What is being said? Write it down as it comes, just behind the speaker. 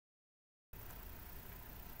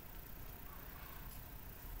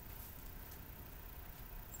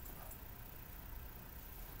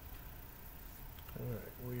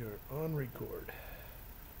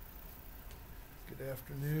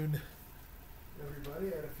afternoon, everybody.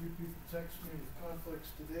 I had a few people text me with conflicts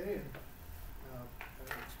today, and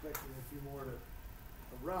I'm expecting a few more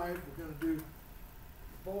to arrive. We're going to do the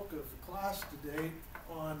bulk of the class today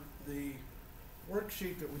on the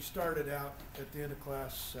worksheet that we started out at the end of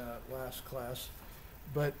class, last class.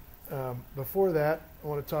 But before that, I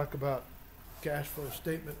want to talk about cash flow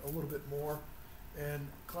statement a little bit more. And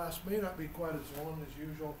class may not be quite as long as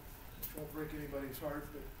usual, which won't break anybody's heart,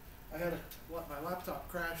 but I had my laptop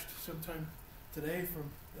crashed sometime today from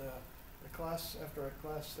the class, after a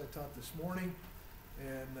class I taught this morning,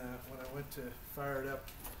 and when I went to fire it up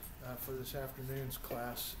for this afternoon's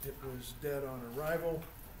class, it was dead on arrival.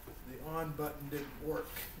 The on button didn't work.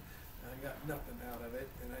 I got nothing out of it,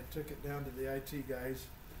 and I took it down to the IT guys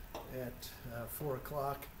at 4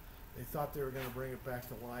 o'clock. They thought they were going to bring it back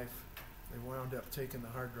to life. They wound up taking the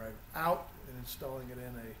hard drive out and installing it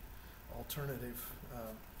in a alternative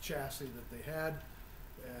chassis that they had,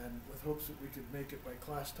 and with hopes that we could make it by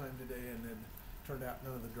class time today, and then turned out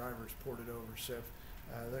none of the drivers ported over. So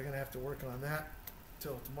they're going to have to work on that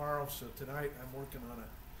till tomorrow. So tonight I'm working on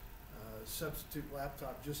a substitute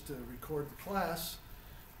laptop just to record the class,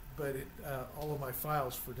 but all of my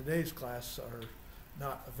files for today's class are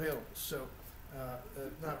not available. So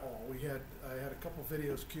not all. I had a couple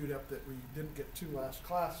videos queued up that we didn't get to last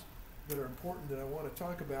class that are important that I want to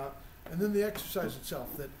talk about, and then the exercise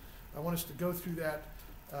itself, that I want us to go through that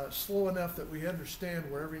slow enough that we understand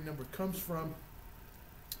where every number comes from,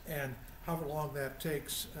 and however long that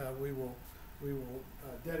takes, we will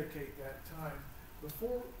dedicate that time.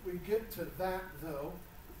 Before we get to that, though,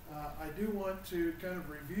 I do want to kind of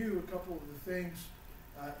review a couple of the things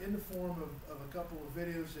in the form of a couple of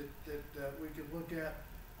videos that we could look at,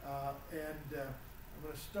 and I'm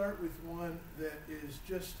going to start with one that is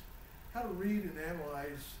just how to read and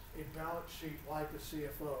analyze a balance sheet like a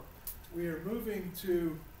CFO. We are moving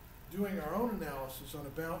to doing our own analysis on a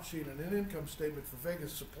balance sheet and an income statement for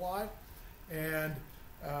Vegas Supply, and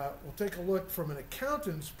we'll take a look from an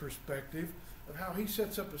accountant's perspective of how he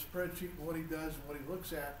sets up a spreadsheet and what he does and what he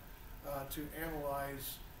looks at to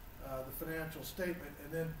analyze the financial statement,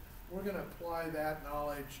 and then we're going to apply that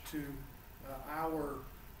knowledge to our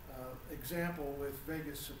example with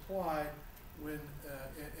Vegas Supply when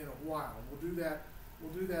in a while. We'll do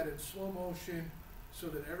that in slow motion so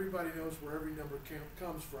that everybody knows where every number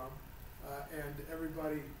comes from, and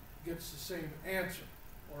everybody gets the same answer,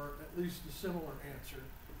 or at least a similar answer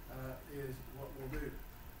is what we'll do.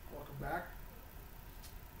 Welcome back.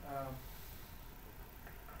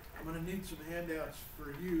 I'm going to need some handouts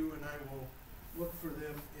for you, and I will look for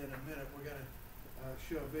them in a minute. We're going to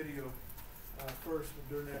show a video first, and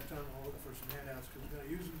during that time I'll look for some handouts because we're going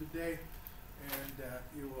to use them today, and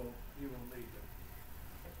you will need them.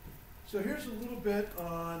 So here's a little bit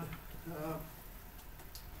on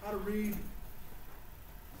how to read. I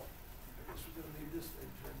guess we're going to need this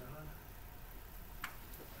thing turned on.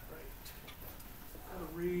 Right. How to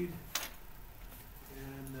read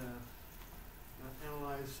and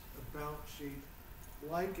analyze a balance sheet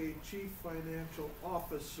like a chief financial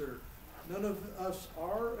officer. None of us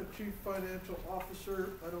are a chief financial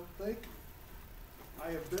officer, I don't think.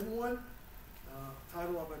 I have been one.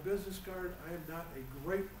 Title on my business card, I am not a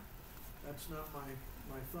great one. That's not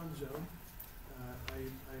my fun zone.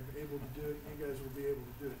 I'm able to do it. You guys will be able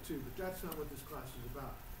to do it too, but that's not what this class is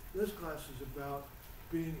about. This class is about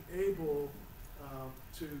being able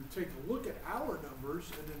to take a look at our numbers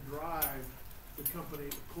and then drive the company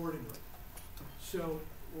accordingly. So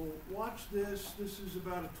we'll watch this. This is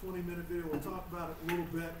about a 20-minute video. We'll talk about it a little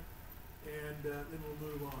bit, and then we'll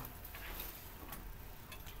move on.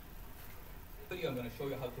 Video, I'm going to show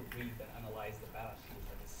you how to read and analyze the balance sheet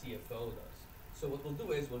like a CFO does. So what we'll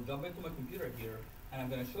do is we'll jump into my computer here, and I'm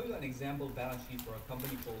going to show you an example balance sheet for a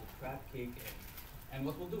company called Crab Cake Inc. And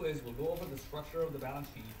what we'll do is we'll go over the structure of the balance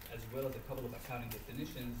sheet as well as a couple of accounting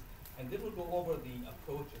definitions, and then we'll go over the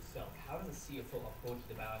approach itself. How does a CFO approach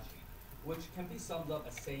the balance sheet? Which can be summed up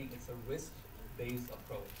as saying it's a risk-based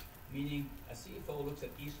approach, meaning a CFO looks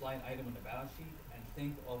at each line item on the balance sheet and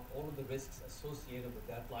think of all of the risks associated with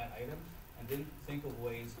that line item, and then think of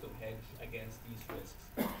ways to hedge against these risks.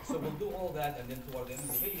 So we'll do all that, and then toward the end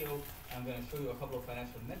of the video, I'm going to show you a couple of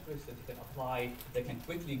financial metrics that you can apply that can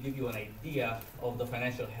quickly give you an idea of the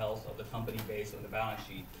financial health of the company based on the balance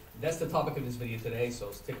sheet. That's the topic of this video today,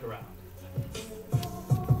 so stick around.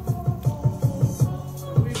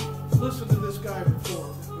 We've listened to this guy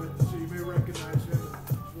before, so you may recognize him and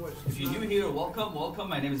his voice. If you're new here, welcome, welcome.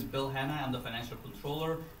 My name is Bill Hanna. I'm the financial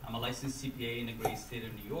controller. I'm a licensed CPA in the great state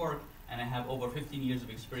of New York, and I have over 15 years of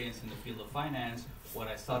experience in the field of finance, where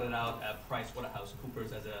I started out at PricewaterhouseCoopers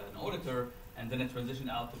as an auditor, and then I transitioned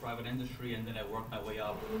out to private industry, and then I worked my way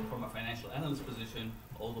up from a financial analyst position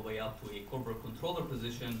all the way up to a corporate controller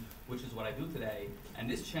position, which is what I do today. And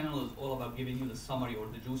this channel is all about giving you the summary or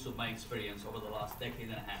the juice of my experience over the last decade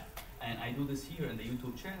and a half. And I do this here in the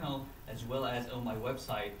YouTube channel as well as on my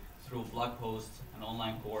website through blog posts, an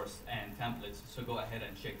online course, and templates. So go ahead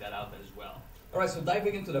and check that out as well. All right, so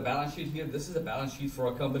diving into the balance sheet here, this is a balance sheet for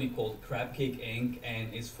a company called Crab Cake Inc.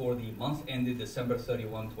 and it's for the month ended December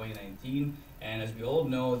 31, 2019. And as we all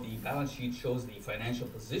know, the balance sheet shows the financial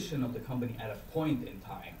position of the company at a point in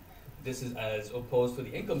time. This is as opposed to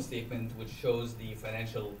the income statement, which shows the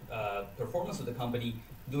financial performance of the company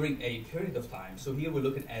during a period of time. So here we're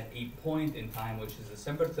looking at a point in time, which is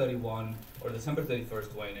December 31 or December 31st,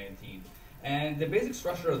 2019. And the basic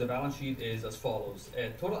structure of the balance sheet is as follows.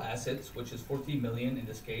 Total assets, which is 14 million in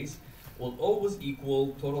this case, will always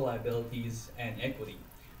equal total liabilities and equity,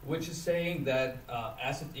 which is saying that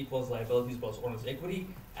assets equals liabilities plus owner's equity.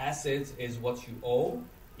 Assets is what you owe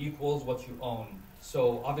equals what you own.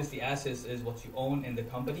 So obviously assets is what you own in the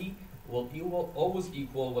company, will always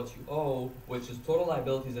equal what you owe, which is total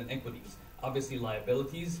liabilities and equities. Obviously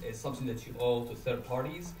liabilities is something that you owe to third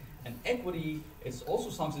parties, and equity is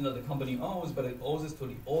also something that the company owns, but it owes it to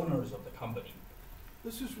the owners of the company.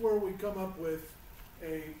 This is where we come up with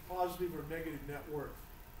a positive or negative net worth.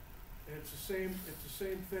 And it's the same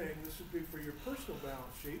thing. This would be for your personal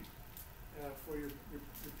balance sheet, for your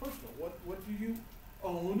personal. What do you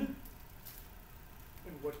own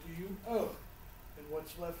and what do you owe? And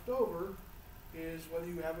what's left over is whether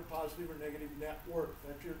you have a positive or negative net worth.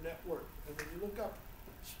 That's your net worth. And when you look up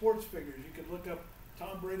sports figures, you can look up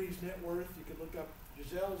Tom Brady's net worth, you can look up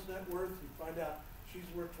Giselle's net worth, you find out she's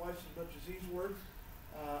worth twice as much as he's worth,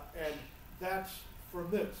 and that's from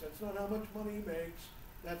this. That's not how much money he makes,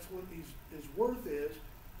 that's what his worth is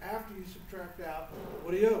after you subtract out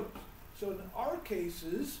what he owes. So in our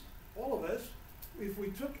cases, all of us, if we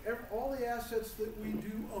took all the assets that we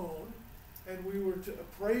do own and we were to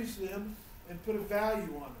appraise them and put a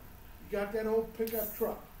value on them, you got that old pickup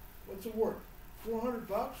truck, what's it worth? $400,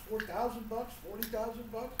 $4,000,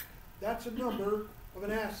 $40,000. That's a number of an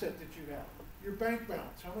asset that you have. Your bank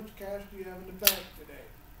balance. How much cash do you have in the bank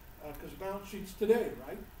today? Because balance sheets today,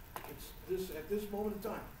 right? It's this at this moment in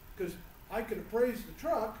time. Because I could appraise the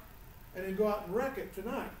truck and then go out and wreck it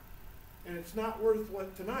tonight, and it's not worth what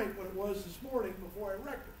it was this morning before I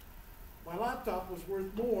wrecked it. My laptop was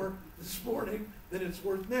worth more this morning than it's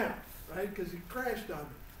worth now, right? Because it crashed on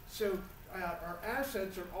me. So our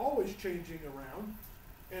assets are always changing around,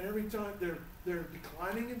 and every time they're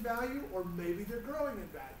declining in value, or maybe they're growing in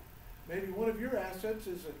value. Maybe one of your assets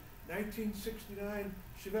is a 1969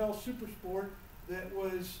 Chevelle Super Sport that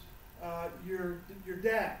was your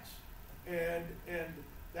dad's, and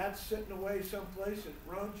that's sitting away someplace. It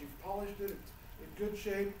runs. You've polished it. It's in good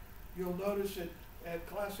shape. You'll notice that at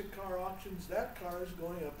classic car auctions, that car is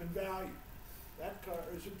going up in value. That car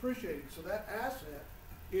is appreciating. So that asset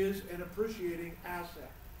is an appreciating asset.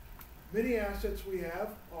 Many assets we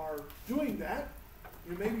have are doing that.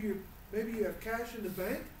 Maybe you have cash in the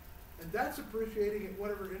bank, and that's appreciating at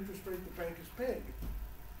whatever interest rate the bank is paying.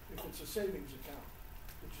 If it's a savings account,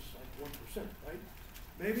 which is like 1%, right?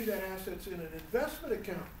 Maybe that asset's in an investment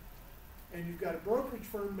account, and you've got a brokerage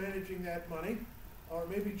firm managing that money, or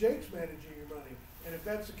maybe Jake's managing your money. And if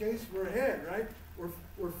that's the case, we're ahead, right?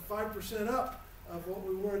 We're 5% up of what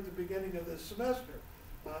we were at the beginning of the semester.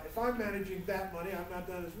 If I'm managing that money, I'm not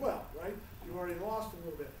done as well, right? You've already lost a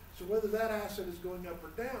little bit. So whether that asset is going up or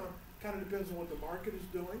down kind of depends on what the market is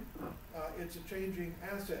doing. It's a changing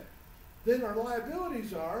asset. Then our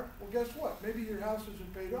liabilities are, well, guess what? Maybe your house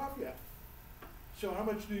isn't paid off yet. So how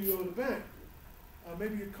much do you owe the bank?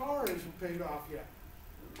 Maybe your car isn't paid off yet.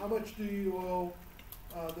 How much do you owe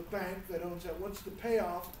the bank that owns that? What's the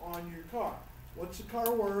payoff on your car? What's the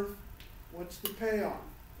car worth? What's the payoff?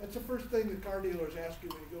 That's the first thing the car dealers ask you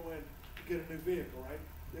when you go in to get a new vehicle, right?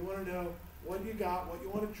 They want to know what you got, what you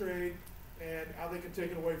want to trade, and how they can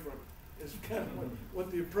take it away from you. Is kind of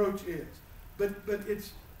what the approach is. But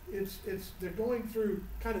it's they're going through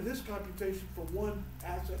kind of this computation for one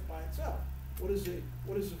asset by itself. What is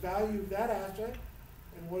the value of that asset,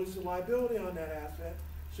 and what is the liability on that asset?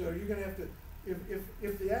 So you're going to have to,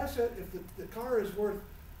 if the car is worth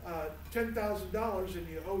 $10,000 and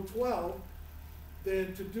you owe 12,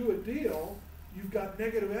 then to do a deal, you've got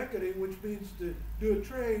negative equity, which means to do a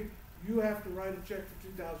trade, you have to write a check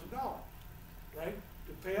for $2,000, right?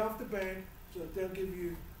 To pay off the bank so that they'll give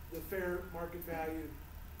you the fair market value,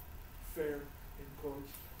 fair in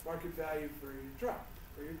quotes, market value for your truck,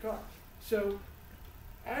 for your car. So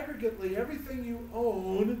aggregately, everything you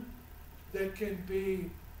own that can be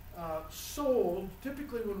sold.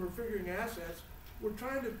 Typically, when we're figuring assets, we're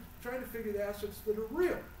trying to figure the assets that are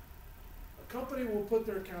real. A company will put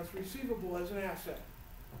their accounts receivable as an asset.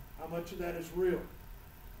 How much of that is real?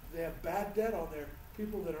 If they have bad debt on there,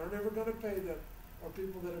 people that are never going to pay them, or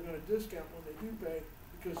people that are going to discount when they do pay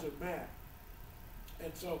because they're mad.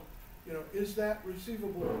 And so, you know, is that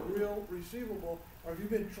receivable a real receivable, or have you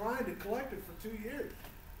been trying to collect it for 2 years?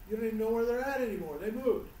 You don't even know where they're at anymore. They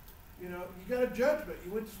moved. You know, you got a judgment.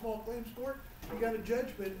 You went to small claims court, you got a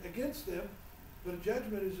judgment against them, but a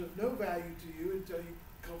judgment is of no value to you until you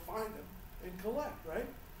go find them and collect, right?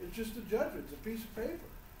 It's just a judgment. It's a piece of paper.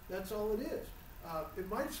 That's all it is. It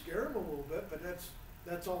might scare them a little bit, but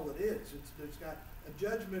that's all it is. It's got a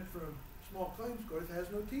judgment from small claims court that has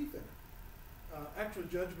no teeth in it. Actual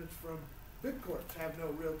judgments from big courts have no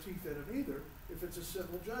real teeth in them either if it's a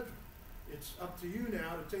civil judgment. It's up to you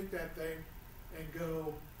now to take that thing and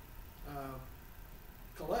go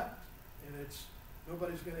collect. And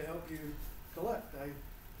nobody's going to help you collect. I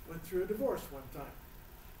went through a divorce one time,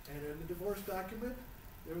 and in the divorce document,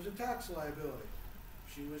 there was a tax liability.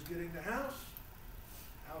 She was getting the house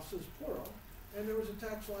is plural, and there was a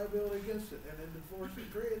tax liability against it. And in the divorce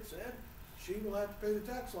decree, it said she will have to pay the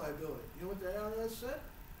tax liability. You know what the IRS said?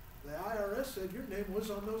 The IRS said your name was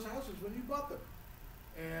on those houses when you bought them,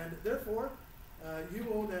 and therefore you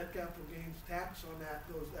owe that capital gains tax on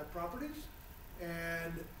that properties.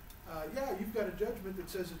 And yeah, you've got a judgment that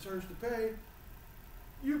says it's hers to pay.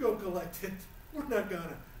 You go collect it. We're not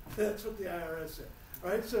gonna. That's what the IRS said. All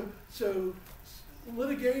right. So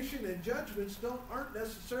litigation and judgments aren't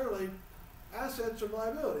necessarily assets or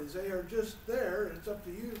liabilities. They are just there, and it's up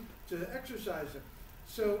to you to exercise them.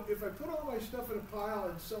 So if I put all my stuff in a pile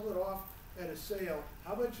and sell it off at a sale,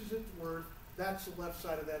 how much is it worth? That's the left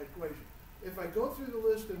side of that equation. If I go through the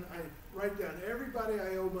list and I write down everybody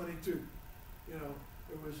I owe money to, you know,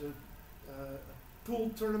 there was a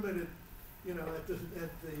pool tournament at the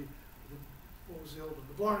what was the old one?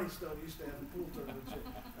 The Blarney Stone used to have a pool tournament.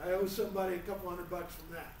 I owe somebody a couple $100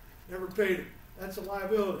 from that. Never paid it. That's a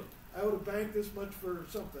liability. I owe the bank this much for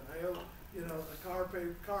something. I owe, you know, a car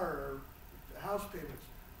or house payments.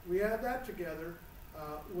 We add that together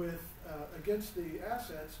against the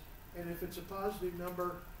assets, and if it's a positive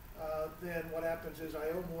number, then what happens is I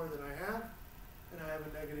owe more than I have, and I have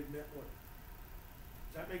a negative net worth.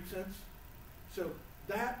 Does that make sense? So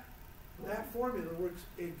that formula works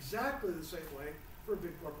exactly the same way for a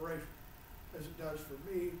big corporation as it does for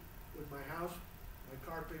me with my house, my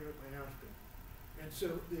car payment, my house payment. And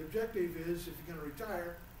so the objective is, if you're going to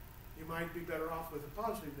retire, you might be better off with a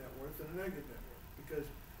positive net worth than a negative net worth, because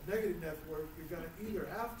a negative net worth, you're going to either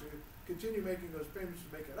have to continue making those payments to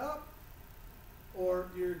make it up,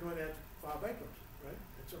 or you're going to have to file bankruptcy, right?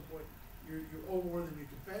 At some point, you owe more than you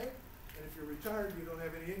can pay, and if you're retired, you don't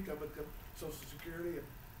have any income but Social Security and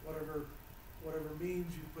whatever means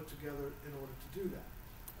you put together in order to do that,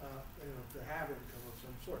 to have income of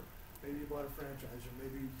some sort. Maybe you bought a franchise, or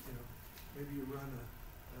maybe you run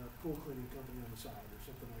a pool cleaning company on the side, or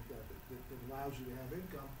something like that that allows you to have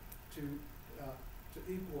income to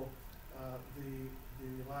equal the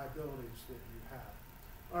liabilities that you have.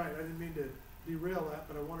 All right, I didn't mean to derail that,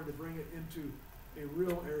 but I wanted to bring it into a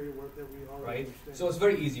real area that we already understand. So it's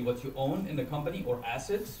very easy. What you own in the company or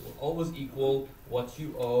assets will always equal what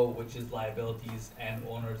you owe, which is liabilities and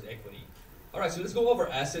owner's equity. All right, so let's go over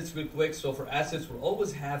assets real quick. So for assets, we'll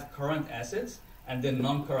always have current assets and then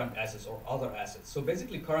non-current assets or other assets. So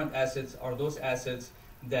basically, current assets are those assets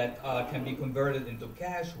that can be converted into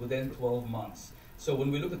cash within 12 months. So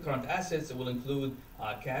when we look at current assets, it will include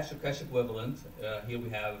cash or cash equivalent. Here we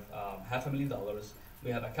have $500,000. We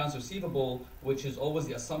have accounts receivable, which is always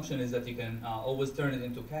the assumption is that you can always turn it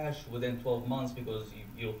into cash within 12 months because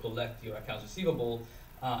you'll collect your accounts receivable.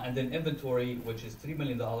 And then inventory, which is $3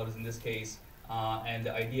 million in this case. And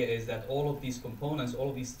the idea is that all of these components, all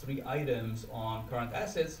of these three items on current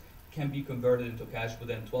assets can be converted into cash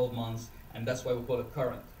within 12 months. And that's why we call it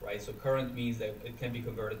current, right? So current means that it can be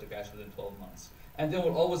converted to cash within 12 months. And then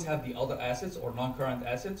we'll always have the other assets or non-current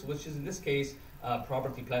assets, which is in this case,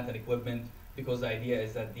 property, plant, and equipment, because the idea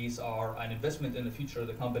is that these are an investment in the future of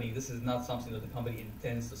the company. This is not something that the company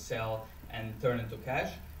intends to sell and turn into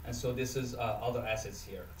cash. And so this is other assets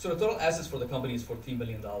here. So the total assets for the company is $14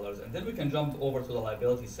 million. And then we can jump over to the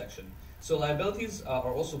liabilities section. So liabilities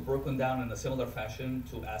are also broken down in a similar fashion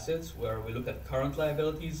to assets, where we look at current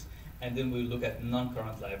liabilities and then we look at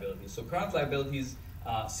non-current liabilities. So current liabilities,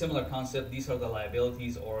 similar concept. These are the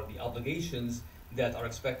liabilities or the obligations that are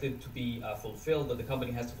expected to be fulfilled, that the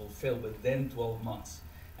company has to fulfill within 12 months.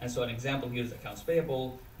 And so an example here is accounts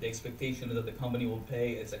payable. The expectation is that the company will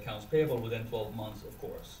pay its accounts payable within 12 months, of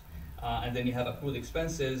course. And then you have accrued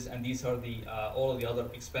expenses, and these are the all of the other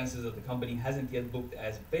expenses that the company hasn't yet booked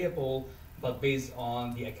as payable, but based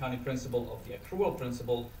on the accounting principle of the accrual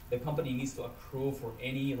principle, the company needs to accrue for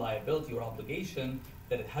any liability or obligation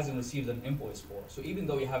that it hasn't received an invoice for. So even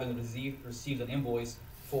though you haven't received an invoice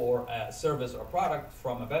for a service or product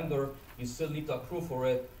from a vendor, you still need to accrue for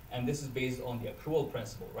it, and this is based on the accrual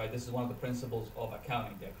principle, right? This is one of the principles of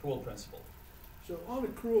accounting, the accrual principle. So on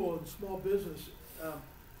accrual in small business,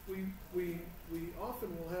 we often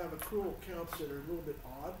will have accrual accounts that are a little bit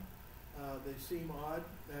odd. They seem odd.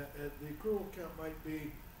 The accrual account might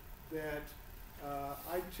be that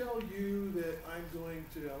I tell you that I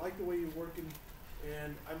like the way you're working,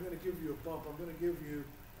 and I'm going to give you a bump. I'm going to give you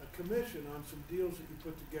a commission on some deals that you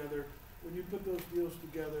put together. When you put those deals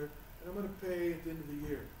together, and I'm going to pay at the end of the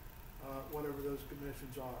year, whatever those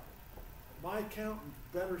commissions are. My accountant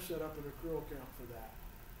better set up an accrual account for that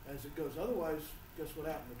as it goes. Otherwise, guess what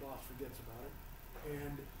happened? The boss forgets about it,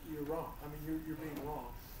 and you're wrong. I mean, you're being wrong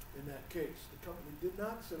in that case. The company did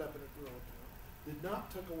not set up an accrual account, did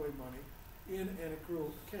not tuck away money in an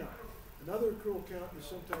accrual account. Another accrual account is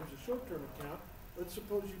sometimes a short-term account. Let's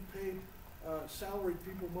suppose you paid salaried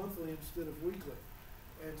people monthly instead of weekly.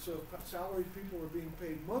 And so if salaried people are being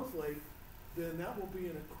paid monthly, then that will be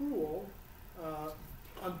an accrual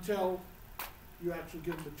until you actually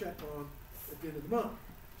give them the check on at the end of the month.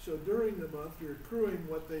 So during the month, you're accruing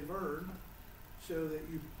what they've earned so that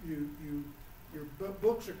your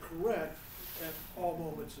books are correct at all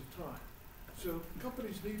moments of time. So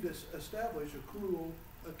companies need to establish accrual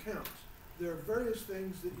accounts. There are various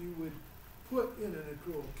things that you would put in an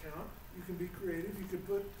accrual account. You can be creative. You could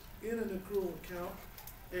put in an accrual account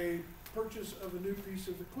a purchase of a new piece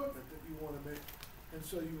of equipment that you want to make. And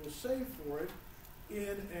so you will save for it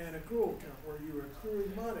in an accrual account where you are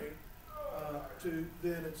accruing money to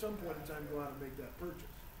then at some point in time go out and make that purchase.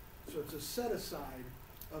 So it's a set aside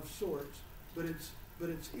of sorts, but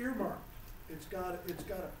it's earmarked. It's got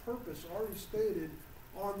a purpose already stated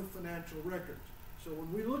on the financial records. So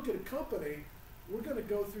when we look at a company, we're going to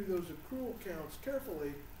go through those accrual accounts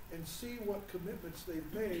carefully and see what commitments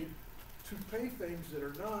they've made to pay things that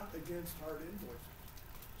are not against hard invoices.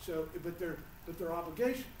 So, but they're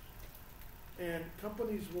obligations. And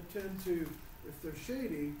companies will tend to, if they're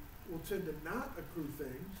shady, will tend to not accrue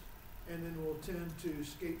things, and then will tend to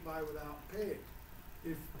skate by without paying.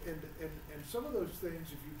 And some of those things,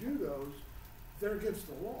 if you do those, they're against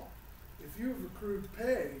the law. If you've accrued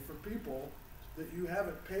pay for people that you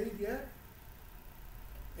haven't paid yet,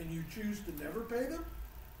 and you choose to never pay them,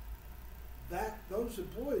 those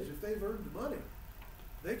employees, if they've earned the money,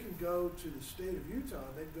 they can go to the state of Utah,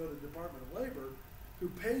 and they can go to the Department of Labor, who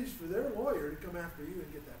pays for their lawyer to come after you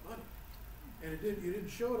and get that money. And you didn't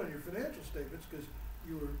show it on your financial statements because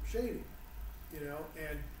you were shady, you know.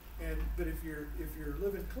 But if you're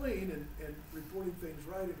living clean and reporting things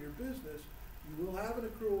right in your business, you will have an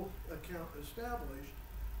accrual account established,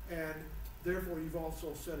 and therefore you've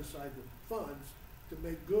also set aside the funds to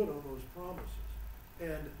make good on those promises.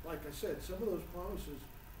 And like I said, some of those promises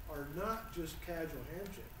are not just casual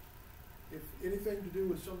handshakes. If anything to do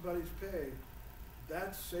with somebody's pay,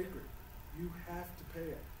 that's sacred. You have to pay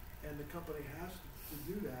it, and the company has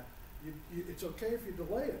to do that. It's okay if you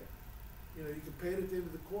delay it. You know, you can pay it at the end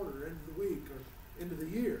of the quarter, end of the week, or end of the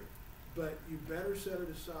year, but you better set it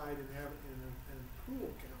aside and have it in an accrual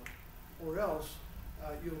account, or else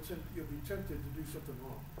you'll be tempted to do something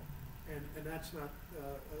wrong, and that's not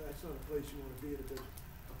a place you want to be at.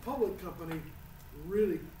 A public company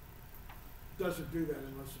really doesn't do that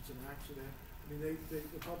unless it's an accident. I mean,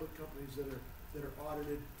 the public companies that are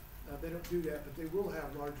audited, they don't do that, but they will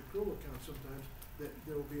have large accrual accounts sometimes. That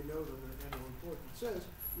there will be a note on their annual report that says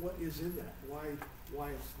what is in that, why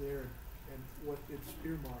it's there, and what it's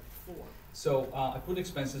earmarked for. So accrued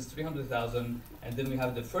expenses $300,000, and then we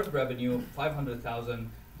have deferred revenue $500,000.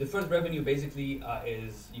 Deferred revenue basically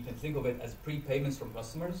is, you can think of it as prepayments from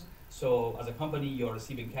customers. So as a company, you're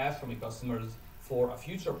receiving cash from your customers for a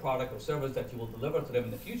future product or service that you will deliver to them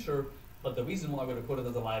in the future. But the reason why we record it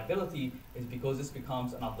as a liability is because this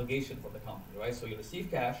becomes an obligation for the company, right? So you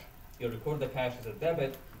receive cash, you record the cash as a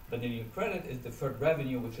debit, but then your credit is deferred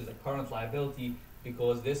revenue, which is a current liability,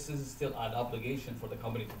 because this is still an obligation for the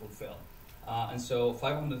company to fulfill. And so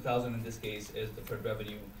 $500,000 in this case is deferred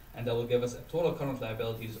revenue, and that will give us a total current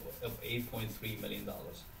liabilities of $8.3 million.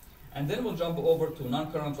 And then we'll jump over to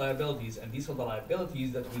non-current liabilities, and these are the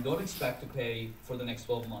liabilities that we don't expect to pay for the next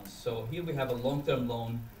 12 months. So here we have a long-term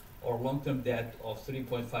loan or long-term debt of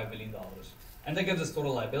 $3.5 million. And that gives us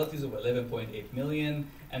total liabilities of 11.8 million.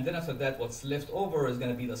 And then after that, what's left over is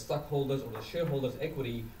going to be the stockholders or the shareholders'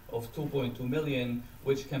 equity of 2.2 million,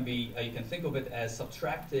 which can be, you can think of it as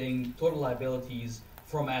subtracting total liabilities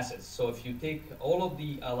from assets. So if you take all of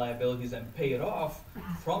the liabilities and pay it off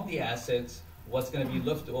from the assets, what's going to be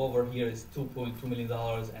left over here is $2.2 million,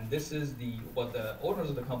 and this is what the owners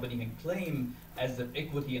of the company can claim as their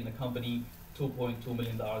equity in the company, $2.2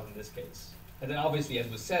 million in this case. And then obviously, as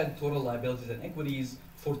we said, total liabilities and equities,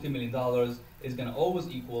 $14 million is going to always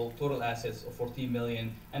equal total assets of $14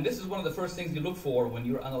 million. And this is one of the first things you look for when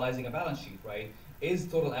you're analyzing a balance sheet, right? Is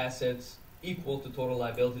total assets equal to total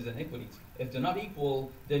liabilities and equities? If they're not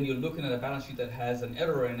equal, then you're looking at a balance sheet that has an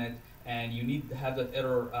error in it, and you need to have that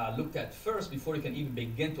error looked at first before you can even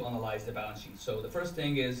begin to analyze the balance sheet. So the first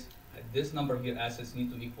thing is this number here, assets,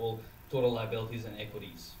 need to equal total liabilities and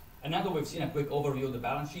equities. And now that we've seen a quick overview of the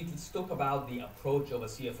balance sheet, let's talk about the approach of a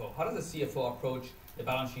CFO. How does a CFO approach the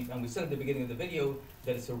balance sheet? And we said at the beginning of the video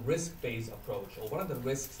that it's a risk-based approach, or what are the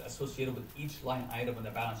risks associated with each line item on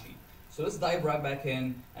the balance sheet. So let's dive right back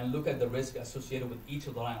in and look at the risk associated with each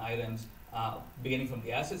of the line items, beginning from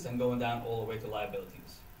the assets and going down all the way to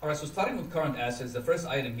liabilities. All right, so starting with current assets, the first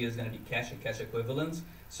item here is going to be cash and cash equivalents.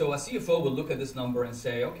 So a CFO will look at this number and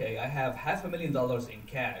say, okay, I have $500,000 in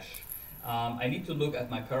cash. I need to look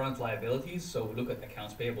at my current liabilities, so we look at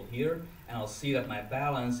accounts payable here, and I'll see that my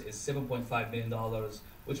balance is $7.5 million,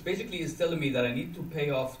 which basically is telling me that I need to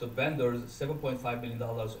pay off the vendors $7.5 million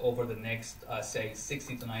over the next, say,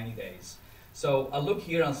 60 to 90 days. So I'll look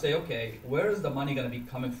here and say, okay, where is the money going to be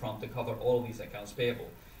coming from to cover all of these accounts payable?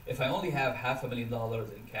 If I only have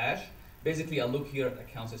 $500,000 in cash, basically I'll look here at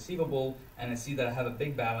accounts receivable, and I see that I have a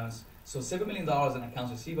big balance. So $7 million in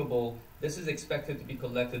accounts receivable, this is expected to be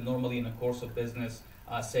collected normally in the course of business,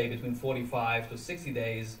 say between 45 to 60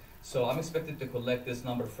 days. So I'm expected to collect this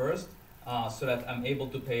number first so that I'm able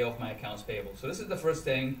to pay off my accounts payable. So this is the first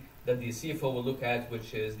thing that the CFO will look at,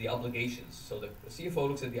 which is the obligations. So the CFO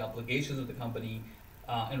looks at the obligations of the company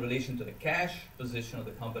in relation to the cash position of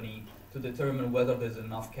the company to determine whether there's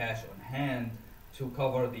enough cash on hand to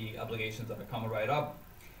cover the obligations that are coming right up.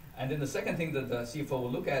 And then the second thing that the CFO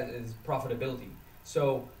will look at is profitability.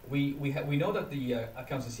 So we know that the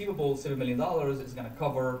accounts receivable, $7 million, is going to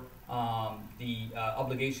cover the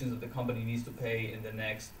obligations that the company needs to pay in the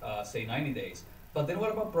next, say, 90 days. But then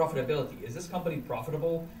what about profitability? Is this company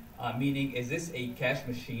profitable? Meaning, is this a cash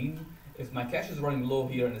machine? If my cash is running low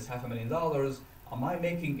here and it's $500,000, am I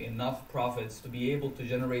making enough profits to be able to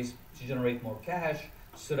generate more cash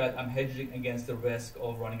so that I'm hedging against the risk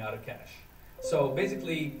of running out of cash? So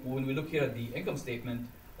basically, when we look here at the income statement,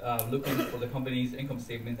 looking for the company's income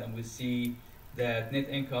statement, and we see that net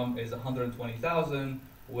income is $120,000,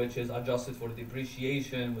 which is adjusted for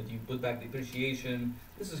depreciation. When you put back depreciation,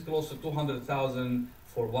 this is close to $200,000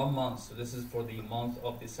 for 1 month. So this is for the month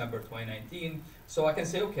of December 2019. So I can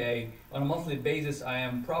say, okay, on a monthly basis, I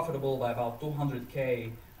am profitable by about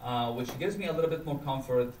 $200K, which gives me a little bit more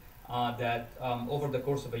comfort that over the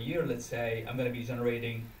course of a year, let's say, I'm going to be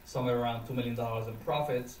generating somewhere around $2 million in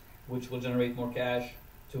profits, which will generate more cash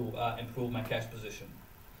to improve my cash position.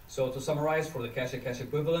 So to summarize, for the cash and cash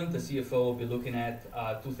equivalent, the CFO will be looking at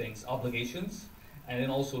two things: obligations, and then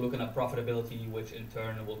also looking at profitability, which in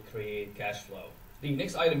turn will create cash flow. The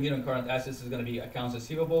next item here in current assets is going to be accounts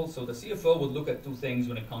receivable. So the CFO would look at two things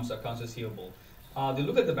when it comes to accounts receivable. They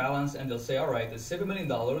look at the balance and they'll say, all right, there's $7 million.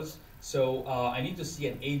 So I need to see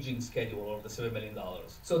an aging schedule of the $7 million.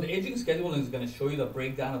 So the aging schedule is going to show you the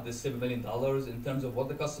breakdown of this $7 million in terms of what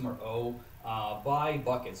the customer owe by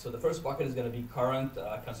bucket. So the first bucket is going to be current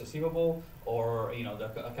accounts receivable, or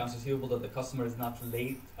the accounts receivable that the customer is not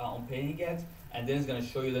late on paying yet. And then it's going to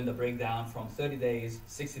show you then the breakdown from 30 days,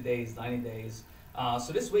 60 days, 90 days.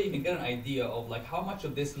 So this way you can get an idea of like how much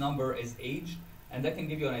of this number is aged, and that can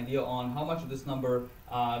give you an idea on how much of this number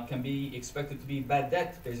can be expected to be bad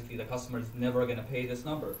debt. Basically, the customer is never going to pay this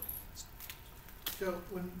number. So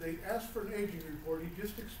when they asked for an aging report, he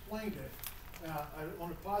just explained it. I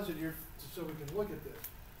want to pause it here so we can look at this.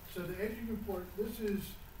 So the aging report, this is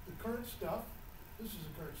the current stuff. This is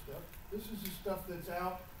the current stuff. This is the stuff that's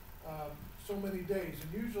out so many days.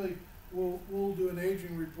 And usually we'll do an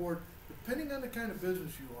aging report, depending on the kind of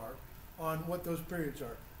business you are, on what those periods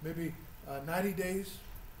are. Maybe 90 days,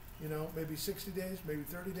 maybe 60 days, maybe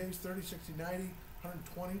 30 days, 30, 60, 90,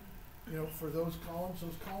 120, for those columns.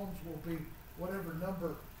 Those columns will be whatever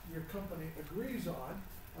number your company agrees on.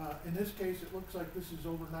 In this case, it looks like this is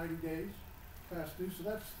over 90 days past due, so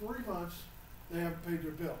that's 3 months they haven't paid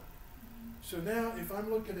their bill. So now, if I'm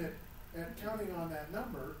looking at counting on that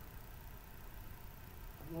number,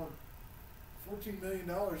 I'm going $14 million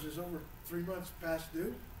is over 3 months past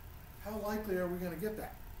due, how likely are we going to get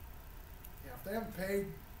that? If they haven't paid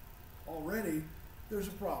already, there's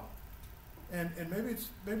a problem. And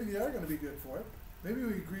maybe they are going to be good for it. Maybe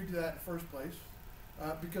we agreed to that in the first place,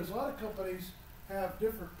 because a lot of companies have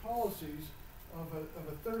different policies of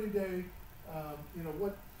a 30-day,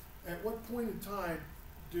 at what point in time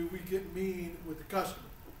do we get mean with the customer?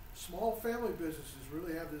 Small family businesses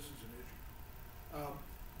really have this as an issue.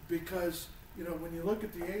 Because, when you look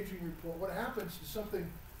at the aging report, what happens to something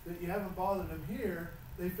that you haven't bothered them here,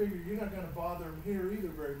 they figure you're not going to bother them here either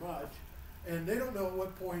very much, and they don't know at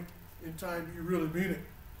what point in time you really mean it.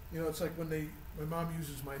 It's like when my mom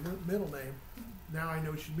uses my middle name, now I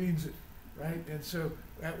know she means it, right? And so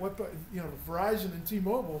at what point, Verizon and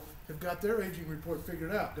T-Mobile have got their aging report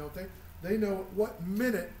figured out, don't they? They know at what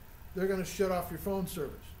minute they're going to shut off your phone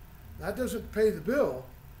service. That doesn't pay the bill,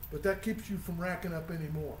 but that keeps you from racking up any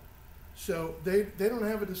more. So they don't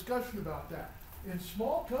have a discussion about that. In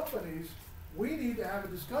small companies, we need to have a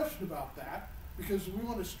discussion about that because we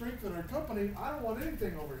want to strengthen our company. I don't want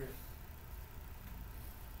anything over here.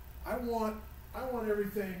 I want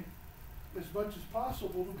everything as much as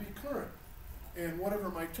possible to be current. And whatever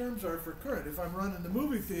my terms are for current. If I'm running the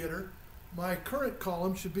movie theater, my current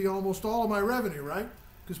column should be almost all of my revenue, right?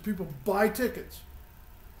 Because people buy tickets.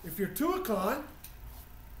 If you're Tuacon,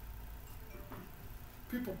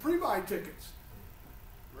 people pre-buy tickets,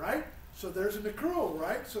 right? So there's an accrual,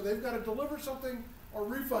 right? So they've got to deliver something or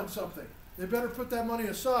refund something. They better put that money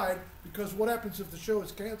aside because what happens if the show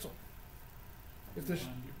is canceled? If the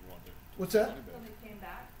what's that? When they came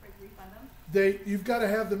back, like refund them? You've got to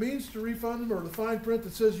have the means to refund them or the fine print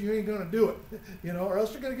that says you ain't going to do it, or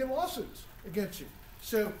else you're going to get lawsuits against you.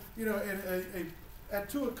 So, at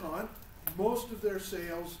Tuacon, most of their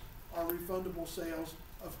sales are refundable sales.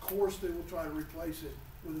 Of course, they will try to replace it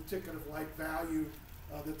with a ticket of like value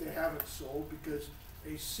that they haven't sold because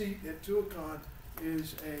a seat at Tuacon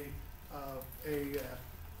is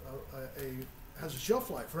has a shelf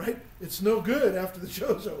life, right? It's no good after the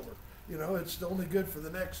show's over. It's only good for the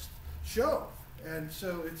next show. And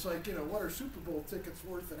so it's like, what are Super Bowl tickets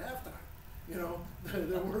worth at halftime?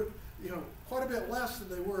 They're worth, quite a bit less than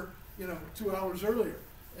they were, 2 hours earlier.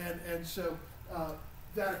 And so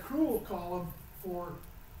that accrual column for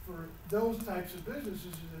those types of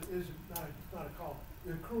businesses is not a column.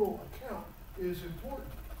 The accrual account is important.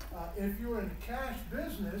 If you're in a cash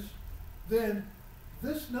business, then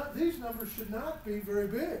these numbers should not be very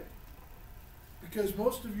big because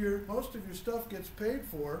most of your stuff gets paid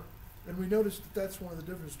for, and we noticed that that's one of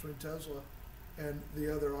the differences between Tesla and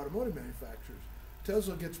the other automotive manufacturers.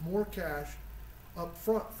 Tesla gets more cash up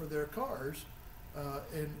front for their cars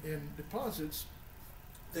in deposits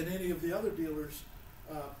than any of the other dealers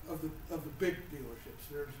of the big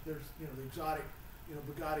dealerships. There's the exotic,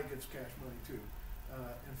 Bugatti gets cash money too,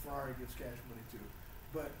 and Ferrari gets cash money too.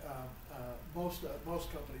 But most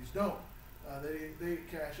companies don't. They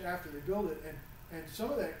get cash after they build it, and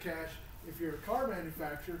some of that cash, if you're a car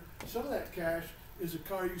manufacturer, some of that cash is a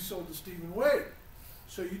car you sold to Stephen Wade.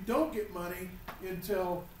 So you don't get money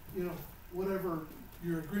until whatever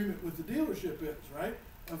your agreement with the dealership is, right?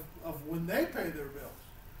 Of when they pay their bills.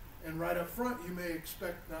 And right up front, you may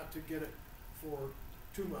expect not to get it for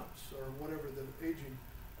 2 months or whatever the aging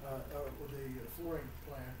or the flooring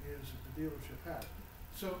plan is that the dealership has.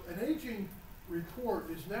 So an aging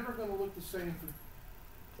report is never going to look the same for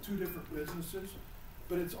 2 different businesses,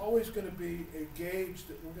 but it's always going to be a gauge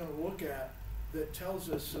that we're going to look at that tells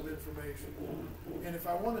us some information. And if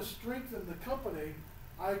I want to strengthen the company,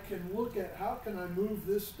 I can look at how can I move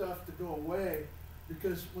this stuff to go away,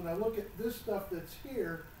 because when I look at this stuff that's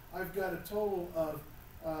here, I've got a total of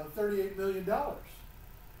 $38 million out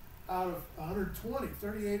of 120.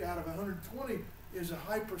 38 out of 120 is a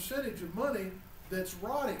high percentage of money that's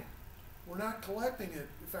rotting. We're not collecting it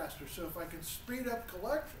faster. So if I can speed up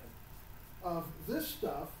collection of this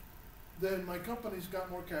stuff, then my company's got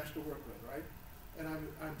more cash to work with, right? And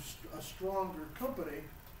I'm a stronger company.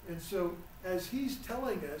 And so as he's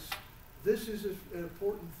telling us, this is an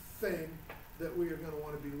important thing that we are going to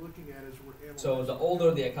want to be looking at as we're analyzing. So the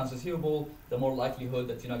older the accounts receivable, the more likelihood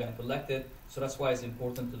that you're not going to collect it. So that's why it's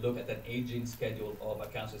important to look at an aging schedule of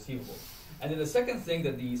accounts receivable. And then the second thing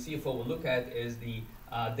that the CFO will look at is the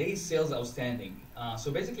days sales outstanding.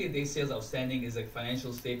 So basically, days sales outstanding is a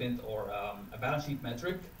financial statement or a balance sheet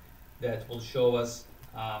metric that will show us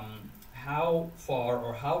how far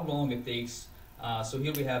or how long it takes. So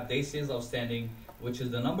here we have days sales outstanding, which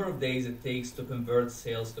is the number of days it takes to convert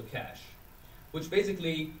sales to cash, which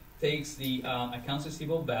basically takes the accounts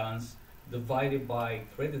receivable balance divided by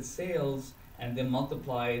credit sales and then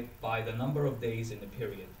multiply it by the number of days in the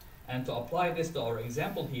period. And to apply this to our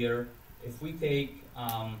example here, if we take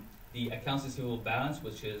the accounts receivable balance,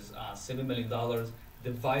 which is $7 million,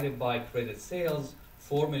 divided by credit sales,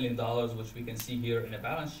 $4 million, which we can see here in the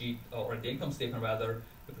balance sheet, or the income statement rather.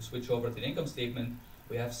 If we switch over to the income statement,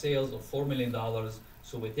 we have sales of $4 million.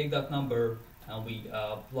 So we take that number and we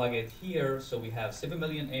plug it here. So we have 7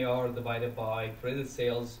 million AR divided by credit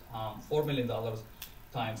sales, $4 million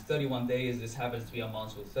times 31 days. This happens to be a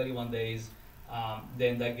month with 31 days.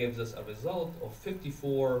 Then that gives us a result of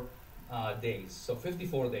 54 days. So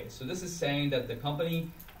 54 days. So this is saying that the company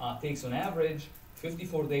takes on average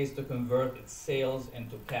 54 days to convert its sales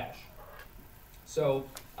into cash. So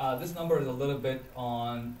this number is a little bit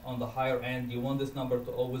on the higher end. You want this number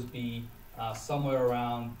to always be somewhere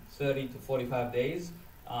around 30 to 45 days.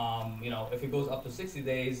 If it goes up to 60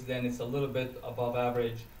 days, then it's a little bit above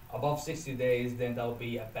average. Above 60 days, then that'll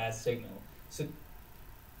be a bad signal. So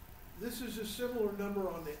this is a similar number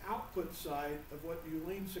on the output side of what you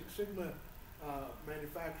Lean Six Sigma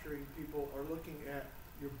manufacturing people are looking at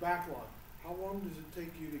your backlog. How long does it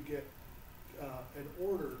take you to get an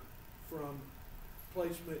order from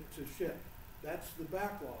placement to ship? That's the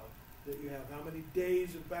backlog that you have. How many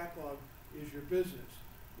days of backlog is your business?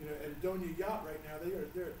 At Adonia Yacht right now,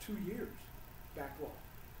 they're at 2 years backlog,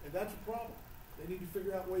 and that's a problem. They need to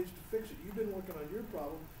figure out ways to fix it. You've been working on your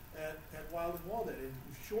problem at Wild and Walnut, and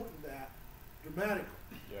you've shortened that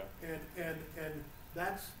dramatically. Yeah. And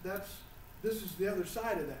this is the other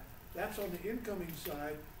side of that. That's on the incoming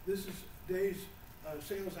side. This is days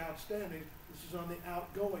sales outstanding. This is on the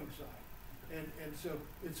outgoing side. And so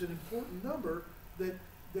it's an important number that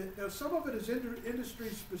now some of it is industry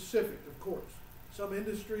specific, of course. Some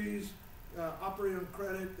industries operate on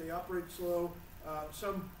credit, they operate slow.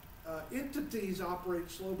 Some entities operate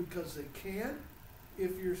slow because they can.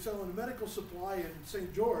 If you're selling medical supply in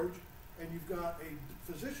St. George and you've got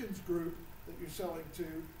a physicians group that you're selling to,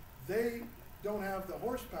 they don't have the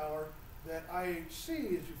horsepower that IHC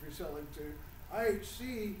is if you're selling to.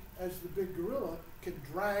 IHC, as the big gorilla, can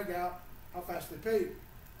drag out how fast they pay you.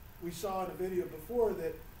 We saw in a video before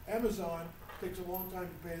that Amazon takes a long time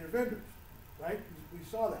to pay their vendors, right? We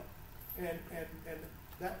saw that. And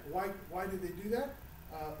that why did they do that?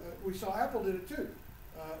 We saw Apple did it too,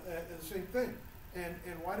 the same thing.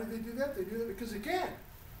 And why did they do that? They do that because they can.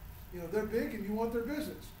 They're big and you want their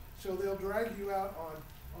business. So they'll drag you out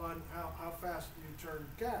on how fast you turn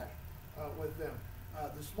cash with them.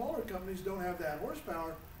 The smaller companies don't have that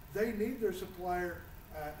horsepower. They need their supplier,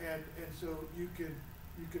 and so you can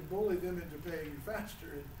bully them into paying you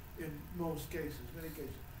faster in most cases, many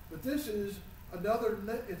cases. But this is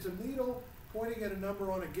it's a needle pointing at a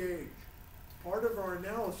number on a gauge. Part of our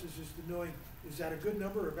analysis is to knowing, is that a good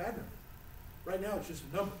number or a bad number? Right now it's just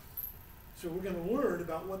a number. So we're going to learn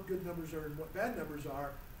about what good numbers are and what bad numbers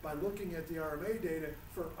are by looking at the RMA data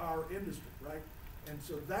for our industry, right? And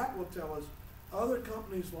so that will tell us other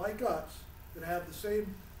companies like us that have the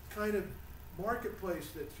same kind of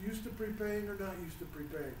marketplace that's used to prepaying or not used to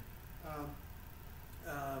prepaying.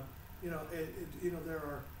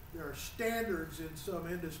 There are standards in some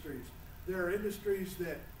industries. There are industries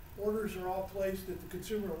that orders are all placed at the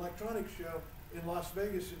Consumer Electronics Show in Las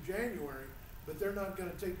Vegas in January, but they're not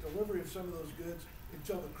going to take delivery of some of those goods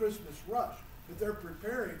until the Christmas rush. But they're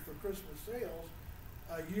preparing for Christmas sales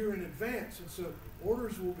a year in advance, and so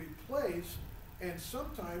orders will be placed, and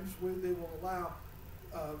sometimes they will allow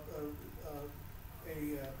a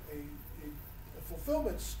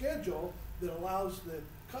fulfillment schedule that allows the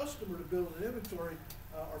customer to build an inventory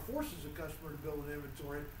or forces a customer to build an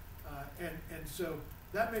inventory, and so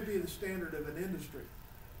that may be the standard of an industry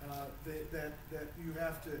that you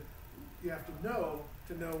have to know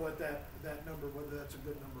what that number, whether that's a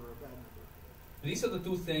good number or a bad number. These are the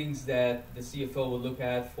two things that the CFO will look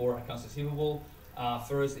at for accounts receivable.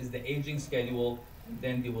 First is the aging schedule, and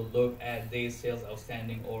then they will look at days sales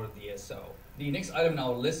outstanding or DSO. The next item on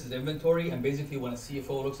our list is inventory, and basically when a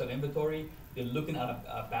CFO looks at inventory, they're looking at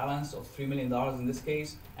a balance of $3 million in this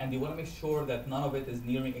case, and they want to make sure that none of it is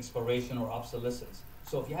nearing expiration or obsolescence.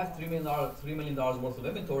 So if you have $3 million worth of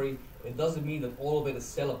inventory, it doesn't mean that all of it is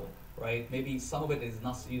sellable, right? Maybe some of it is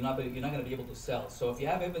not. You're not going to be able to sell. So if you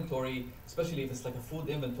have inventory, especially if it's like a food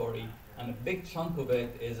inventory, and a big chunk of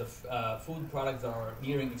it is food products that are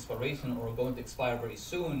nearing expiration or going to expire very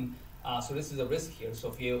soon. So this is a risk here.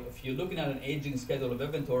 So if you're looking at an aging schedule of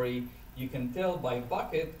inventory, you can tell by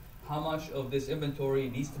bucket how much of this inventory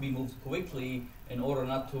needs to be moved quickly in order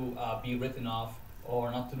not to be written off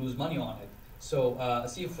or not to lose money on it. So a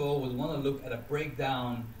CFO would want to look at a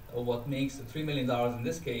breakdown of what makes the $3 million in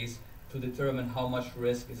this case to determine how much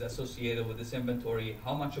risk is associated with this inventory,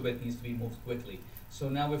 how much of it needs to be moved quickly. So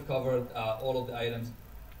now we've covered all of the items.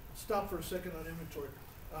 Stop for a second on inventory.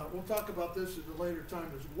 We'll talk about this at a later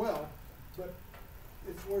time as well, but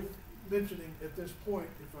it's worth mentioning at this point,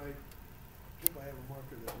 if I have a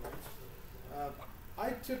marker that works.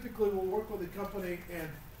 I typically will work with a company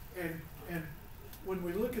and when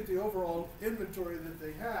we look at the overall inventory that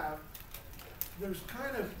they have, there's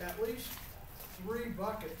kind of at least 3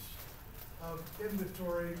 buckets of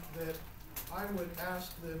inventory that I would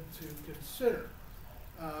ask them to consider.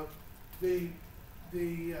 The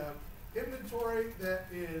inventory that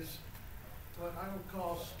is what I would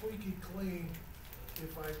call squeaky clean,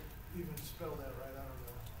 if I even spell that right, I don't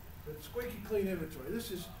know. But squeaky clean inventory.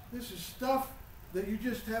 This is stuff that you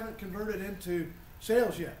just haven't converted into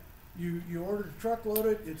sales yet. You ordered a truck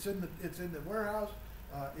loaded, it's in the warehouse,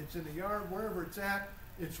 it's in the yard, wherever it's at,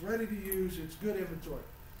 it's ready to use, it's good inventory.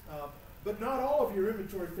 But not all of your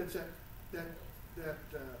inventory fits that thing.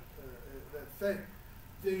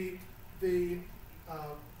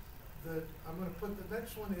 I'm going to put the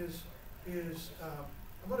next one is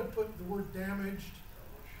I'm going to put the word damaged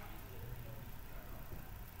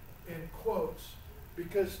in quotes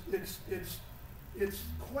because it's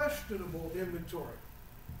questionable inventory.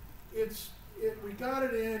 We got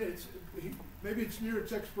it in. Maybe it's near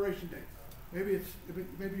its expiration date. Maybe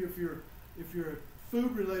if you're a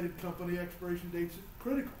food related company, expiration date's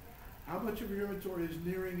critical. How much of your inventory is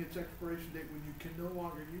nearing its expiration date when you can no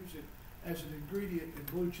longer use it as an ingredient in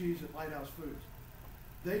blue cheese at Lighthouse Foods?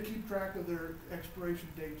 They keep track of their expiration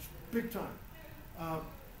dates big time.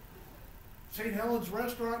 St. Helens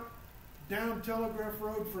Restaurant down Telegraph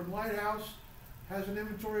Road from Lighthouse has an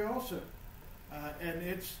inventory also, and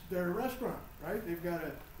it's their restaurant, right? They've got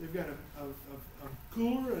a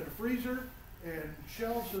cooler and a freezer and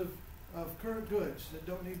shelves of current goods that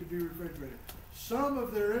don't need to be refrigerated. Some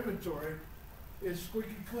of their inventory is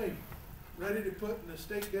squeaky clean, ready to put in a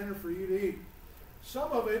steak dinner for you to eat.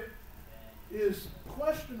 Some of it is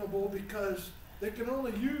questionable because they can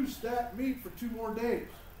only use that meat for 2 more days.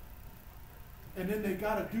 And then they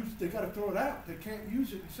gotta throw it out. They can't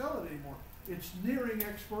use it and sell it anymore. It's nearing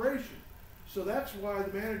expiration. So that's why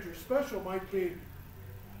the manager's special might be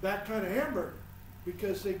that kind of hamburger,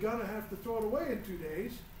 because they're gonna have to throw it away in 2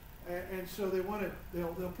 days. And so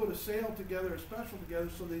they'll put a sale together, a special together,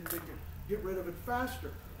 so they can get rid of it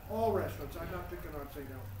faster. All restaurants, I'm not picking on St.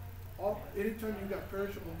 Helens. Anytime you've got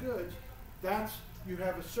perishable goods, you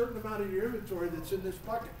have a certain amount of your inventory that's in this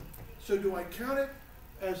bucket. So do I count it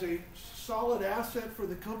as a solid asset for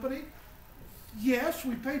the company? Yes,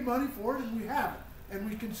 we paid money for it and we have it. And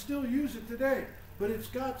we can still use it today. But it's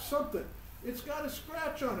got something. It's got a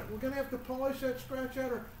scratch on it. We're going to have to polish that scratch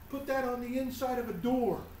out or put that on the inside of a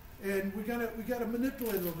door. And we got to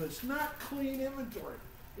manipulate a little bit. It's not clean inventory.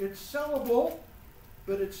 It's sellable,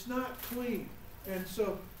 but it's not clean. And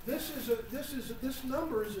so this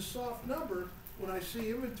number is a soft number when I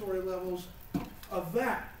see inventory levels of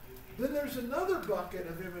that. Then there's another bucket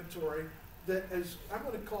of inventory that is, I'm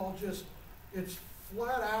going to call it's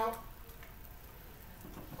flat out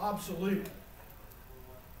obsolete.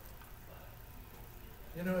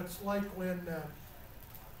 It's like when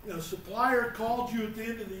supplier called you at the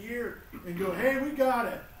end of the year and go, hey, we got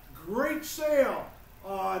a great sale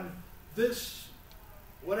on this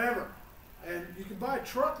whatever. And you can buy a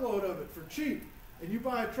truckload of it for cheap. And you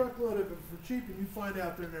buy a truckload of it for cheap and you find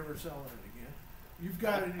out they're never selling it again. You've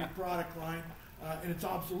got it in your product line and it's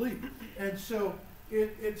obsolete. And so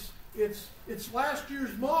it's last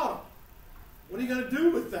year's model. What are you going to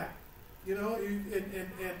do with that?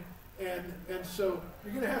 And so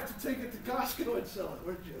you're going to have to take it to Costco and sell it.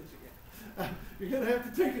 Where's Joe's again? You're going to have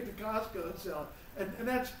to take it to Costco and sell it. And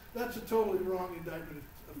that's a totally wrong indictment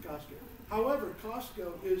of Costco. However,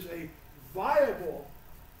 Costco is a viable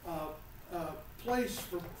place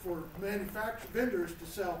for vendors to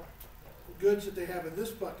sell goods that they have in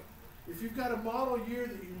this bucket. If you've got a model year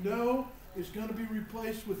that you know is going to be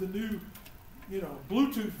replaced with a new,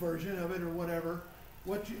 Bluetooth version of it or whatever,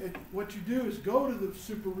 what you do is go to the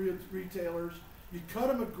super retailers, you cut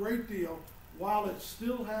them a great deal while it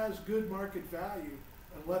still has good market value,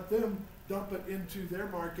 and let them dump it into their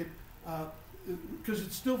market because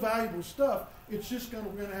it's still valuable stuff. It's just we're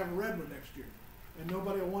going to have a red one next year, and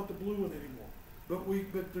nobody will want the blue one anymore.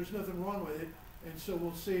 But there's nothing wrong with it, and so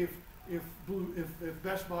we'll see if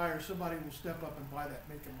Best Buy or somebody will step up and buy that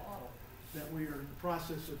make and model that we are in the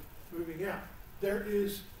process of moving out. There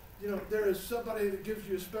is somebody that gives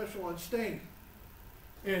you a special on stain,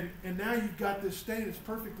 and now you've got this stain that's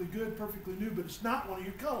perfectly good, perfectly new, but it's not one of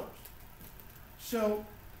your colors. So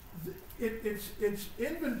it's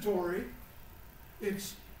inventory.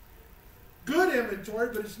 It's good inventory,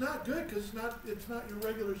 but it's not good because it's not your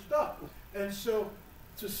regular stuff. And so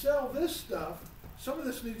to sell this stuff, some of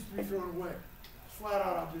this needs to be thrown away. Flat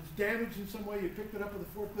out, it's damaged in some way. You picked it up with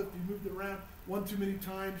a forklift, you moved it around one too many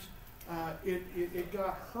times. It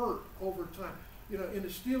got hurt over time. You know, in the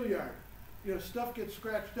steel yard, you know, stuff gets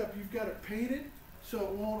scratched up. You've got it painted so it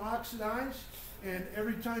won't oxidize. And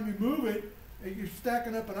every time you move it, and you're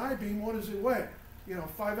stacking up an I-beam, what does it weigh? You know,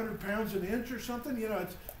 500 pounds an inch or something? You know,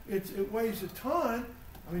 it weighs a ton.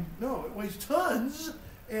 I mean, no, it weighs tons.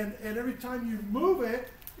 And every time you move it,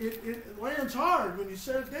 it lands hard when you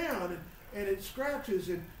set it down. And it scratches.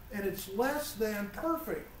 And it's less than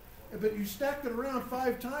perfect. But you stacked it around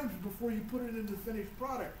 5 times before you put it into the finished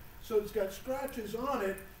product. So it's got scratches on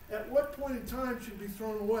it. At what point in time should it be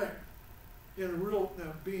thrown away? In a real,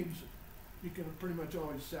 now beams, you can pretty much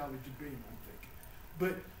always salvage a beam, I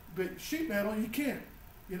think. But sheet metal, you can't.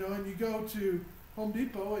 You know, and you go to Home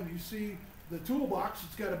Depot and you see the toolbox,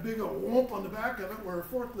 it's got a big old whomp on the back of it where a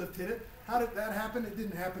forklift hit it. How did that happen? It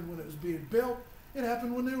didn't happen when it was being built. It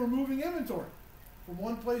happened when they were moving inventory from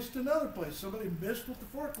one place to another place. Somebody missed with the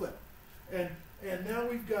forklift. And now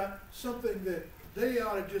we've got something that they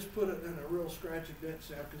ought to just put it in a real scratch and dent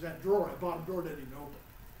salve, because that drawer, the bottom drawer didn't even open.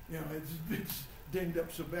 You know, it's dinged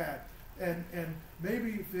up so bad. And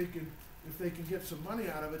maybe if they can get some money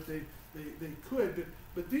out of it, they could.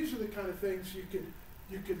 But these are the kind of things you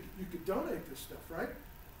could donate this stuff, right?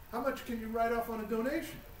 How much can you write off on a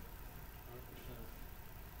donation?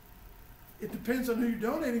 100%. It depends on who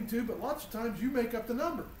you're donating to, but lots of times you make up the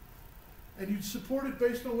number. And you support it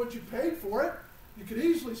based on what you paid for it. You could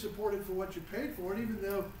easily support it for what you paid for it, even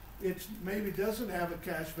though it maybe doesn't have a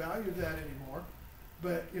cash value of that anymore.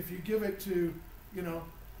 But if you give it to, you know,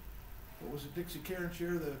 what was it, Dixie Care and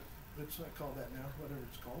Share, it's not called that now, whatever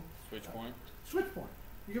it's called. Switchpoint. Switchpoint.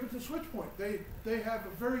 You give it to Switchpoint. They have a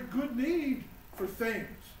very good need for things.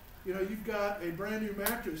 You know, you've got a brand new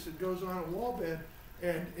mattress that goes on a wall bed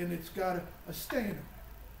and it's got a stain on it.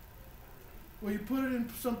 Well, you put it in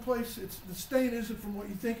some place, the stain isn't from what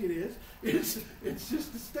you think it is. It's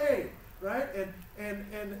just a stain, right?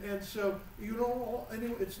 And so you know,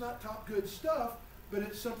 anyway, it's not top good stuff, but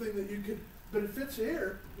it's something that you could. But it fits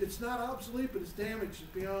here. It's not obsolete, but it's damaged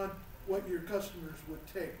beyond what your customers would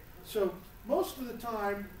take. So most of the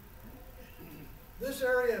time, this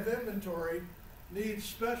area of inventory needs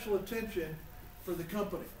special attention for the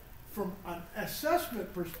company. From an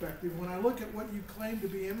assessment perspective, when I look at what you claim to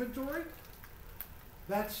be inventory,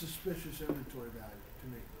 that's suspicious inventory value to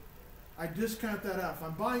me. I discount that out. If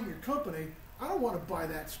I'm buying your company, I don't want to buy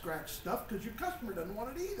that scratch stuff because your customer doesn't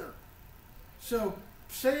want it either. So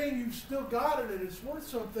saying you've still got it and it's worth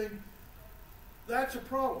something, that's a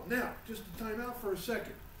problem. Now, just to time out for a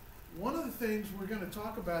second. One of the things we're going to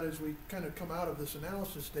talk about as we kind of come out of this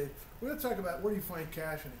analysis stage, we're going to talk about where do you find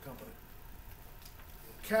cash in a company.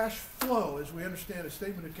 Cash flow, as we understand a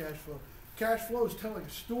statement of cash flow. Cash flow is telling a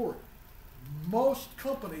story. Most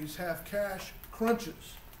companies have cash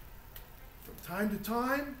crunches from time to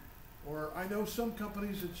time, or I know some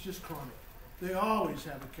companies it's just chronic. They always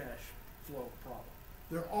have a cash flow problem.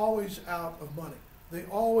 They're always out of money. They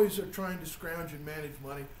always are trying to scrounge and manage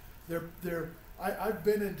money. I've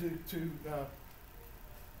been into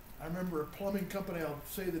I remember a plumbing company. I'll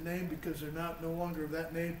say the name because they're no longer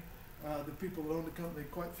that name. The people that owned the company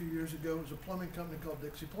quite a few years ago, it was a plumbing company called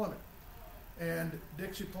Dixie Plumbing. And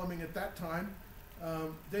Dixie Plumbing at that time,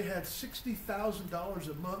 they had $60,000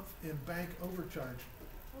 a month in bank overcharge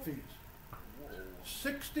fees.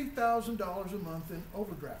 $60,000 a month in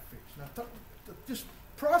overdraft fees. Now, just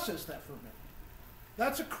process that for a minute.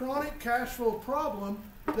 That's a chronic cash flow problem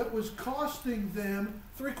that was costing them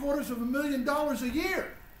 $750,000 a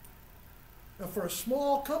year. Now, for a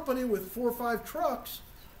small company with 4 or 5 trucks,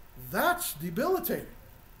 that's debilitating,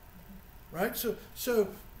 right? So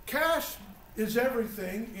cash is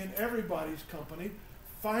everything in everybody's company.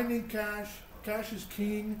 Finding cash is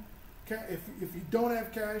king. If you don't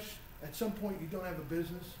have cash, at some point you don't have a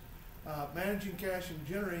business. Managing cash and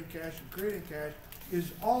generating cash and creating cash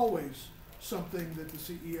is always something that the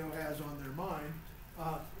CEO has on their mind.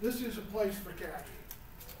 This is a place for cash,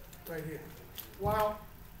 right here. While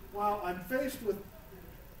I'm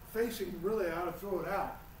facing really how to throw it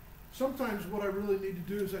out, sometimes what I really need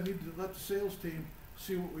to do is I need to let the sales team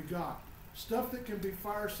see what we got. Stuff that can be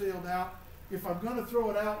fire saled out. If I'm going to throw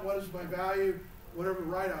it out, what is my value? Whatever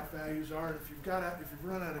write-off values are. And if you've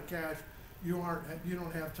run out of cash, you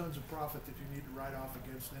don't have tons of profit that you need to write off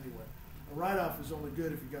against anyway. A write-off is only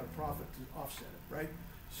good if you've got a profit to offset it, right?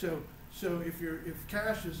 So if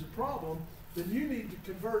cash is a problem, then you need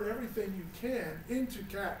to convert everything you can into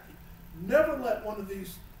cash. Never let one of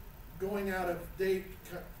these going out of date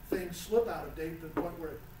things slip out of date to the point where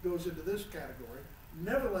it goes into this category.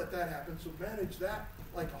 Never let that happen. So manage that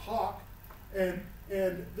like a hawk, and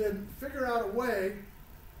then figure out a way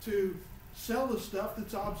to sell the stuff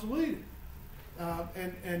that's obsoleted.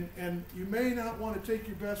 And you may not want to take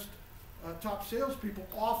your best top salespeople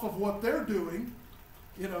off of what they're doing,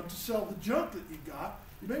 to sell the junk that you got.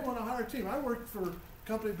 You may want to hire a team. I worked for a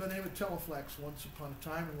company by the name of Teleflex once upon a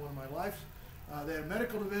time in one of my lives. They had a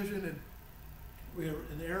medical division, and we were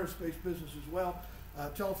in the aerospace business as well.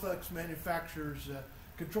 Teleflex manufactures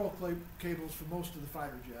control cables for most of the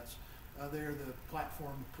fighter jets. They're the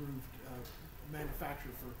platform-approved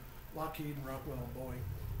manufacturer for Lockheed and Rockwell and Boeing.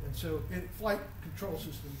 And so, flight control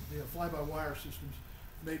systems, fly-by-wire systems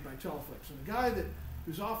made by Teleflex. And the guy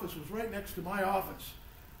whose office was right next to my office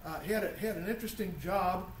had an interesting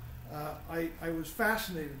job. I was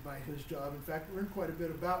fascinated by his job. In fact, learned quite a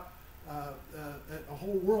bit about a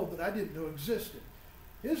whole world that I didn't know existed.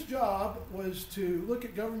 His job was to look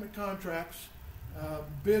at government contracts,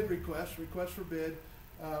 bid requests for bid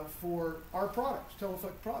for our products,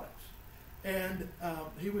 Teleflex products. And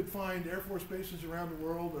he would find Air Force bases around the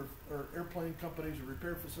world or airplane companies or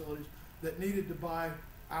repair facilities that needed to buy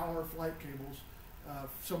our flight cables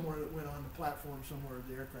somewhere that went on the platform somewhere of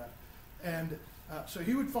the aircraft. And so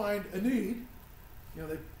he would find a need.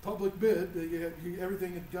 The public bid,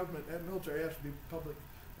 everything in government and military has to be public,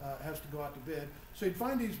 has to go out to bid. So he'd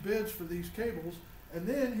find these bids for these cables, and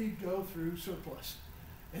then he'd go through surplus.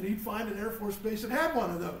 And he'd find an Air Force base that had one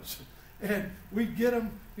of those. And we'd get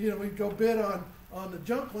them, we'd go bid on the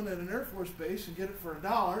junk one at an Air Force base and get it for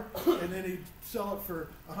 $1, and then he'd sell it for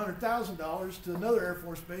 $100,000 to another Air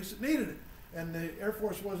Force base that needed it. And the Air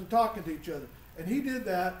Force wasn't talking to each other. And he did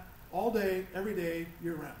that all day, every day,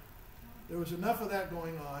 year-round. There was enough of that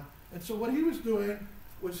going on. And so what he was doing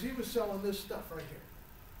was he was selling this stuff right here.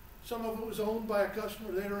 Some of it was owned by a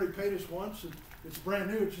customer. They'd already paid us once, and it's brand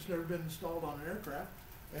new. It's just never been installed on an aircraft.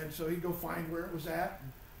 And so he'd go find where it was at,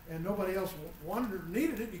 and nobody else wanted or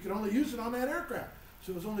needed it. You could only use it on that aircraft.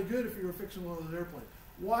 So it was only good if you were fixing one of those airplanes.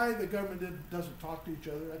 Why the government doesn't talk to each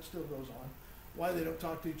other, that still goes on. Why they don't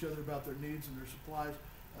talk to each other about their needs and their supplies,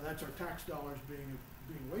 that's our tax dollars being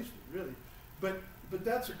wasted, really. But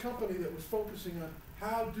that's a company that was focusing on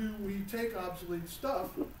how do we take obsolete stuff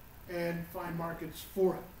and find markets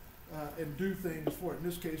for it and do things for it. In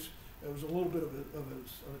this case, it was a little bit of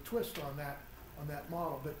a twist on that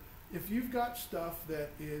model. But if you've got stuff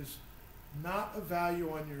that is not a value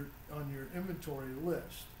on your inventory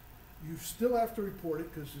list, you still have to report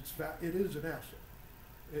it because it is an asset.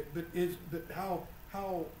 But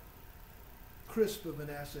how crisp of an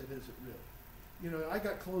asset is it really? I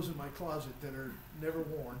got clothes in my closet that are never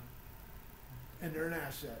worn, and they're an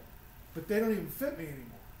asset, but they don't even fit me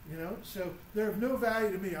anymore. So they're of no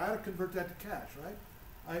value to me. I ought to convert that to cash,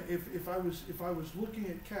 right? If I was looking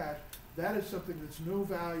at cash, that is something that's no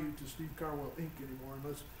value to Steve Carwell Inc. anymore,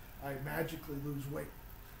 unless I magically lose weight,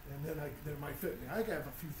 and then it might fit me. I have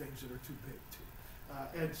a few things that are too big too,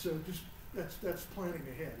 and so just that's planning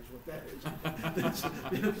ahead is what that is.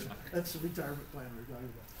 That's the retirement plan we're talking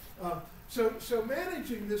about. So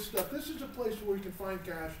managing this stuff, this is a place where we can find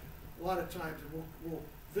cash a lot of times, and we'll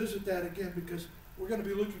visit that again because we're going to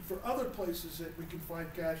be looking for other places that we can find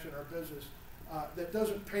cash in our business that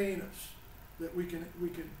doesn't pain us, that we can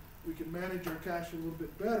manage our cash a little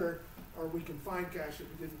bit better, or we can find cash that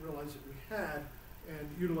we didn't realize that we had and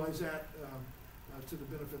utilize that to the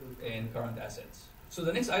benefit of the company. And current assets. So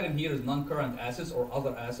the next item here is non-current assets or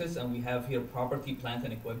other assets, and we have here property, plant,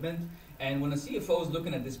 and equipment. And when a CFO is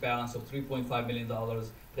looking at this balance of $3.5 million,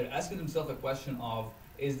 they're asking themselves a question of,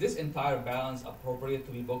 is this entire balance appropriate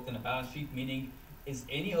to be booked in a balance sheet? Meaning, is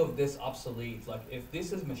any of this obsolete? Like, if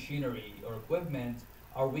this is machinery or equipment,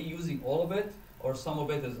 are we using all of it, or some of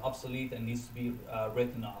it is obsolete and needs to be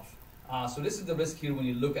written off? So this is the risk here when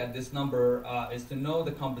you look at this number, is to know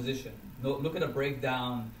the composition. Look at a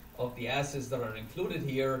breakdown of the assets that are included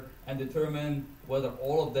here and determine whether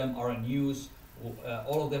all of them are in use,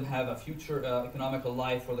 all of them have a future economical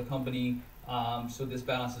life for the company, so this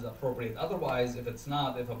balance is appropriate. Otherwise, if it's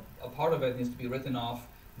not, if a part of it needs to be written off,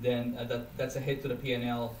 then that's a hit to the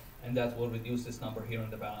P&L, and that will reduce this number here in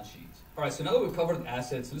the balance sheet. All right, so now that we've covered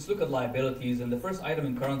assets, let's look at liabilities, and the first item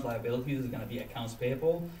in current liabilities is going to be accounts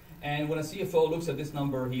payable. And when a CFO looks at this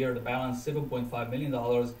number here, the balance, $7.5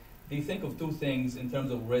 million, they think of two things in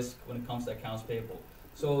terms of risk when it comes to accounts payable.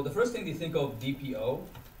 So the first thing they think of DPO,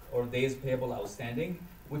 or days payable outstanding,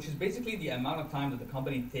 which is basically the amount of time that the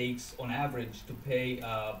company takes on average to pay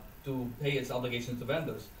its obligations to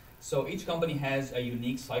vendors. So each company has a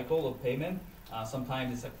unique cycle of payment.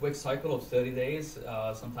 Sometimes it's a quick cycle of 30 days.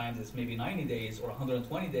 Sometimes it's maybe 90 days or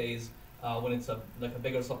 120 days when it's like a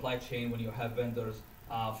bigger supply chain, when you have vendors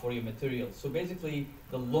for your materials. So basically,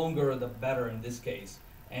 the longer the better in this case.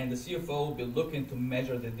 And the CFO will be looking to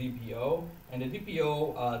measure the DPO. And the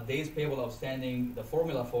DPO, days payable outstanding, the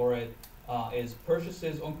formula for it is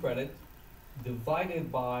purchases on credit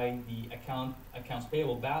divided by the accounts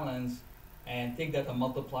payable balance, and take that and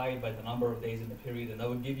multiply it by the number of days in the period, and that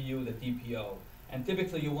will give you the DPO. And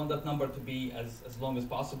typically you want that number to be as long as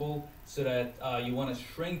possible, so that you want to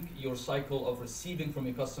shrink your cycle of receiving from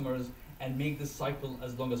your customers and make this cycle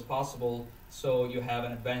as long as possible, so you have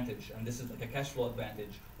an advantage. And this is like a cash flow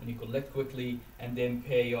advantage when you collect quickly and then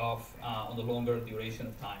pay off on the longer duration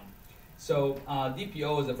of time. So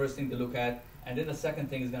DPO is the first thing to look at. And then the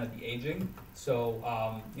second thing is going to be aging. So,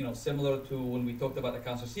 similar to when we talked about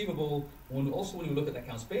accounts receivable, when you look at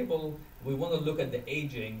accounts payable, we want to look at the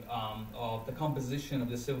aging of the composition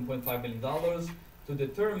of the $7.5 million to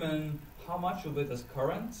determine how much of it is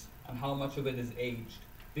current and how much of it is aged.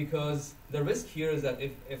 Because the risk here is that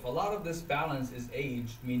if a lot of this balance is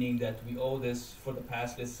aged, meaning that we owe this for the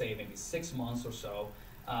past, let's say, maybe 6 months or so,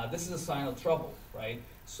 this is a sign of trouble, right?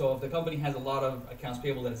 So if the company has a lot of accounts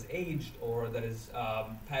payable that is aged or that is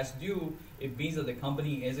past due, it means that the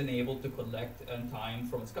company isn't able to collect in time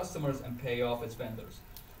from its customers and pay off its vendors.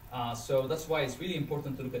 So that's why it's really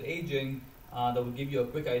important to look at aging. That will give you a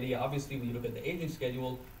quick idea. Obviously, when you look at the aging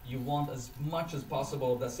schedule, you want as much as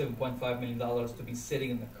possible of that $7.5 million to be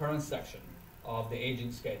sitting in the current section of the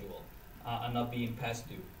aging schedule and not being past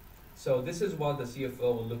due. So this is what the CFO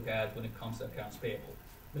will look at when it comes to accounts payable.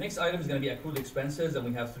 The next item is going to be accrued expenses, and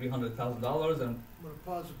we have $300,000. And I'm going to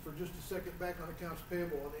pause it for just a second back on accounts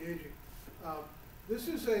payable on the aging. This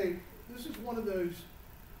is one of those.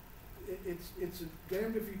 It's a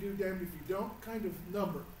damned if you do, damned if you don't kind of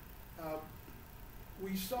number.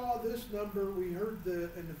 We saw this number. We heard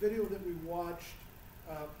in the video that we watched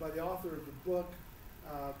by the author of the book.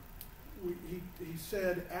 He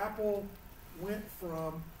said Apple went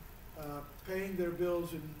from paying their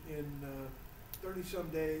bills in 30-some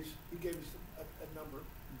days, he gave us a number,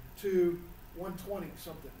 to 120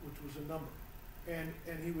 something, which was a number.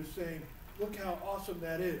 And he was saying, look how awesome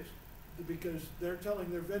that is, because they're telling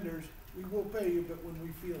their vendors, we will pay you, but when we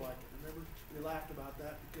feel like it. Remember, we laughed about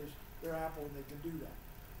that because they're Apple and they can do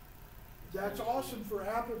that. That's awesome for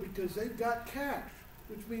Apple because they've got cash,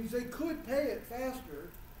 which means they could pay it faster.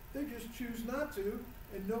 They just choose not to,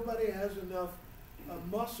 and nobody has enough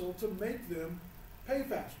muscle to make them pay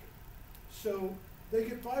faster. So they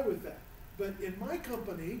get by with that. But in my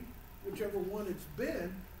company, whichever one it's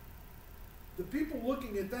been, the people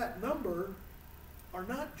looking at that number are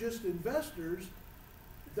not just investors,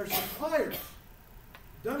 they're suppliers.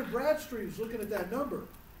 Dun & Bradstreet is looking at that number,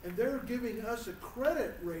 and they're giving us a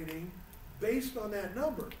credit rating based on that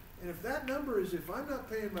number. And if that number is, if I'm not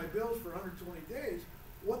paying my bills for 120 days,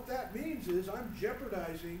 what that means is I'm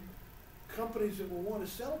jeopardizing companies that will want to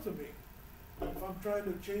sell to me. If I'm trying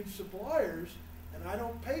to change suppliers and I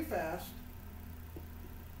don't pay fast,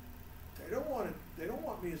 they don't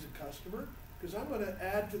want me as a customer, because I'm going to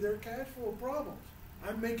add to their cash flow problems.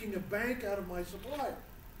 I'm making a bank out of my supplier.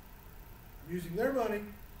 I'm using their money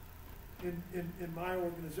in my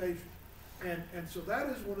organization. And so that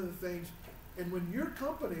is one of the things. And when your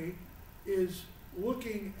company is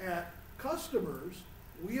looking at customers,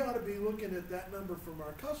 we ought to be looking at that number from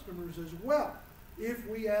our customers as well. If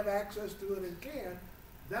we have access to it and can,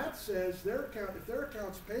 that says if their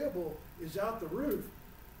accounts payable is out the roof,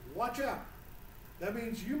 watch out. That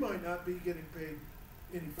means you might not be getting paid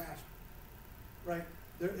any faster, right?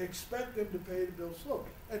 Expect them to pay the bill slow.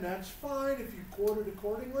 And that's fine if you quote it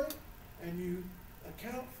accordingly and you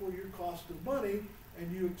account for your cost of money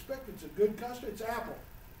and you expect it's a good customer. It's Apple.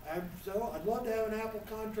 I'd love to have an Apple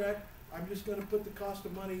contract. I'm just going to put the cost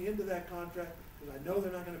of money into that contract because I know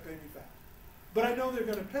they're not going to pay me fast. But I know they're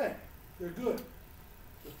going to pay. They're good.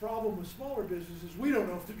 The problem with smaller businesses is we don't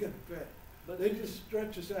know if they're going to pay. But they just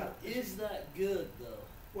stretch us out. Is that good, though?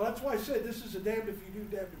 Well, that's why I said this is a damned if you do,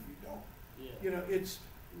 damned if you don't. Yeah. You know, it's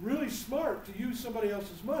really smart to use somebody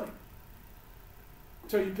else's money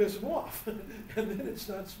until you piss them off. And then it's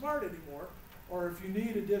not smart anymore. Or if you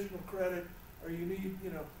need additional credit or you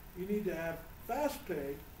need to have fast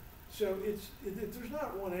pay. So there's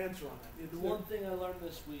not one answer on that. The one thing I learned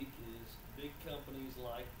this week is big companies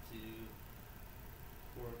like to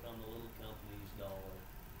work on the little company's dollar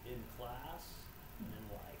in class and in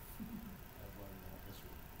life. I've learned that this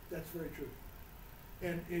week. That's very true.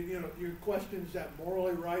 And your question, is that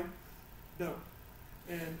morally right? No.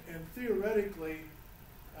 And theoretically,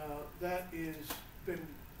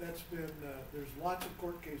 That's been there's lots of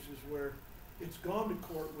court cases where it's gone to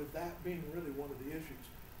court with that being really one of the issues.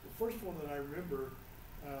 The first one that I remember,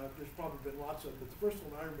 there's probably been lots of them, but the first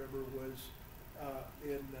one I remember was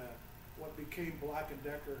in what became Black &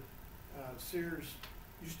 Decker. Sears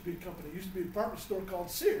used to be a department store called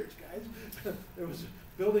Sears, guys. There was a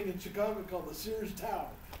building in Chicago called the Sears Tower,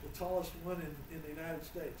 the tallest one in the United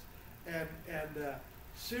States. And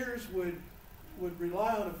Sears would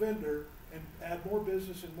rely on a vendor and add more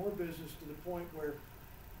business and more business to the point where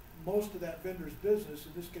most of that vendor's business,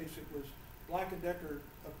 in this case it was Black & Decker,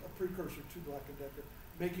 a precursor to Black & Decker,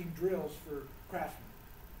 making drills for Craftsman.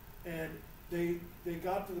 And they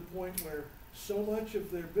got to the point where so much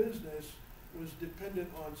of their business was dependent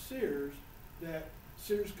on Sears that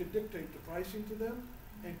Sears could dictate the pricing to them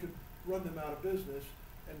and could run them out of business.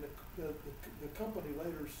 And the company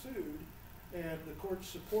later sued, and the courts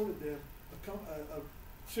supported them.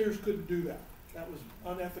 Sears couldn't do that. That was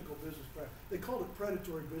unethical business practice. They called it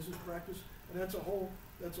predatory business practice, and that's a whole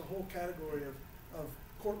category of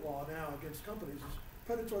court law now against companies.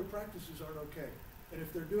 Predatory practices aren't okay, and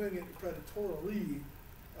if they're doing it predatorily,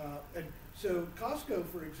 and so Costco,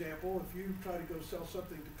 for example, if you try to go sell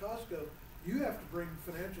something to Costco, you have to bring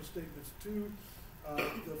financial statements to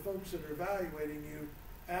the folks that are evaluating you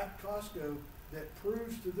at Costco that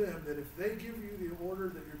proves to them that if they give you the order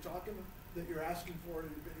that you're asking for,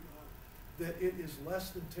 that it is less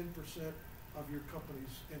than 10% of your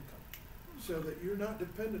company's income, so that you're not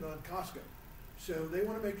dependent on Costco. So they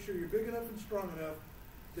want to make sure you're big enough and strong enough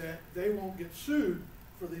that they won't get sued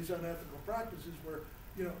for these unethical practices where,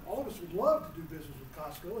 all of us would love to do business with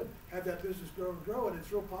Costco and have that business grow, and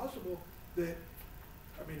it's real possible that,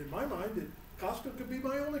 in my mind, that Costco could be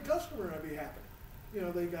my only customer and I'd be happy.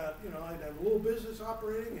 They got, I'd have a little business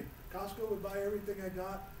operating and Costco would buy everything I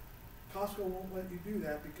got. Costco won't let you do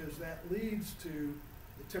that because that leads to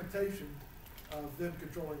the temptation of them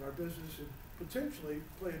controlling our business and potentially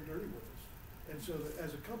playing dirty with us. And so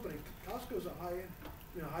as a company, Costco's a high-end,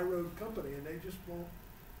 high road company, and they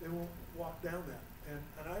won't walk down that. And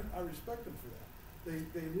I respect them for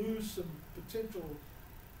that. They lose some potential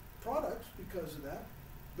products because of that,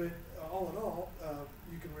 but all in all,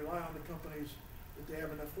 you can rely on the companies that they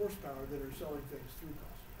have enough horsepower that are selling things through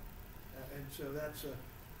Costco. And so that's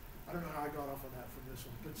I don't know how I got off on that from this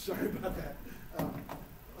one, but sorry about that.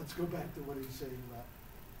 Let's go back to what he's saying about.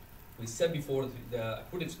 We said before the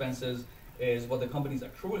accrued expenses is what the company's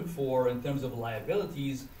accruing for in terms of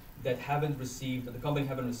liabilities that the company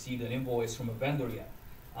haven't received an invoice from a vendor yet.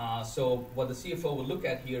 So what the CFO would look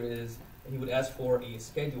at here is he would ask for a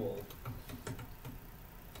schedule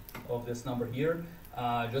of this number here,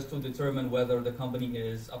 just to determine whether the company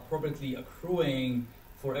is appropriately accruing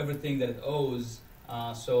for everything that it owes.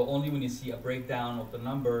 So only when you see a breakdown of the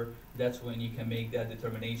number, that's when you can make that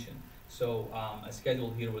determination. So a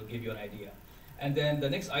schedule here will give you an idea. And then the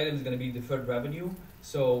next item is going to be deferred revenue.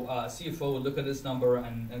 So CFO will look at this number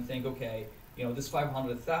and think, okay, this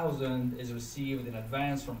 $500,000 is received in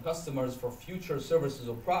advance from customers for future services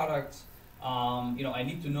or products. I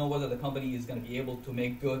need to know whether the company is going to be able to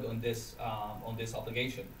make good on this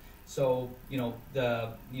obligation. So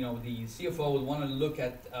the CFO would want to look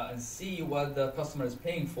at and see what the customer is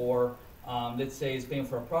paying for. Let's say he's paying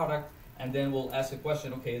for a product, and then we'll ask a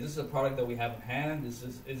question. Okay, is this a product that we have in hand? Is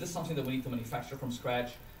this something that we need to manufacture from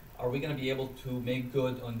scratch? Are we going to be able to make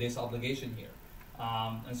good on this obligation here?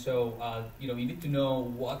 And so you need to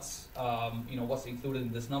know what's included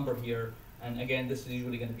in this number here. And again, this is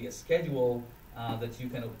usually going to be a schedule that you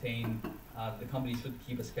can obtain. The company should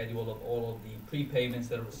keep a schedule of all of the prepayments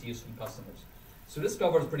that are received from customers. So this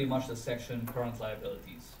covers pretty much the section current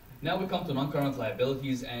liabilities. Now we come to non-current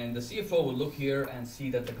liabilities, and the CFO will look here and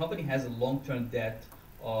see that the company has a long-term debt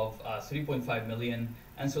of $3.5 million.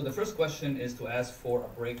 And so the first question is to ask for a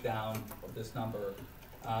breakdown of this number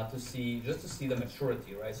to see the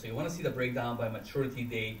maturity, right? So you want to see the breakdown by maturity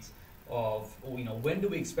date of, when do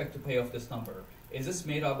we expect to pay off this number? Is this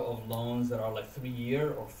made up of loans that are like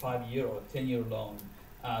 3-year or 5-year or 10-year loan?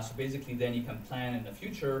 So basically then you can plan in the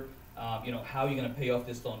future, how you're going to pay off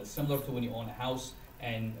this loan. It's similar to when you own a house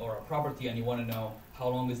or a property and you want to know how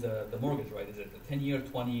long is the mortgage, right? Is it a 10-year,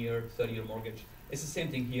 20-year, 30-year mortgage? It's the same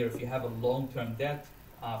thing here. If you have a long-term debt,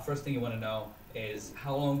 first thing you want to know is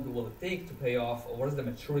how long will it take to pay off, or what is the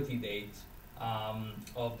maturity date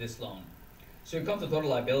of this loan. So you come to total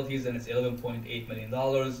liabilities, and it's $11.8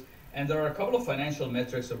 million. And there are a couple of financial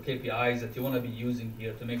metrics or KPIs that you want to be using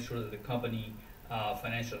here to make sure that the company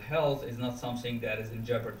financial health is not something that is in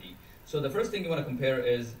jeopardy. So the first thing you want to compare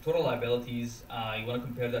is total liabilities. You want to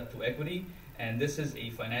compare that to equity. And this is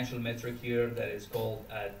a financial metric here that is called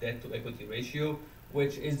debt to equity ratio,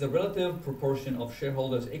 which is the relative proportion of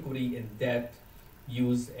shareholders' equity in debt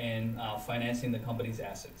used in financing the company's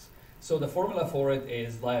assets. So the formula for it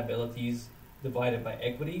is liabilities divided by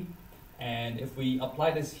equity. And if we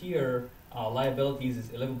apply this here, liabilities is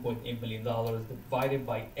 $11.8 million divided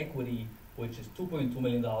by equity, which is $2.2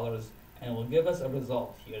 million, and it will give us a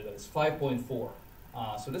result here that is 5.4.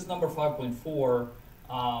 So this number 5.4,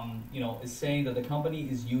 is saying that the company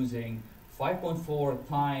is using 5.4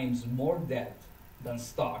 times more debt than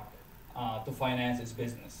stock to finance its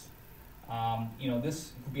business.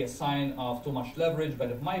 This could be a sign of too much leverage, but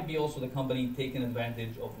it might be also the company taking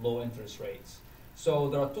advantage of low interest rates. So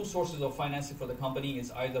there are two sources of financing for the company.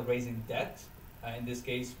 It's either raising debt, in this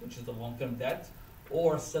case, which is the long-term debt,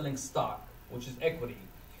 or selling stock, which is equity.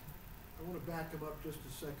 I want to back him up just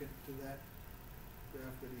a second to that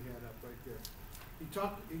graph that he had up right there. He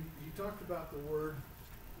talked about the word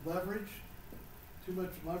leverage, too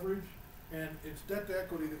much leverage, and it's debt to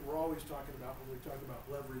equity that we're always talking about when we talk about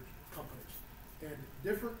leverage companies. And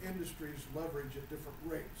different industries leverage at different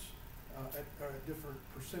rates, at different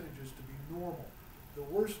percentages to be normal. The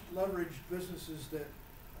worst leveraged businesses that,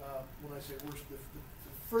 when I say worst, the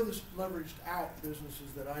furthest leveraged out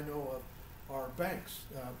businesses that I know of are banks.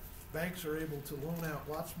 Banks are able to loan out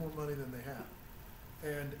lots more money than they have.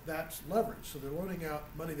 And that's leverage. So they're loaning out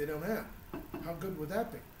money they don't have. How good would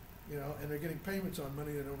that be? And they're getting payments on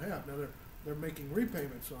money they don't have. Now they're making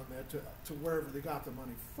repayments on that to wherever they got the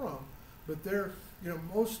money from. But they're,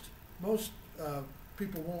 most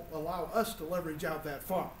people won't allow us to leverage out that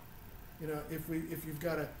far. If you've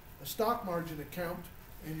got a stock margin account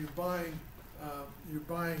and you're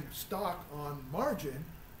buying stock on margin,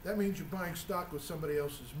 that means you're buying stock with somebody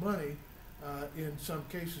else's money. In some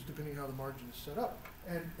cases, depending how the margin is set up,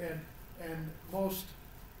 and most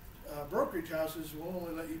brokerage houses will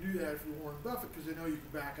only let you do that if you're Warren Buffett because they know you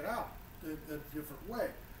can back it out a different way.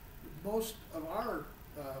 Most of our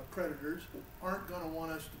creditors aren't going to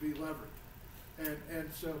want us to be leveraged,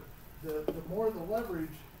 and so the more the leverage,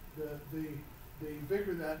 the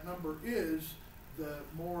bigger that number is, the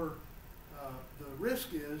more the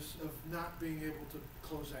risk is of not being able to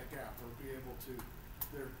close that gap or be able to.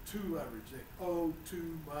 They're too leveraged. They owe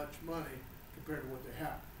too much money compared to what they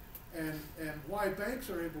have. And why banks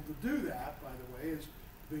are able to do that, by the way, is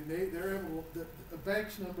they're able, a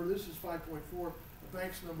bank's number, this is 5.4, a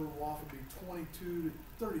bank's number will often be 22 to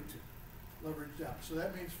 32 leveraged out. So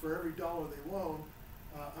that means for every dollar they loan,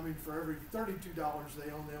 for every $32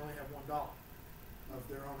 they own, they only have $1 of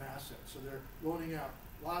their own assets. So they're loaning out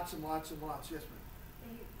lots and lots and lots. Yes,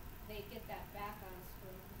 ma'am? They get that back on us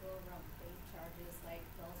when we go around bank charges like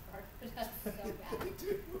Wells Fargo does so bad. They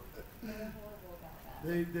do. They're horrible about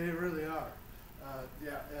that. They really are.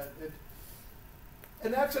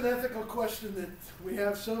 And that's an ethical question that we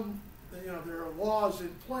have some, there are laws in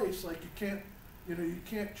place, like you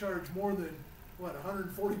can't charge more than,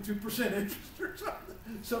 142% interest or something,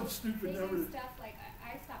 some stupid They number. do stuff like,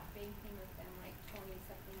 I stopped banking with them like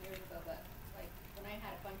 20-something years ago, but like when I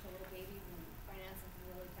had a bunch of little babies and finances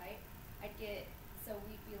were really tight, so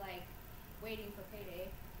we'd be like waiting for payday,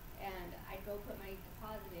 and I'd go put my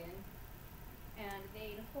deposit in, and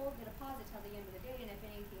they'd hold the deposit till the end of the day, and if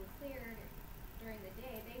anything cleared during the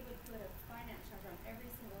day, they would put a finance charge on every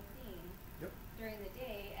single thing during the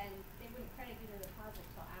day, and they wouldn't credit you the deposit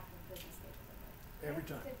till after the business day was over. Every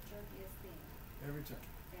time. That's the jerkiest thing. Every time.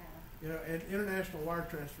 Yeah. And international wire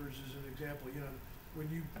transfers is an example. When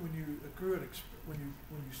you accrue when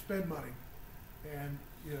you spend money, and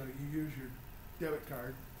you use your debit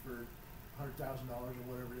card for $100,000 or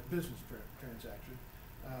whatever, a business transaction,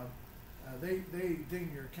 they ding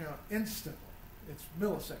your account instantly. It's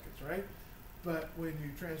milliseconds, right? But when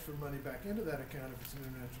you transfer money back into that account, if it's an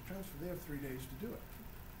international transfer, they have 3 days to do it,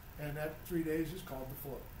 and that 3 days is called the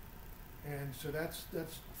float. And so that's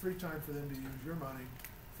free time for them to use your money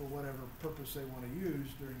for whatever purpose they want to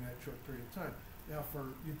use during that short period of time. Now,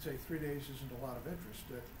 you'd say 3 days isn't a lot of interest.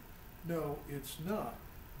 No, it's not.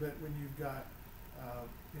 But when you've got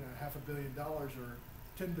 $500 million or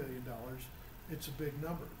 $10 billion, it's a big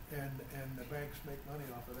number, and the banks make money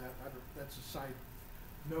off of that. That's a side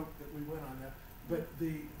note that we went on that. But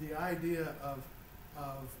the idea of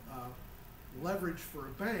leverage for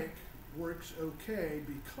a bank works okay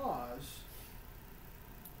because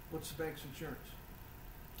what's the bank's insurance?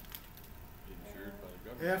 Insured by the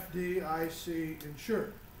government. FDIC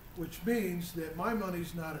insured, which means that my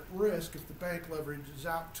money's not at risk if the bank leverage is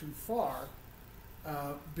out too far,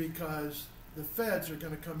 because the feds are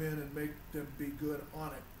going to come in and make them be good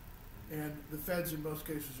on it. And the feds in most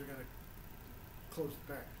cases are going to close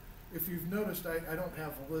the bank. if you've noticed, I don't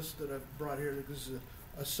have a list that I've brought here, this is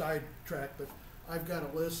a side track, but I've got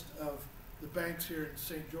a list of the banks here in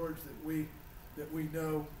St. George that we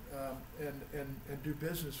know and do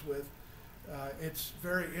business with. It's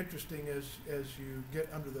very interesting as you get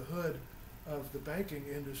under the hood of the banking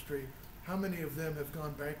industry, how many of them have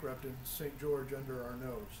gone bankrupt in St. George under our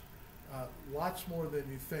nose. Lots more than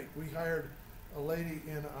you think. We hired a lady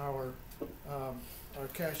in our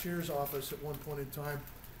cashier's office at one point in time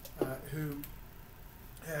who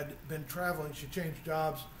had been traveling. She changed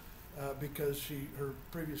jobs because her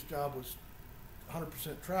previous job was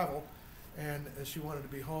 100% travel, and she wanted to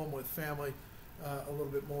be home with family a little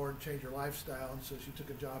bit more and change her lifestyle, and so she took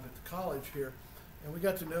a job at the college here. And we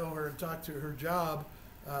got to know her and talk to her job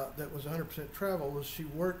that was 100% travel. Was she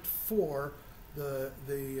worked for the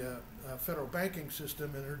federal banking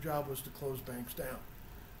system, and her job was to close banks down.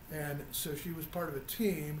 And so she was part of a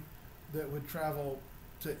team that would travel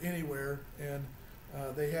to anywhere, and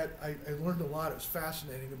I learned a lot. It was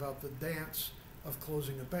fascinating about the dance of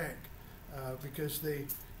closing a bank because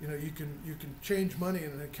you can change money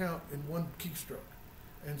in an account in one keystroke.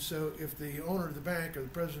 And so if the owner of the bank or the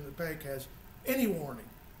president of the bank has any warning,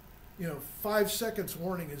 5 seconds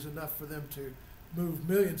warning is enough for them to move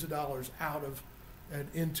millions of dollars out of and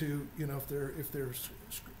into, if they're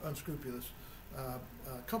unscrupulous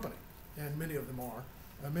company, and many of them are.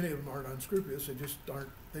 Many of them aren't unscrupulous.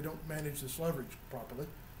 They don't manage this leverage properly,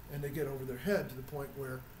 and they get over their head to the point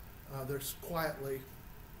where they're quietly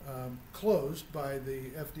closed by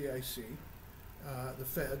the FDIC. The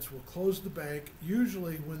feds will close the bank.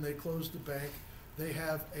 Usually when they close the bank, they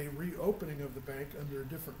have a reopening of the bank under a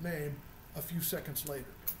different name a few seconds later.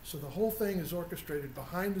 So the whole thing is orchestrated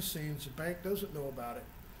behind the scenes. The bank doesn't know about it,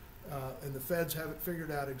 and the feds have it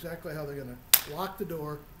figured out exactly how they're going to lock the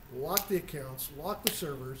door, lock the accounts, lock the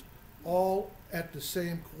servers, all at the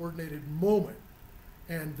same coordinated moment.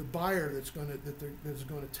 And the buyer that's going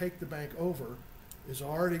to take the bank over has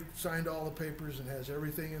already signed all the papers and has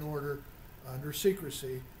everything in order under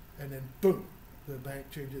secrecy, and then boom, the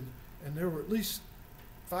bank changes. And there were at least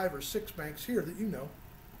 5 or 6 banks here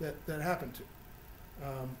that that happened to,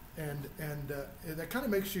 and that kind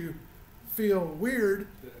of makes you feel weird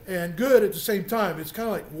and good at the same time. It's kind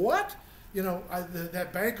of like, what?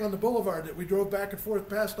 That bank on the boulevard that we drove back and forth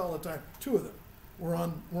past all the time, 2 of them were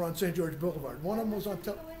on St. George Boulevard. One of them was on.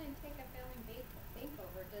 Go in and take a failing bank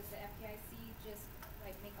over. Does the FDIC just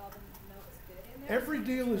make all the notes good in there? Every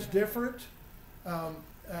deal is different,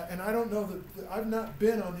 and I don't know that I've not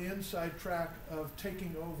been on the inside track of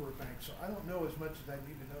taking over a bank, so I don't know as much as I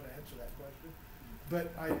need to know to answer that question.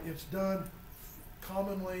 But it's done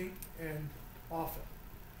commonly and often.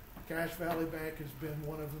 Cache Valley Bank has been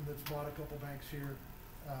one of them that's bought a couple banks here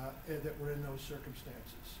that were in those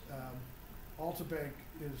circumstances. Alta Bank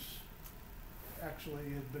is actually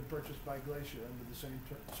had been purchased by Glacier under the same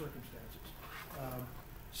circumstances.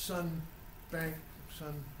 Sun Bank,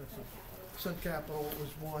 Sun Capital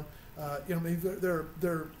was one.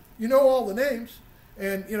 They're all the names,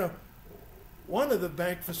 and one of the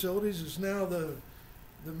bank facilities is now the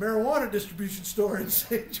marijuana distribution store in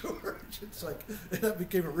St. George. It's like that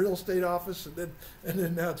became a real estate office, and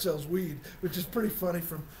then now it sells weed, which is pretty funny,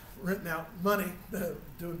 from renting out money,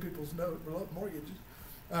 doing people's mortgages.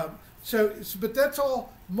 But that's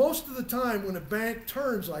all. Most of the time, when a bank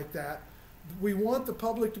turns like that, we want the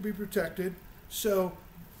public to be protected. So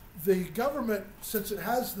the government, since it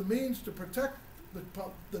has the means to protect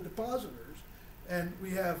the depositors, and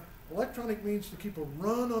we have electronic means to keep a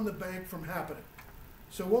run on the bank from happening.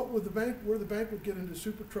 So where the bank would get into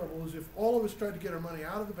super trouble is if all of us tried to get our money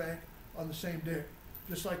out of the bank on the same day,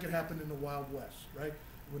 just like it happened in the Wild West, right?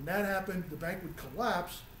 When that happened, the bank would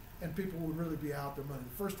collapse and people would really be out their money.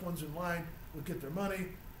 The first ones in line would get their money,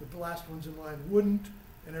 the last ones in line wouldn't,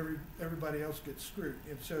 and everybody else gets screwed.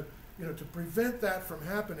 And so, to prevent that from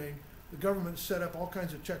happening, the government set up all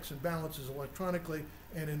kinds of checks and balances electronically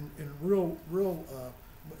and in real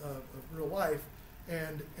life,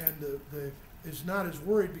 and the is not as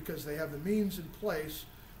worried because they have the means in place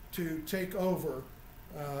to take over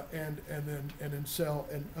and then sell,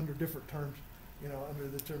 and under different terms, under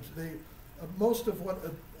the terms. Most of what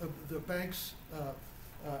the bank's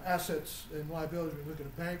assets and liabilities, when we look at a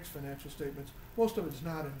bank's financial statements, most of it's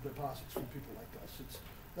not in deposits from people like us.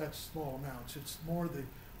 That's small amounts. It's more the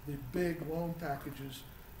big loan packages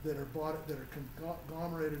that are bought, that are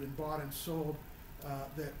conglomerated and bought and sold,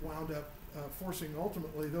 that wound up forcing,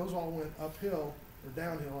 ultimately, those all went uphill or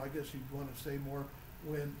downhill, I guess you'd want to say more,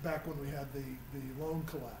 back when we had the loan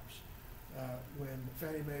collapse, when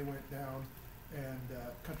Fannie Mae went down and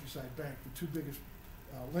Countryside Bank, the 2 biggest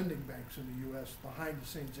lending banks in the U.S. Behind the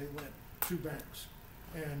scenes, they lent to banks,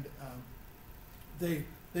 and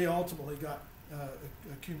they ultimately got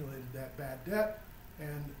accumulated that bad debt,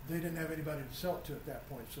 and they didn't have anybody to sell it to at that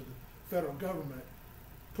point. So the federal government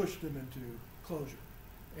pushed them into closure,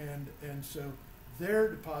 and so their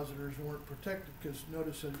depositors weren't protected, because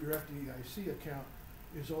notice that your FDIC account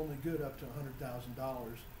is only good up to $100,000,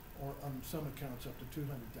 or on some accounts up to $200,000,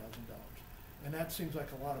 and that seems like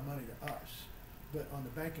a lot of money to us, but on the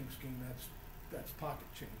banking scheme, that's pocket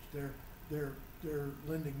change. They're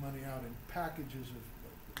lending money out in packages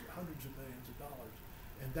of hundreds of millions of dollars,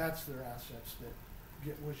 and that's their assets that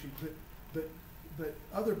get wishy. But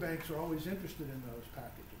other banks are always interested in those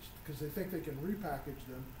packages because they think they can repackage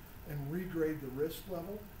them and regrade the risk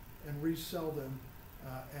level and resell them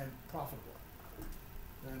and profitably.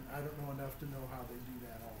 And I don't know enough to know how they do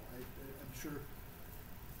that all. I'm sure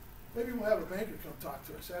maybe we'll have a banker come talk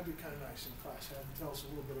to us. That'd be kind of nice in class. Have him tell us a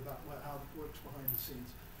little bit about how it works behind the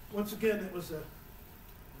scenes. Once again, it was a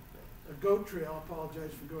goat trail. I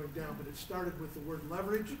apologize for going down, but it started with the word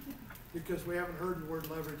leverage because we haven't heard the word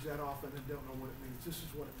leverage that often and don't know what it means. This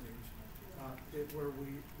is what it means. Where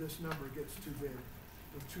this number gets too big,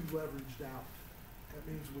 we're too leveraged out. That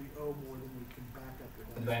means we owe more than we can back up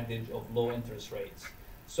with. Advantage of low interest rates.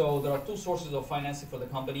 So there are two sources of financing for the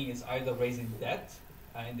company. It's either raising debt,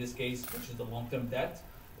 in this case, which is the long-term debt,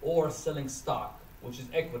 or selling stock, which is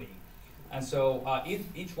equity. And so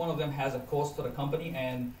each one of them has a cost to the company,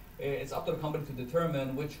 and it's up to the company to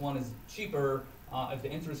determine which one is cheaper. If the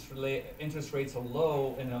interest rates are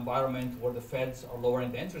low in an environment where the feds are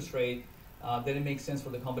lowering the interest rate, then it makes sense for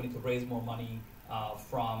the company to raise more money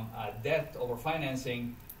from debt over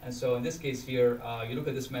financing. And so in this case here, you look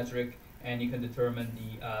at this metric and you can determine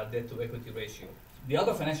the debt to equity ratio. The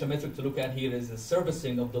other financial metric to look at here is the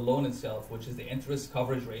servicing of the loan itself, which is the interest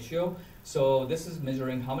coverage ratio. So this is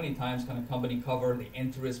measuring how many times can a company cover the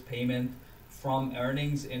interest payment from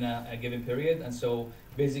earnings in a given period. And so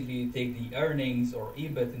basically you take the earnings, or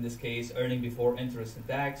EBIT in this case, earning before interest and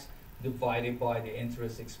tax, divided by the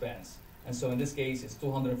interest expense. And so in this case it's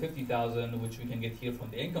 250,000, which we can get here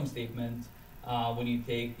from the income statement. When you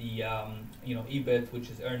take the EBIT,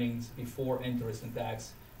 which is earnings before interest and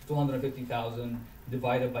tax, 250,000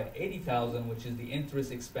 divided by 80,000, which is the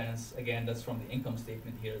interest expense. Again, that's from the income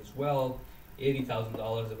statement here as well.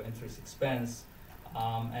 $80,000 of interest expense,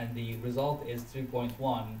 and the result is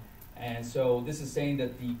 3.1. And so this is saying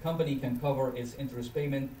that the company can cover its interest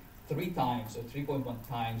payment 3 times, or 3.1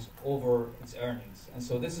 times over its earnings. And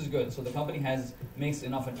so this is good. So the company makes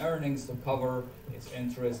enough in earnings to cover its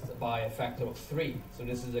interest by a factor of 3. So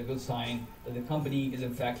this is a good sign that the company is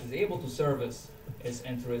in fact able to service its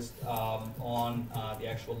interest on the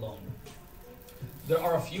actual loan. There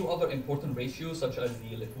are a few other important ratios, such as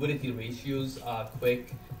the liquidity ratios,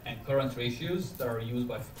 quick and current ratios, that are used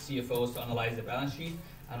by CFOs to analyze the balance sheet.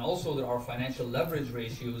 And also there are financial leverage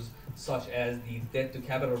ratios, such as the debt to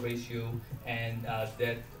capital ratio and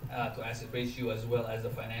debt to asset ratio, as well as the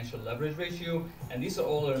financial leverage ratio. And these are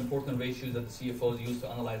all important ratios that the CFOs use to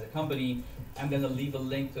analyze a company. I'm going to leave a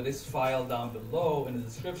link to this file down below in the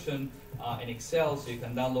description in Excel, so you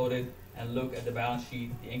can download it and look at the balance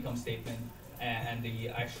sheet, the income statement, and the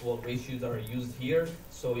actual ratios that are used here.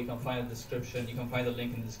 So you can find a description. You can find a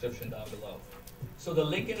link in the description down below. So the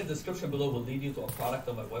link in the description below will lead you to a product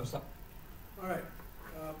on my website. All right.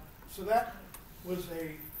 So that was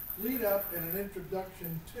a lead up and an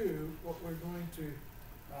introduction to what we're going to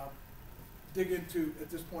dig into at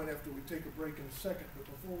this point after we take a break in a second. But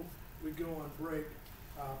before we go on break,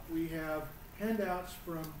 we have handouts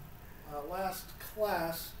from last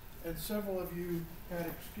class, and several of you had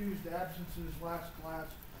excused absences last class,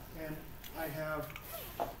 and I have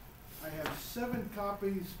 7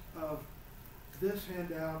 copies of this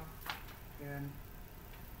handout and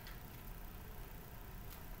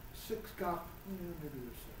 6 copies, maybe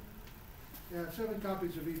there's 7. Yeah, 7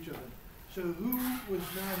 copies of each of them. So who was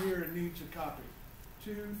not here and needs a copy?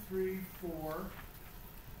 2, 3, 4,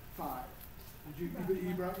 5.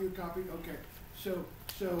 You brought you a copy? Okay. So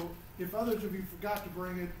if others of you forgot to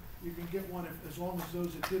bring it, you can get one as long as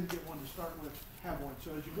those that didn't get one to start with have one.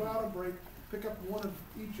 So as you go out on break, pick up one of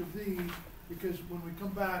each of these, because when we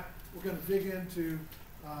come back, we're going to dig into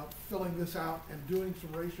filling this out and doing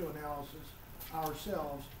some ratio analysis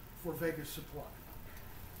ourselves for Vegas Supply.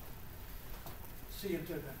 See you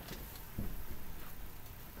until then.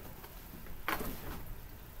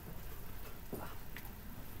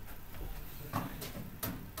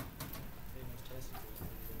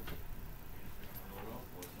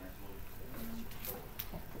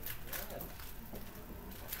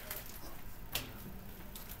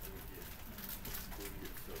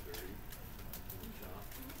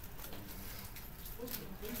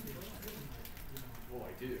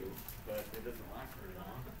 it doesn't last very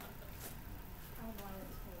long. I don't know why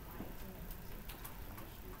it's called my opinion.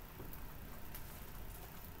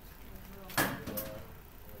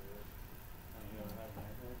 Have you ever had an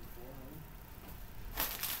iPad before, huh?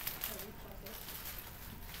 So we check it.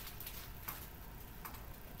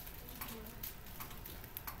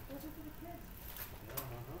 Those are for the kids. Yeah,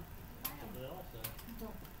 uh-huh. They also.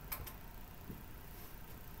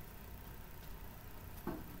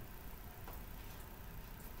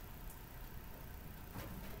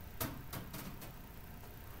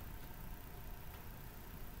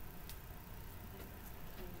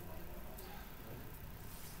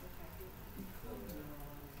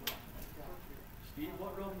 Steve,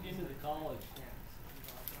 what roped you into the college?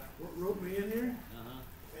 What wrote me in here? Uh-huh.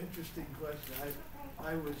 Interesting question.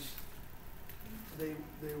 I was, they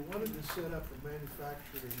wanted to set up a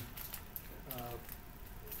manufacturing,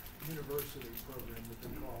 university program that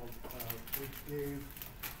they called, which gave,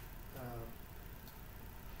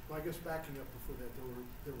 well, I guess backing up before that,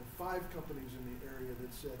 there were 5 companies in the area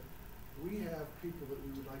that said, we have people that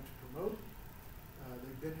we would like to promote.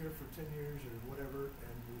 They've been here for 10 years or whatever,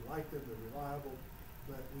 and we like them, they're reliable,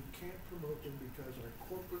 but we can't promote them because our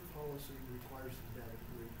corporate policy requires them to have a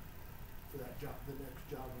degree for that job, the next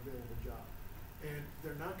available job. And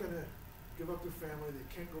they're not gonna give up their family,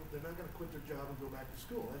 they're not gonna quit their job and go back to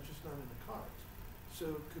school, that's just not in the cards.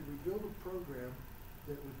 So could we build a program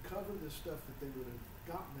that would cover the stuff that they would have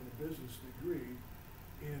gotten in a business degree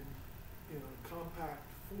in a compact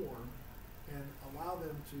form and allow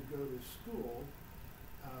them to go to school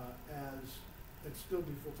and still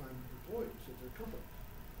be full-time employees at their company.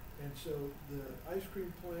 And so the ice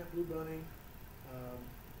cream plant, Blue Bunny,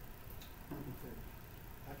 what do you think?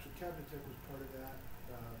 Actually, Cabinet Tech was part of that.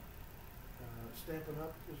 Stampin'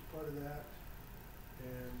 Up was part of that.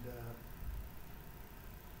 And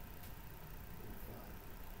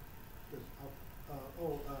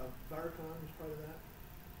Viracon was part of that.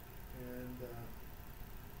 And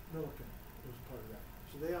Milliken was part of that.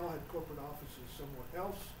 So they all had corporate offices somewhere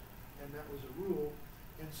else, and that was a rule.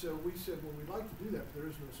 And so we said, well, we'd like to do that, but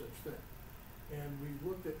there is no such thing. And we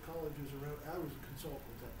looked at colleges around, I was a consultant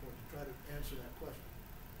at that point to try to answer that question.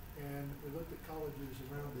 And we looked at colleges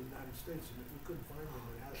around the United States, and if we couldn't find one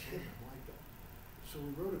that had a program like that. So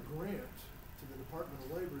we wrote a grant to the Department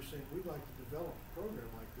of Labor saying, we'd like to develop a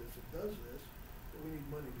program like this that does this, but we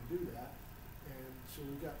need money to do that. And so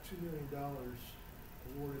we got $2 million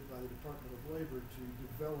awarded by the Department of Labor to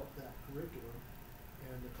develop that curriculum,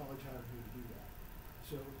 and the college hired me to do that.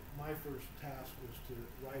 So my first task was to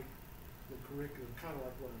write the curriculum, kind of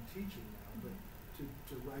like what I'm teaching now, but to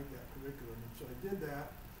write that curriculum. And so I did that,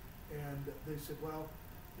 and they said, well,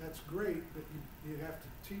 that's great, but you have to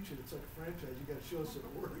teach it. It's like a franchise. You got to show us that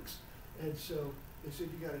it works. And so they said,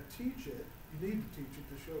 you got to teach it. You need to teach it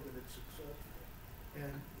to show that it's successful.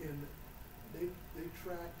 And they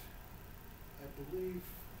tracked, I believe,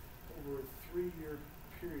 over a 3-year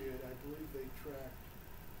period, I believe they tracked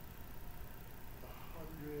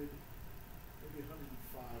 100, maybe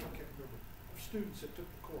 105, I can't remember, of students that took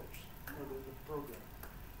the course or the program.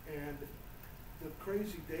 And the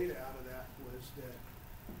crazy data out of that was that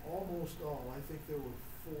almost all, I think there were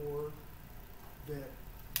 4 that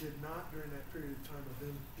did not during that period of time of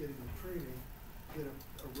them getting the training get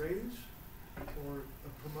a raise or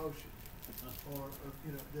a promotion. Or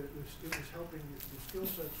that it was helping, the skill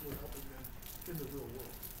sets were helping them in the real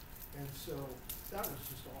world. And so that was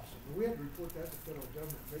just awesome. And we had to report that to the federal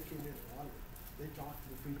government. They came in and audited. They talked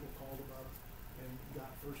to the people, called them up, and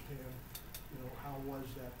got firsthand, how was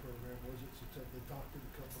that program? Was it successful? They talked to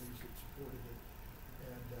the companies that supported it.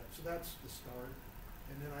 And so that's the start.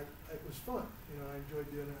 And then it was fun. I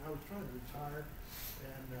enjoyed doing it. I was trying to retire,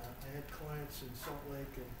 and I had clients in Salt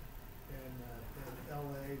Lake and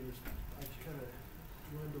LA. I kind of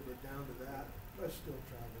dwindled it down to that. I was still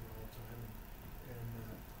traveling all the time, and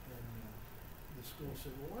the school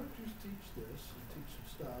said, well, why don't you just teach this and teach some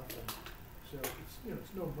stuff? And so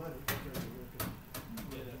it's no money compared to working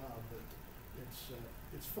a job, but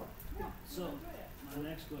it's fun. Yeah, So, enjoy it. my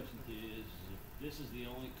next question to you is, if this is the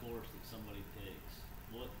only course that somebody takes,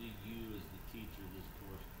 what do you, as the teacher of this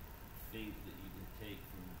course, think that you can take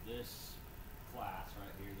from this class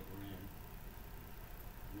right here that we're in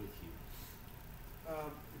with you?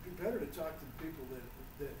 It'd be better to talk to the people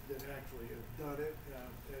that actually have done it.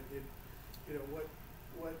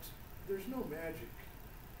 There's no magic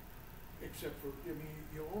except for,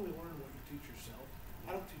 you only learn what you teach yourself.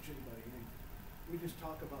 I don't teach anybody anything. We just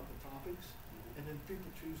talk about the topics, and then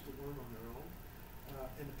people choose to learn on their own.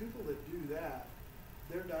 And the people that do that,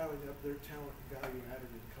 they're dialing up their talent and value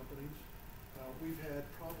added in companies. We've had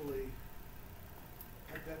probably,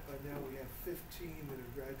 I bet by now we have 15 that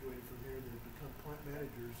have graduated from here that have become plant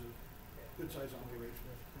managers of good-sized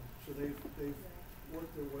operations. So they've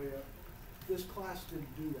worked their way up. This class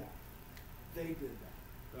didn't do that. They did that.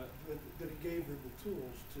 Right. But it gave them the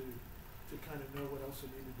tools to kind of know what else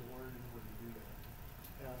they needed to learn in order to do that.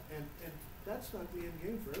 And that's not the end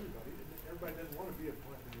game for everybody. Everybody doesn't want to be a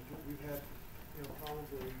plant manager. We've had,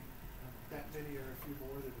 probably that many or a few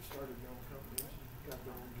more that have started their own companies, got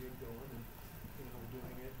their own gig going, and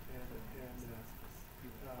doing it. And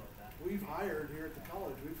we've hired here at the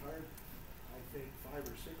college. We've hired, I think, 5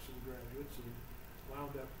 or 6 of the graduates, and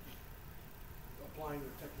wound up applying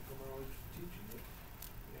their technical knowledge to teaching it.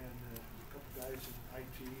 And a couple guys in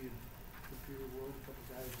IT and computer world, a couple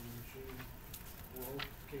guys in the machine world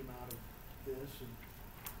came out of this and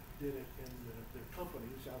did it in their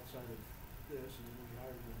companies outside of this, and then we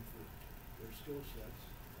hired them for their skill sets.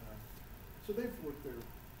 So they've worked their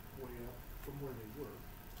way up from where they were.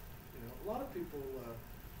 A lot of people,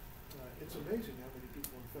 it's amazing how many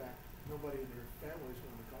people, in fact, nobody in their family's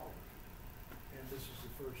gone to college. And this is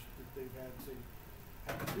the first that they've had to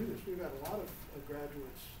do this. We've had a lot of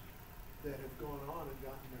graduates that have gone on and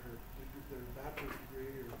gotten their bachelor's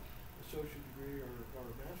degree or associate degree or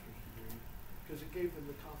a master's degree because it gave them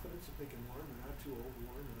the confidence that they can learn. They're not too old to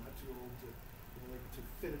learn. They're not too old to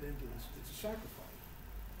fit it into this. It's a sacrifice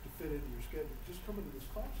to fit into your schedule. Just coming to this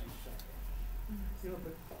class is a sacrifice.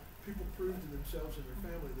 But people prove to themselves and their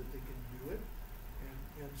family that they can do it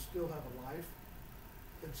and still have a life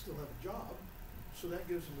and still have a job. So that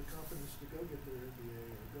gives them the confidence to go get their MBA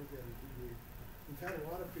or go get a degree. We've had a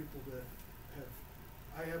lot of people that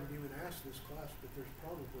I haven't even asked this class, but there's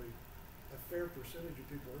probably a fair percentage of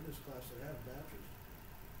people in this class that have a bachelor's.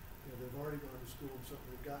 They've already gone to school and something,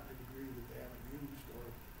 they've gotten a degree that they haven't used, or,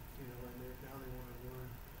 and now they want to learn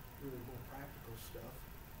really more practical stuff,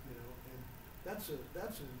 and that's an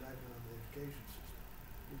indictment on the education system.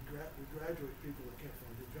 We graduate people that can't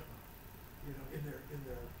find a job, in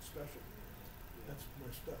their specialty. That's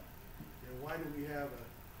messed up. Why do we have a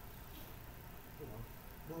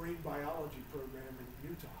marine biology program in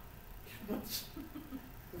Utah?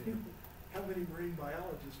 How many marine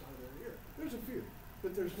biologists are there here? There's a few,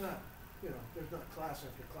 but there's not class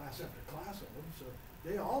after class after class of them, so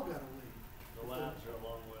they all got to leave. The labs are a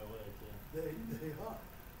long way away, too. They are.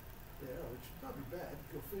 Which should not be bad.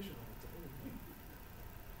 Go fishing all the time.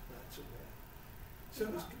 Not so bad. So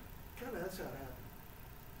it was that's how it happened.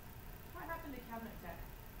 What happened to Cabinet Tech?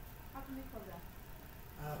 How come they closed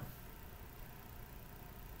down?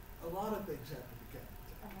 A lot of things happened to Cabinet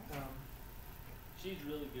Tech. Uh-huh. She's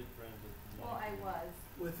really good friends with Well, I was.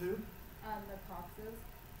 With who? The Coxes.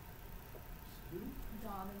 Who?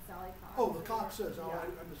 John and Sally Cox. Oh, the Coxes. Oh, Yeah.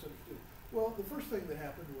 I misunderstood. Well, the first thing that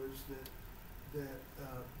happened was that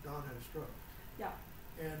Don had a stroke. Yeah.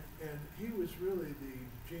 And he was really the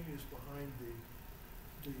genius behind the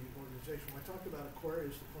organization. When I talked about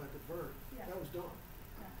Aquarius, the plant that burned, Yeah. that was Don.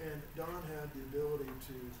 Yeah. And Don had the ability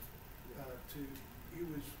he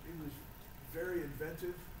was very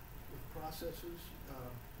inventive with processes.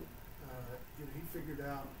 He figured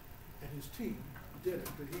out, and his team did it,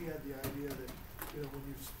 but he had the idea that, when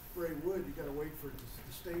you spray wood, you gotta wait for it to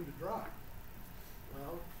stain to dry.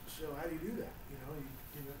 Well, so how do you do that?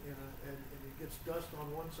 And it gets dust on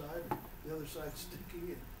one side, and the other side's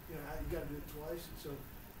sticky, and you got to do it twice. And so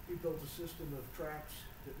he built a system of tracks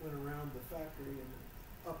that went around the factory and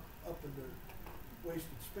up in the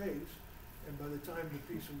wasted space. And by the time the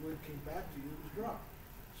piece of wood came back to you, it was dry.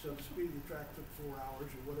 So the speed of the track took 4 hours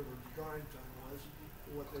or whatever the drying time was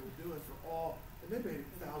for what they were doing for all. And they made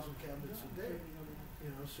 1,000 cabinets a day.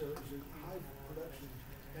 So it was a high production,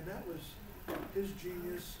 and that was his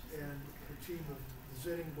genius and the team of the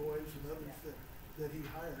Zetting boys and others that he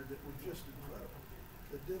hired that were just incredible,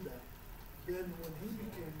 that did that. Then when he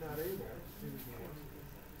became not able anymore,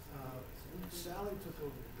 Sally took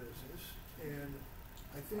over the business, and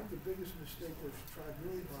I think the biggest mistake was she tried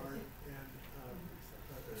really hard, and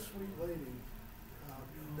a sweet lady,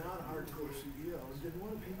 not a hardcore CEO, didn't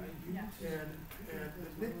want to be, Yeah. and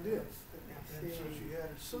Nick did. And so she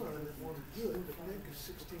had a son that wanted to do it, but Nick is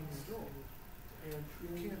 16 years old. And you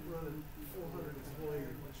can't run a 400 employee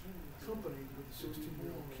company with a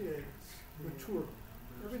 16-year-old kid mature.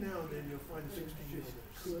 Every now and then you'll find a 16-year-old that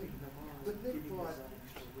could, but Nick bought,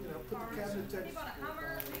 put the Cabinet Tech. He bought a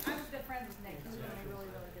Hummer. I was good friends with Nick. He was really, really,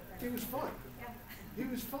 really good friend. He was fun. Yeah. He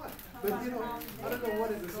was fun. But I don't know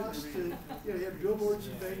what it cost to, he had billboards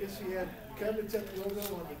in Vegas, he had Cabinet Tech logo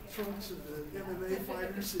on the trunks of the MMA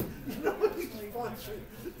fighters, and, it was fun.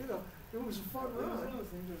 It was a fun run,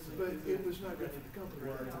 but it was not good for the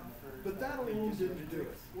company. But that alone didn't do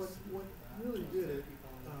it. What really did it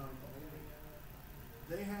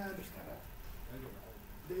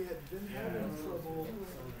they had been having trouble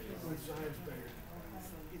with Zions Bank.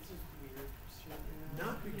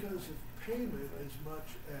 Not because of payment as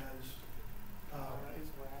much as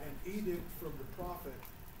an edict from the prophet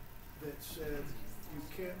that said you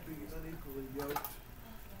can't be unequally yoked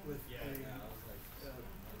with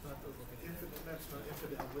that's not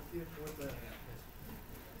infidel, with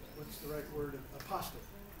what's the right word? Apostate.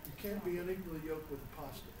 You can't be unequally yoked with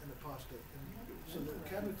an apostate. And so the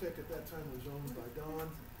cabinet tech at that time was owned by Don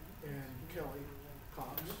and Kelly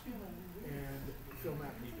Cox and Phil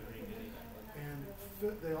McAfee. And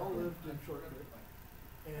they all lived in Short Creek,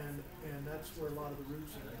 and that's where a lot of the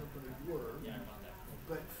roots of the company were.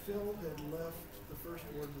 But Phil had left, the first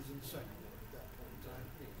ward was in the second ward at that point in time,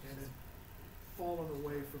 and had fallen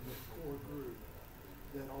away from the core group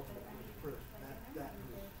that ultimately was prison, that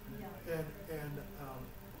group.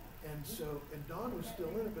 And Don was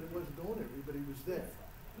still in it, but it wasn't going anywhere, but he was there.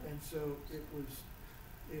 And so it was,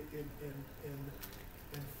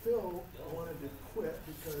 and Phil wanted to quit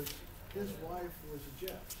because his wife was a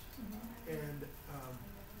Jeffs. And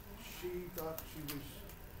she thought she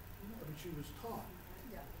was taught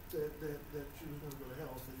that she was going to go to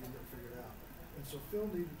hell if they didn't figure it out. And so Phil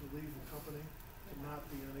needed to leave the company to not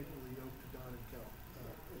be unequally yoked to Don and Kel.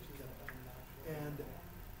 And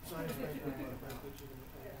Zions Bank would let him out.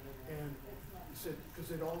 And he said, because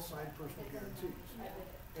they'd all signed personal guarantees.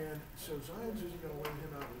 And so Zions isn't going to let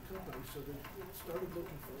him out of the company, so they started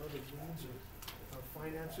looking for other means of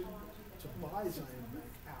financing to buy Zions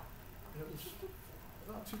Bank out. And it was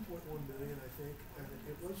about $2.1 million, I think, and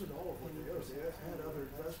it wasn't all of what they owed. They had other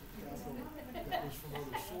investment capital that was from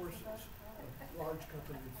other sources, a large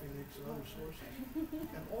company in Phoenix and other sources.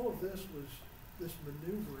 And all of this was, this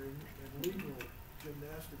maneuvering and legal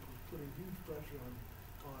gymnastics was putting huge pressure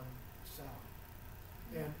on Sal.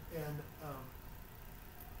 And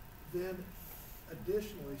then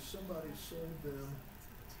additionally, somebody sold them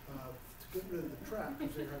to get rid of the trap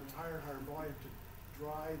because they had higher volume to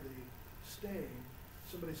dry the stain.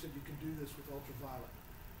 Somebody said you can do this with ultraviolet,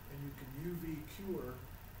 and you can UV cure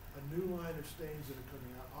a new line of stains that are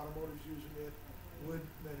coming out. Automotive's using it, wood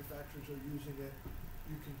manufacturers are using it.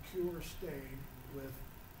 You can cure stain with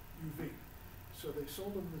UV. So they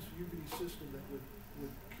sold them this UV system that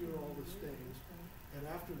would cure all the stains. And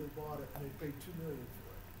after they bought it, and they paid $2 million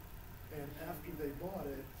for it. And after they bought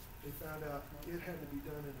it, they found out it had to be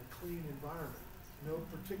done in a clean environment, no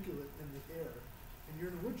particulate in the air, and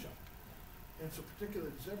you're in a wood shop. And so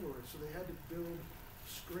particulate is everywhere, so they had to build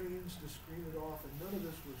screens to screen it off, and none of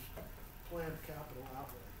this was planned capital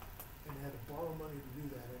outlay. And they had to borrow money to do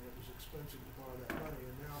that, and it was expensive to borrow that money,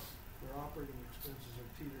 and now their operating expenses are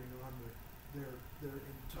teetering on, they're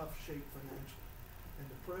in tough shape financially. And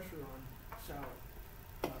the pressure on Sally,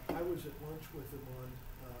 I was at lunch with him on,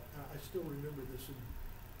 I still remember this in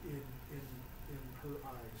her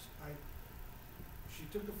eyes. She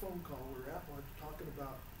took a phone call, we were at lunch talking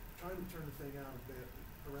about trying to turn the thing out and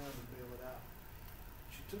around and bail it out.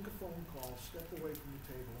 She took a phone call, stepped away from the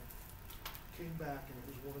table, came back, and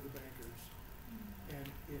it was one of the bankers, and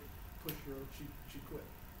it pushed her out. She quit.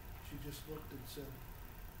 She just looked and said,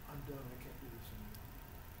 I'm done, I can't do this anymore.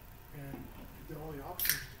 And the only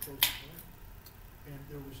option was to close the plant. And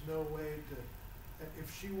there was no way to, if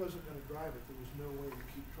she wasn't going to drive it, there was no way to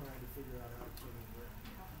keep trying to figure out how to turn it around.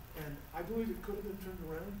 And I believe it could have been turned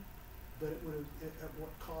around, but it would have, at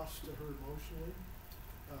what cost to her emotionally,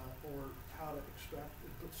 or how to extract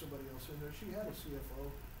and put somebody else in there. She had a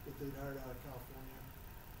CFO that they'd hired out of California,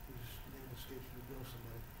 whose name escapes me, Bill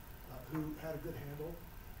somebody, who had a good handle,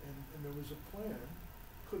 and there was a plan,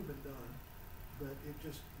 could have been done, but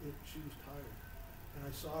she was tired. And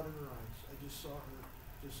I saw it in her eyes. I just saw her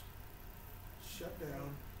just shut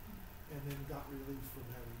down and then got relief from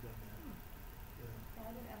having done that. Yeah.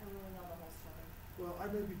 I didn't ever really know the whole story. Well, I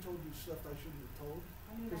maybe told you stuff I shouldn't have told.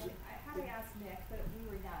 I mean, I had asked Nick, but we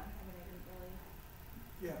were young. I mean, I didn't really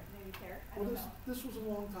maybe care. I Well, don't know. this was a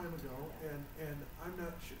long time ago, and I'm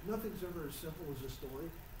not sure, nothing's ever as simple as a story.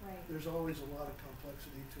 Right. There's always a lot of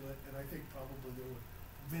complexity to it, and I think probably there were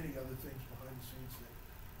many other things behind the scenes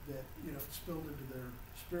that spilled into their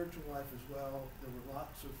spiritual life as well. There were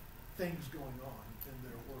lots of things going on in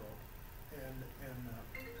their world, and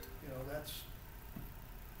that's,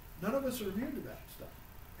 none of us are immune to that stuff.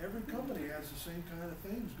 Every company has the same kind of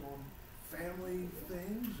things going, family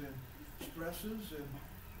things and stresses, and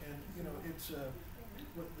it's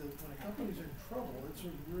when a company's in trouble, it's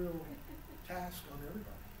a real task on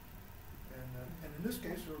everybody. And in this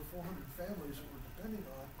case, there were 400 families that were depending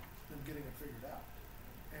on them getting it figured out.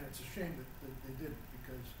 And it's a shame that they didn't,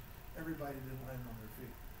 because everybody didn't land on their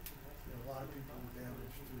feet. You know, a lot of people were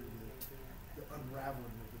damaged through the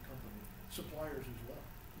unraveling of the company. Suppliers as well,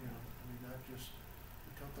 you know, I mean, not just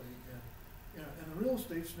the company. And, you know, and the real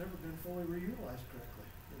estate's never been fully reutilized correctly.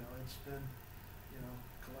 You know, it's been, you know,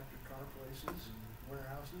 collector car places and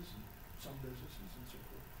warehouses and some businesses and so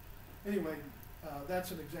forth. Anyway,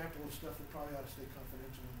 that's an example of stuff that probably ought to stay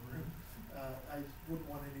confidential in the room. I wouldn't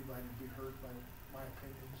want anybody to be hurt by my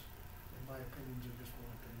opinions, and my opinions are just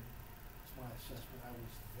one opinion. It's my assessment. I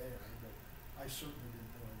was there, but I certainly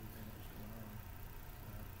didn't know everything that was going on.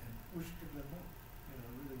 And wish we could have done more. You know,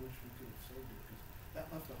 I really wish we could have saved it, because that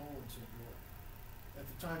left a hole in St. Louis. At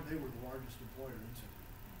the time, they were the largest employer in St.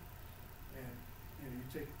 Louis. And, you know, you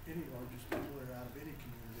take any largest employer out of any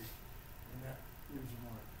community, and that leaves a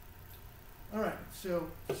mark. All right, so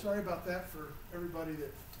sorry about that for everybody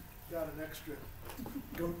that got an extra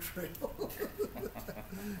goat trail.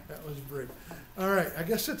 That was brief. All right, I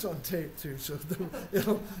guess it's on tape too, so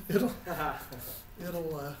it'll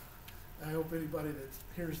I hope anybody that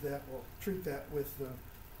hears that will treat that with the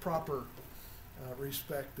proper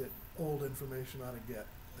respect that old information ought to get.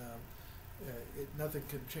 Nothing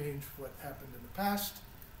can change what happened in the past.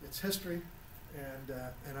 It's history,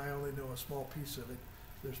 and I only know a small piece of it.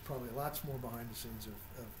 There's probably lots more behind the scenes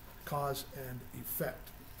of cause and effect.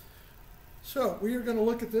 So we are going to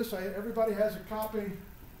look at this. Everybody has a copy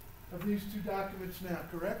of these two documents now,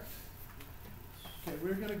 correct? Okay,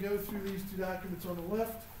 we're going to go through these two documents. On the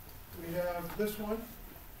left, we have this one.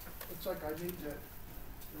 Looks like I need to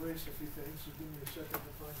erase a few things, so give me a second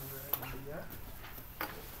to find where I can do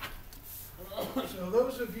that. So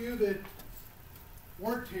those of you that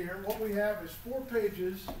weren't here, what we have is 4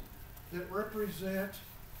 pages that represent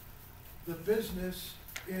the business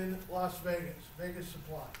in Las Vegas, Vegas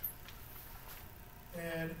Supply.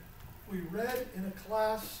 And we read in a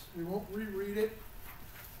class, we won't reread it,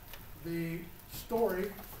 the story.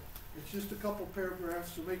 It's just a couple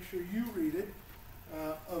paragraphs, so make sure you read it,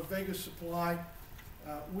 of Vegas Supply.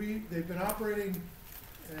 They've been operating,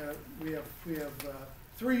 we have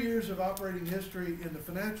 3 years of operating history in the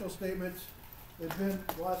financial statements. They've been,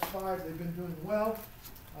 the last 5, they've been doing well.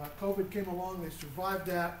 COVID came along, they survived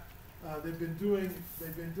that. They've been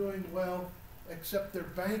doing well, except their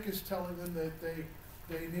bank is telling them that they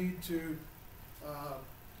need to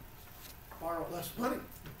borrow less money.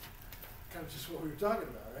 Kind of just what we were talking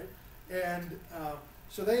about, right? And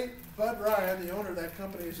so Bud Ryan, the owner of that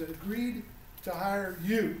company, has agreed to hire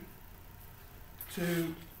you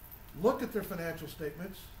to look at their financial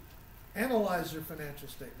statements, analyze their financial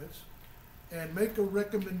statements, and make a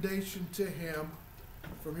recommendation to him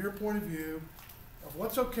from your point of view of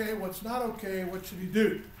what's okay, what's not okay, what should he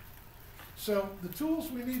do. So the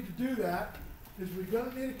tools we need to do that is we're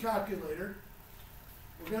going to need a calculator.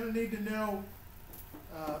 We're going to need to know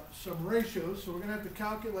some ratios, so we're going to have to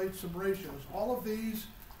calculate some ratios. All of these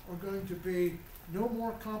are going to be no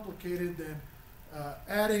more complicated than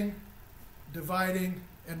adding, dividing,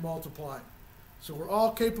 and multiplying. So we're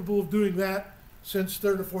all capable of doing that since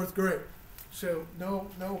 3rd or 4th grade. So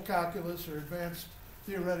no calculus or advanced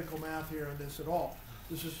theoretical math here on this at all.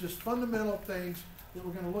 This is just fundamental things that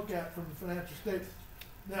we're going to look at from the financial statements.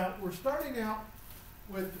 Now, we're starting out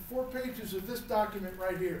with the 4 pages of this document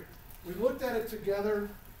right here. We looked at it together.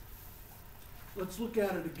 Let's look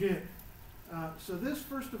at it again. So this,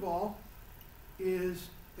 first of all, is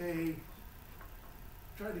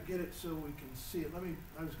try to get it so we can see it.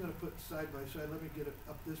 I was going to put side by side. Let me get it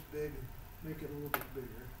up this big and make it a little bit bigger.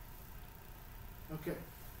 Okay,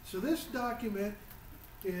 so this document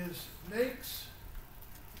is NAICS,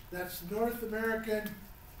 that's North American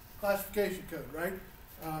Classification Code, right?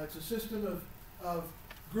 It's a system of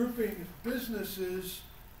grouping businesses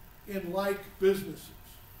in like businesses,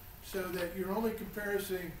 so that you're only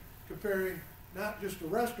comparing not just a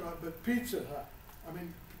restaurant, but Pizza Hut. I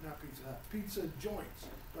mean, not Pizza Hut, pizza joints,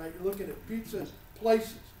 right? You're looking at pizza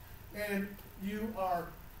places, and you are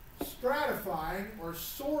stratifying or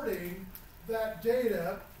sorting that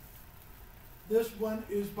data. This one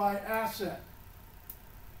is by asset.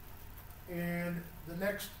 And the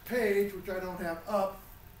next page, which I don't have up,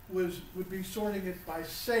 would be sorting it by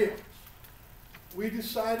sales. We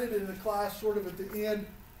decided in the class, sort of at the end,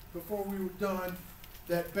 before we were done,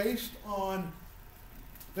 that based on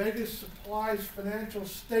Vegas Supply's financial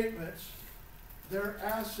statements, their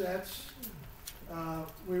assets,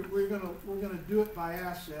 we're gonna do it by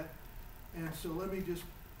asset. And so let me just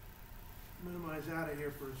minimize out of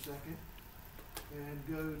here for a second and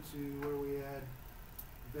go to where we had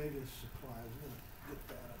Vegas Supply. I'm going to get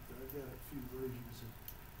that up there. I've got a few versions of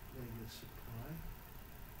Vegas Supply.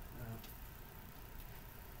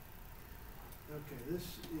 Okay, this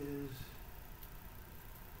is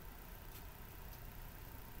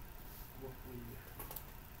what we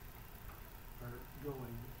are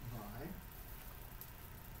going by.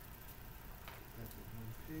 That's the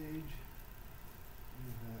one page.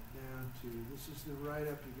 Move that down to, this is the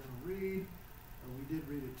write-up you're going to read. We did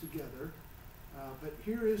read it together. But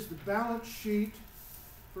here is the balance sheet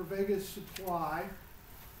for Vegas Supply.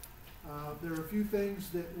 There are a few things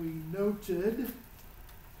that we noted.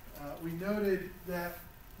 We noted that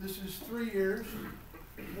this is 3 years,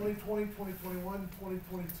 2020, 2021,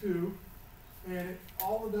 2022, and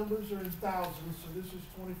all the numbers are in thousands, so this is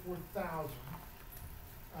 24,000.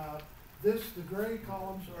 The gray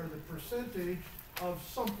columns are the percentage of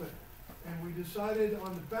something, and we decided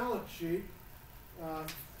on the balance sheet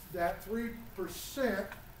that 3%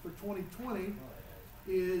 for 2020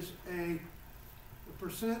 is a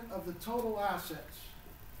percent of the total assets,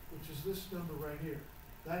 which is this number right here.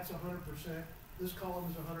 That's 100%. This column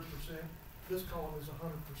is 100%. This column is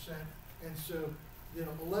 100%. And so,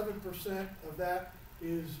 11% of that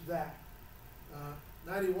is that.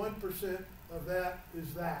 91% of that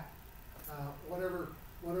is that. Whatever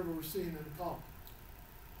we're seeing in the column.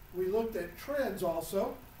 We looked at trends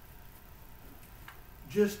also,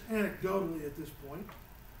 just anecdotally at this point.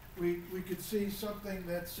 We could see something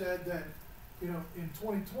that said that, in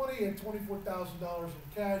 2020 had $24,000 in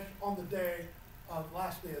cash on the day of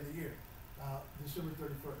last day of the year, December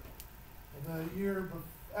 31st. And the year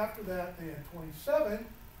after that, they had 27.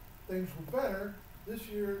 Things were better. This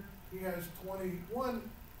year, he has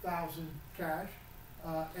 21,000 cash,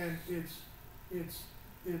 and it's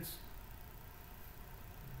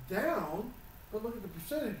down. But look at the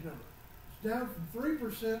percentage number. It's down from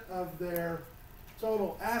 3% of their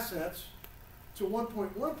total assets to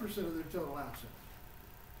 1.1% of their total assets.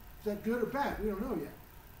 Is that good or bad? We don't know yet.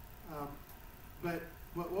 But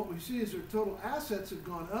what we see is their total assets have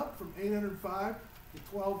gone up from 805 to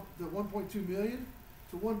 1.2 million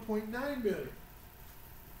to 1.9 million.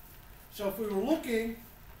 So if we were looking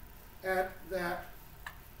at that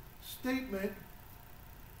statement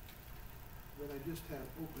that I just had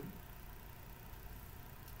open,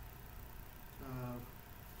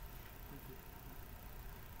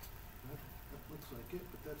 that looks like it,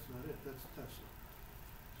 but that's not it. That's Tesla.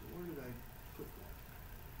 So where did I put that?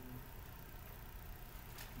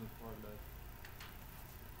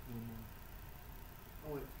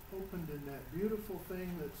 Oh, it opened in that beautiful thing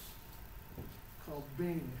that's called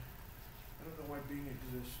Bing. I don't know why Bing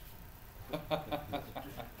exists. Just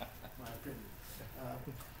my opinion.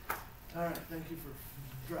 All right, thank you for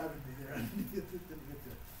driving me there. I didn't get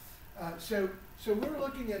there. So we're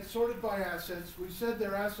looking at sorted by assets. We said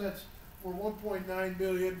their assets were 1.9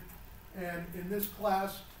 million, and in this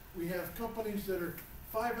class we have companies that are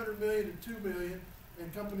 500 million to 2 million,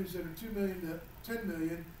 and companies that are 2 million to 10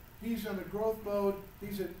 million. He's on a growth mode.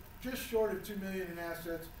 He's at just short of 2 million in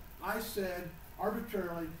assets. I said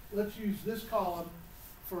arbitrarily, let's use this column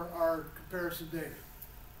for our comparison data.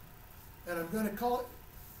 And I'm going to call it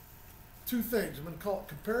two things. I'm going to call it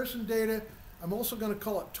comparison data. I'm also going to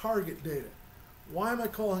call it target data. Why am I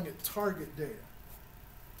calling it target data?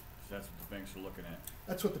 That's what the banks are looking at.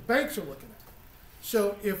 That's what the banks are looking at.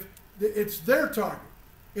 So if it's their target,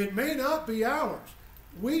 it may not be ours.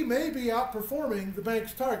 We may be outperforming the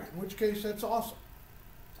bank's target, in which case that's awesome.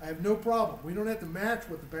 I have no problem. We don't have to match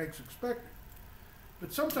what the bank's expecting.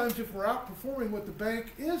 But sometimes if we're outperforming what the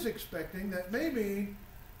bank is expecting, that may mean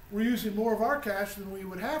we're using more of our cash than we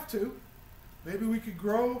would have to. Maybe we could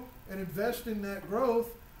grow and invest in that growth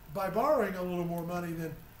by borrowing a little more money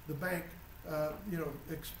than the bank,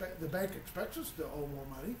 the bank expects us to owe more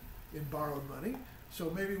money in borrowed money. So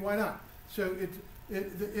maybe why not? So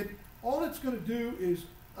all it's going to do is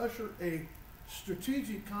usher a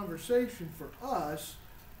strategic conversation for us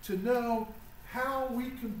to know how we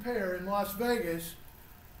compare in Las Vegas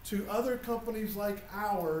to other companies like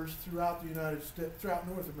ours throughout the United States, throughout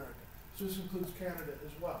North America. So this includes Canada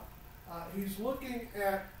as well. He's looking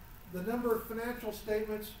at the number of financial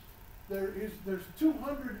statements. There's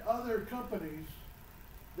 200 other companies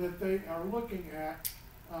that they are looking at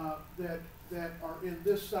that are in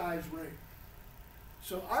this size range.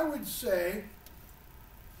 So I would say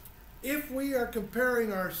if we are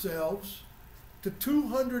comparing ourselves to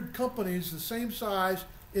 200 companies the same size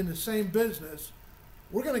in the same business,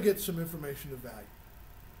 we're going to get some information of value.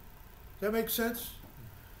 Does that make sense?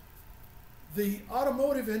 The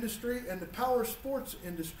automotive industry and the power sports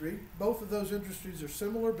industry, both of those industries are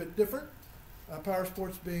similar but different. Power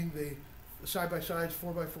sports being the side-by-sides,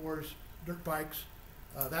 4x4s, dirt bikes,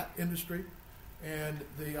 that industry, and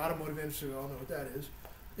the automotive industry, we all know what that is.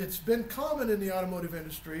 It's been common in the automotive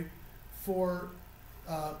industry for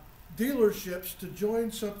dealerships to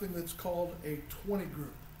join something that's called a 20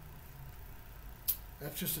 group.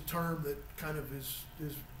 That's just a term that kind of is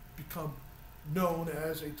become known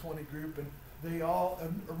as a 20 group, and they all,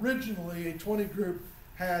 originally a 20 group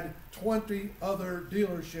had 20 other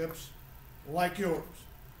dealerships like yours.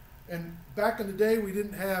 And back in the day, we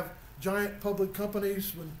didn't have giant public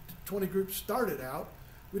companies when 20 groups started out.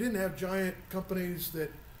 We didn't have giant companies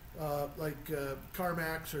that like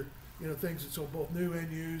CarMax or things that sold both new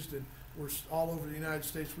and used and were all over the United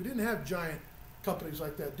States. We didn't have giant companies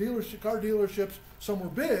like that. Car dealerships, some were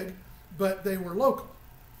big, but they were local,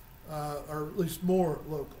 or at least more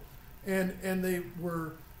local. And they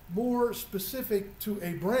were more specific to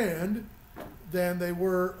a brand than they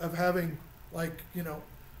were of having, like,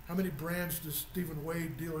 how many brands does Stephen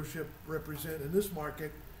Wade dealership represent in this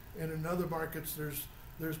market? And in other markets,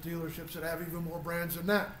 there's dealerships that have even more brands than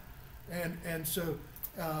that. And so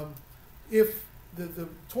if the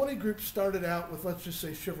 20 group started out with, let's just say,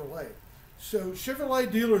 Chevrolet. So Chevrolet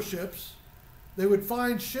dealerships, they would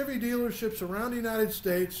find Chevy dealerships around the United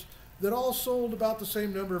States that all sold about the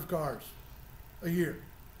same number of cars a year.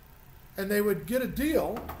 And they would get a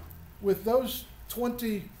deal with those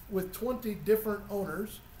 20 different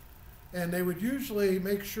owners, and they would usually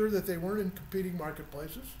make sure that they weren't in competing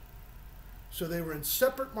marketplaces. So they were in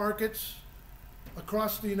separate markets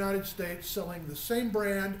across the United States selling the same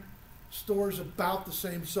brand, stores about the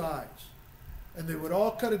same size. And they would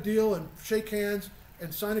all cut a deal and shake hands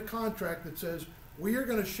and sign a contract that says, we are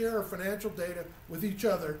going to share our financial data with each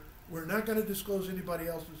other. We're not going to disclose anybody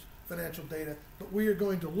else's financial data, but we are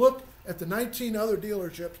going to look at the 19 other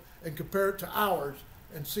dealerships and compare it to ours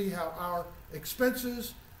and see how our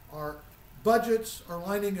expenses, our budgets are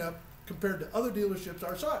lining up compared to other dealerships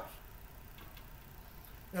our size.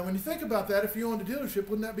 Now, when you think about that, if you owned a dealership,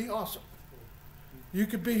 wouldn't that be awesome? You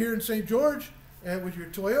could be here in St. George and with your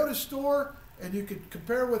Toyota store, and you could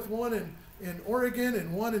compare with one in Oregon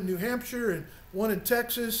and one in New Hampshire and one in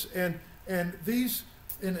Texas, and these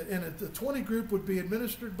the 20 group would be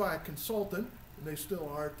administered by a consultant, and they still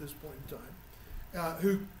are at this point in time,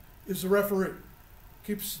 who is the referee.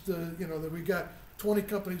 Keeps that we got 20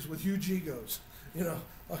 companies with huge egos.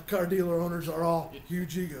 Car dealer owners are all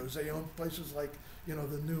huge egos. They own places like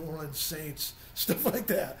the New Orleans Saints, stuff like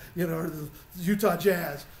that, or the Utah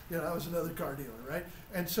Jazz. That was another car dealer, right?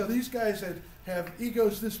 And so these guys have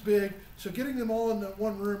egos this big, so getting them all in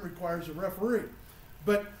one room requires a referee.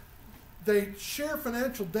 But they share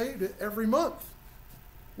financial data every month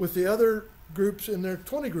with the other groups in their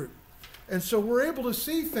 20 group. And so we're able to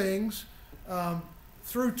see things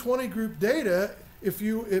through 20 group data,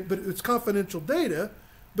 but it's confidential data,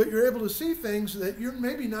 but you're able to see things that you're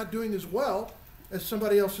maybe not doing as well as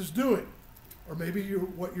somebody else is doing, or maybe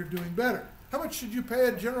what you're doing better. How much should you pay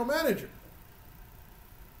a general manager?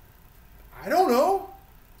 I don't know.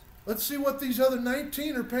 Let's see what these other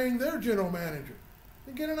 19 are paying their general manager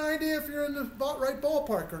and get an idea if you're in the right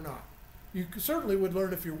ballpark or not. You certainly would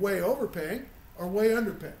learn if you're way overpaying or way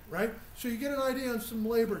underpaying, right? So you get an idea on some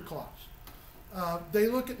labor costs. They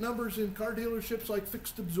look at numbers in car dealerships like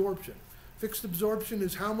fixed absorption. Fixed absorption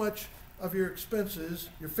is how much of your expenses,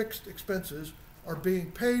 your fixed expenses, are being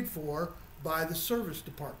paid for by the service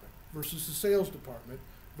department versus the sales department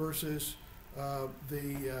versus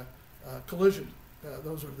the collision.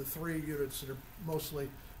 Those are the three units that are mostly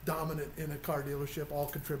dominant in a car dealership, all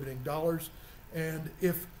contributing dollars. And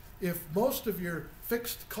if most of your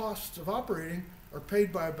fixed costs of operating are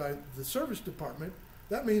paid by the service department,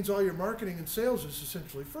 that means all your marketing and sales is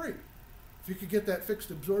essentially free. If you could get that fixed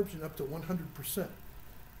absorption up to 100%.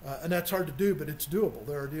 And that's hard to do, but it's doable.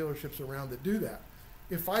 There are dealerships around that do that.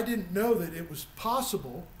 If I didn't know that it was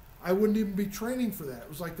possible, I wouldn't even be training for that. It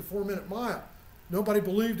was like the 4-minute mile. Nobody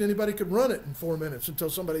believed anybody could run it in 4 minutes until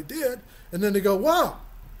somebody did, and then they go, wow.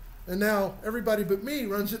 And now everybody but me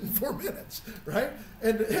runs it in 4 minutes, right?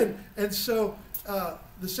 And so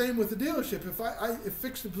the same with the dealership. If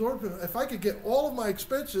fixed absorption, if I could get all of my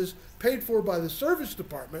expenses paid for by the service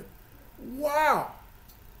department, wow.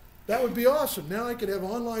 That would be awesome. Now I could have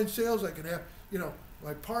online sales. I could have,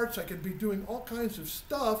 my parts. I could be doing all kinds of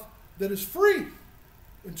stuff that is free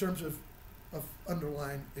in terms of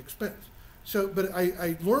underlying expense. So, but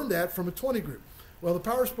I learned that from a 20 group. Well, the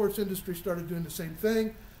power sports industry started doing the same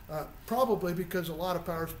thing, probably because a lot of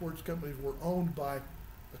power sports companies were owned by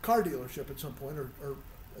a car dealership at some point, or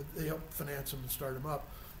they helped finance them and start them up.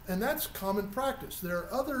 And that's common practice. There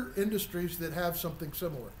are other industries that have something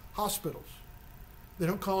similar. Hospitals. They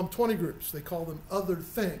don't call them 20 groups. They call them other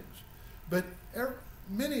things. But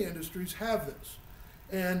many industries have this.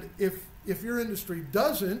 And if your industry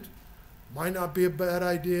doesn't, might not be a bad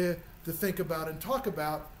idea to think about and talk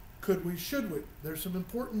about, could we, should we? There's some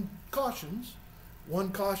important cautions.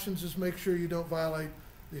 One cautions is make sure you don't violate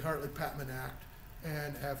the Hartley-Pattman Act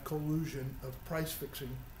and have collusion of price fixing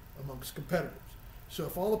amongst competitors. So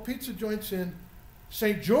if all the pizza joints in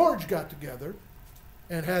St. George got together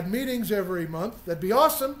and had meetings every month, that'd be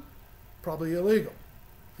awesome, probably illegal,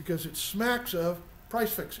 because it smacks of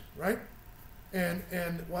price fixing, right?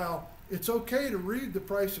 And while it's okay to read the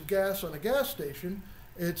price of gas on a gas station,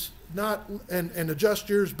 it's not, and adjust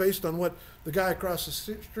yours based on what the guy across the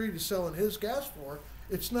street is selling his gas for,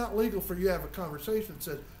 it's not legal for you to have a conversation that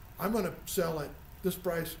says, I'm going to sell at this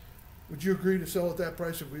price. Would you agree to sell at that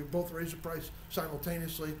price if we both raise the price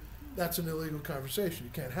simultaneously? That's an illegal conversation.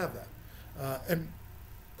 You can't have that. And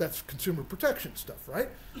that's consumer protection stuff, right?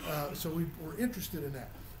 So we're interested in that.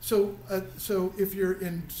 So if you're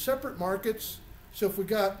in separate markets, so if we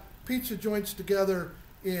got pizza joints together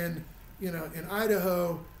in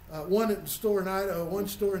Idaho, one store in Idaho, one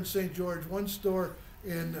store in St. George, one store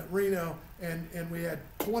in Reno, and we had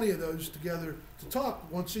 20 of those together to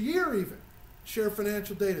talk once a year even, share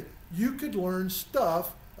financial data. You could learn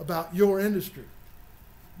stuff about your industry.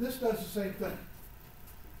 This does the same thing.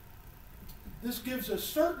 This gives us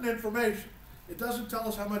certain information. It doesn't tell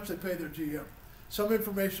us how much they pay their GM. Some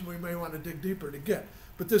information we may want to dig deeper to get.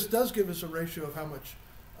 But this does give us a ratio of how much,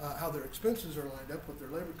 how their expenses are lined up, what their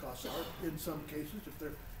labor costs are in some cases,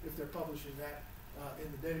 if they're publishing that in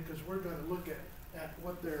the data, because we're going to look at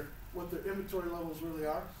what their inventory levels really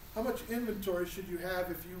are. How much inventory should you have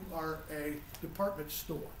if you are a department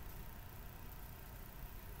store?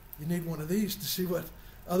 You need one of these to see what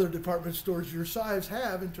other department stores your size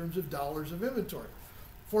have in terms of dollars of inventory.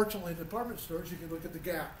 Fortunately, in department stores, you can look at the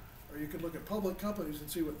Gap, or you can look at public companies and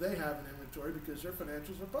see what they have in inventory because their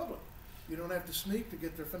financials are public. You don't have to sneak to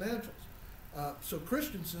get their financials. So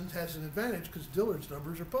Christensen's has an advantage because Dillard's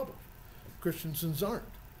numbers are public. Christensen's aren't.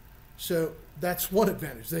 So that's one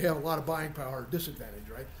advantage. They have a lot of buying power, disadvantage,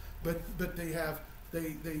 right? But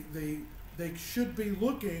they should be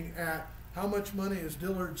looking at how much money is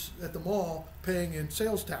Dillard's at the mall paying in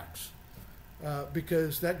sales tax,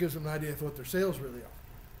 because that gives them an idea of what their sales really are.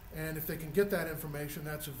 And if they can get that information,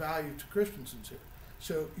 that's of value to Christensen's here.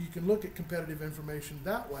 So you can look at competitive information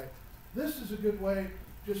that way. This is a good way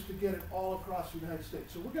just to get it all across the United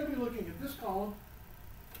States. So we're going to be looking at this column,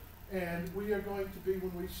 and we are going to be,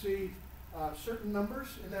 when we see certain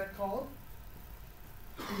numbers in that column,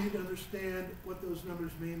 we need to understand what those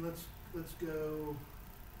numbers mean. Let's go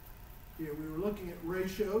here. We were looking at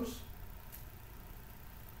ratios.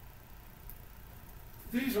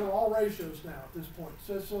 These are all ratios now at this point.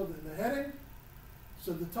 So in the heading,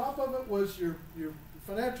 so the top of it was your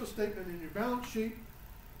financial statement and your balance sheet.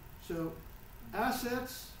 So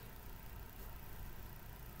assets,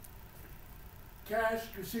 cash,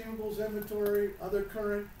 receivables, inventory, other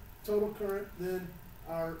current, total current, then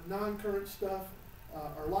our non-current stuff,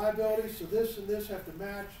 our liabilities. So this and this have to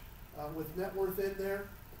match with net worth in there.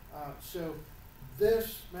 So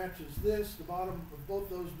this matches this, the bottom of both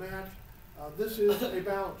those match. This is a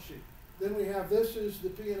balance sheet. Then we have, this is the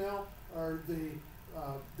P&L, or the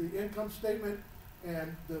income statement,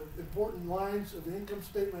 and the important lines of the income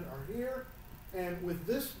statement are here. And with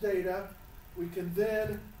this data, we can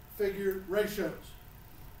then figure ratios.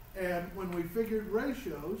 And when we figured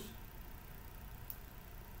ratios,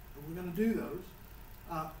 and we're going to do those,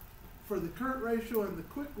 for the current ratio and the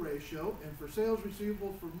quick ratio, and for sales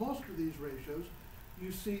receivable for most of these ratios,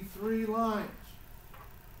 you see 3 lines.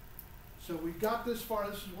 So we got this far.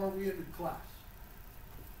 This is where we ended class.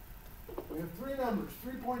 We have 3 numbers,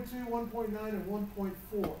 3.2, 1.9, and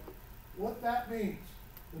 1.4. What that means,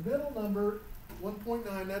 the middle number,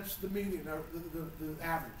 1.9, that's the median, the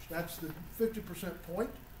average. That's the 50% point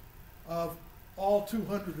of all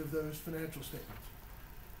 200 of those financial statements.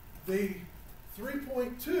 The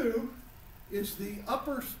 3.2 is the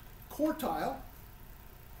upper quartile,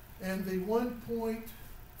 and the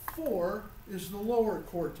 1.4 is the lower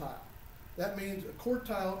quartile. That means a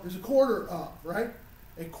quartile is a quarter of, right?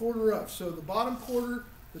 A quarter of. So the bottom quarter,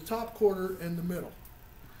 the top quarter, and the middle.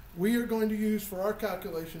 We are going to use for our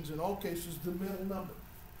calculations in all cases the middle number.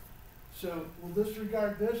 So we'll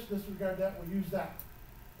disregard this, disregard that, we'll use that.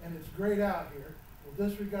 And it's grayed out here. We'll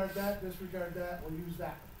disregard that, we'll use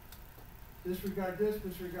that. Disregard this,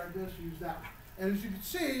 use that. And as you can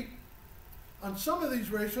see, on some of these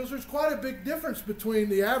ratios, there's quite a big difference between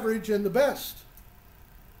the average and the best,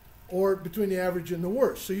 or between the average and the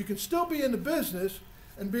worst. So you can still be in the business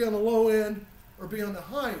and be on the low end or be on the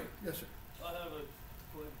high end. Yes, sir. I have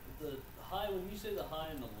the high, when you say the high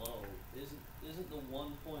and the low, isn't the 1.4%,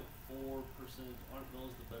 aren't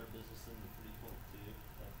those the better business than the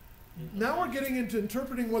 3.2? now we're getting into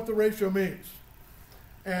interpreting what the ratio means.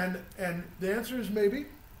 And the answer is maybe,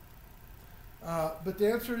 but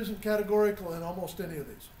the answer isn't categorical in almost any of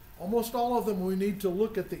these. Almost all of them we need to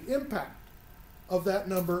look at the impact of that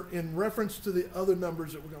number in reference to the other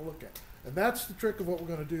numbers that we're going to look at. And that's the trick of what we're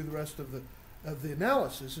going to do the rest of the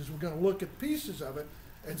analysis, is we're going to look at pieces of it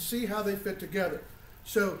and see how they fit together.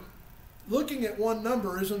 So looking at one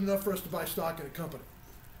number isn't enough for us to buy stock in a company.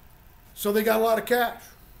 So they got a lot of cash.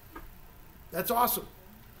 That's awesome.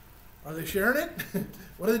 Are they sharing it?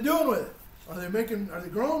 What are they doing with it? Are they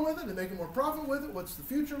growing with it? Are they making more profit with it? What's the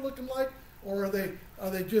future looking like? Or are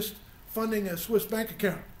they just funding a Swiss bank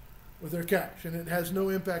account with their cash and it has no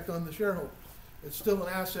impact on the shareholders? It's still an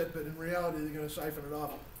asset, but in reality they're going to siphon it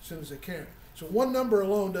off as soon as they can. So one number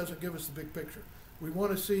alone doesn't give us the big picture. We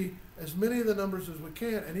want to see as many of the numbers as we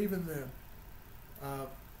can, and even then,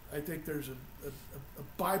 I think there's a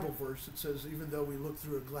Bible verse that says, even though we look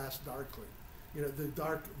through a glass darkly,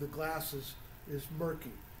 the glass is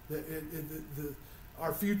murky.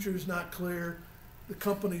 Our future is not clear. The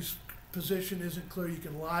company's position isn't clear. You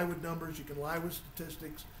can lie with numbers, you can lie with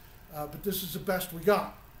statistics, but this is the best we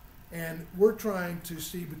got. And we're trying to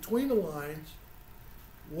see between the lines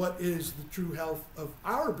what is the true health of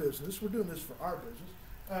our business. We're doing this for our business,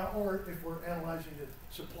 or if we're analyzing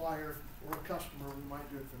a supplier or a customer, we might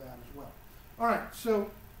do it for that as well. All right, so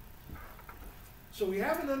we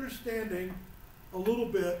have an understanding a little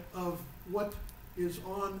bit of what is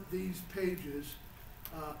on these pages,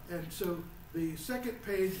 and so the second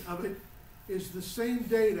page of it is the same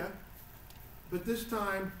data, but this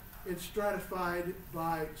time it's stratified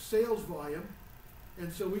by sales volume.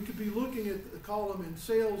 And so we could be looking at the column in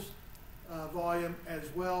sales volume as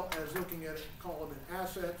well as looking at a column in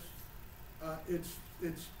assets.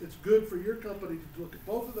 It's good for your company to look at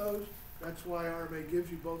both of those. That's why RMA gives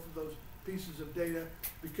you both of those pieces of data,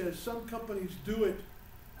 because some companies do it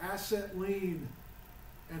asset lean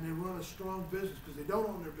and they run a strong business because they don't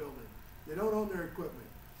own their building, they don't own their equipment,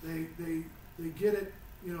 they get it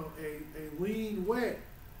a lean way,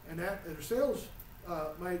 and that their sales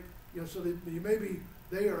might. So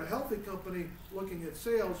they are a healthy company looking at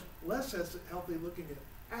sales, less healthy looking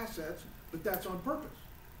at assets, but that's on purpose.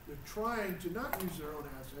 They're trying to not use their own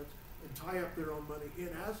assets and tie up their own money in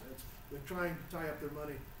assets. They're trying to tie up their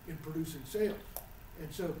money in producing sales. And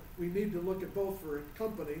so we need to look at both for a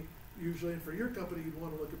company, usually, and for your company, you'd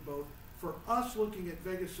want to look at both. For us looking at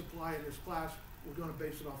Vegas Supply in this class, we're going to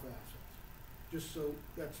base it off of assets. Just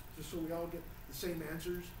so we all get the same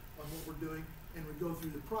answers on what we're doing, and we go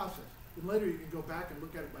through the process. Then later you can go back and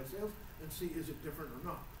look at it by sales and see is it different or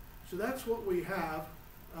not. So that's what we have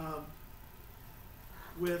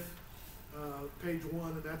with page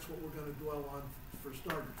 1, and that's what we're going to dwell on for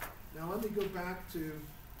starters. Now let me go back to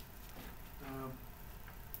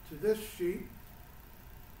this sheet,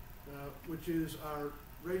 which is our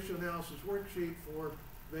ratio analysis worksheet for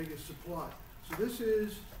Vegas Supply. So this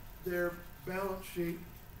is their balance sheet,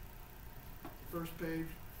 first page.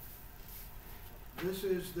 This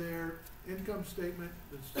is their income statement,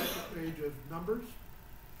 the second page of numbers.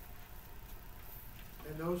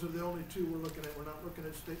 And those are the only two we're looking at. We're not looking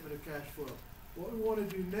at statement of cash flow. What we want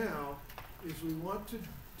to do now is we want to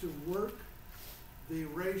work the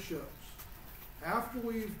ratios. After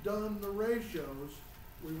we've done the ratios,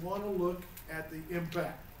 we want to look at the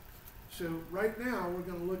impact. So right now we're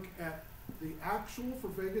going to look at the actual for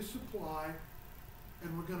Vegas Supply,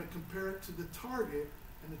 and we're going to compare it to the target.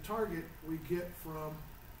 And the target we get from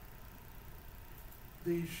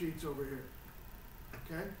these sheets over here.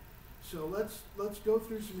 Okay, so let's go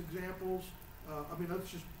through some examples.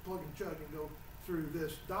 Let's just plug and chug and go through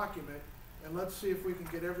this document, and let's see if we can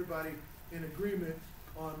get everybody in agreement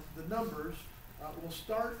on the numbers. We'll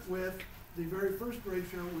start with the very first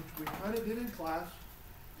ratio, which we kind of did in class,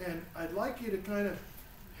 and I'd like you to kind of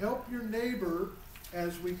help your neighbor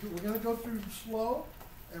as we're going to go through them slow.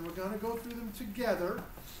 And we're going to go through them together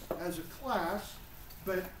as a class,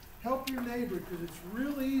 but help your neighbor, because it's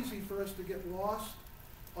real easy for us to get lost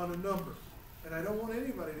on a number. And I don't want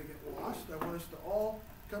anybody to get lost. I want us to all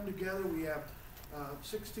come together. We have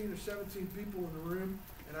 16 or 17 people in the room,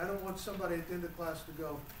 and I don't want somebody at the end of the class to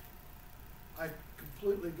go, I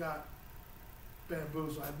completely got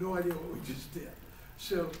bamboozled. I have no idea what we just did.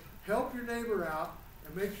 So help your neighbor out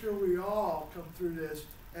and make sure we all come through this,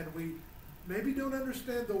 and we maybe don't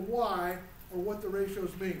understand the why or what the ratios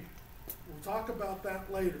mean. We'll talk about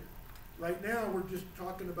that later. Right now we're just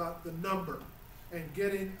talking about the number and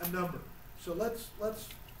getting a number. So let's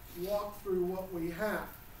walk through what we have.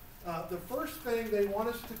 The first thing they want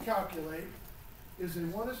us to calculate is they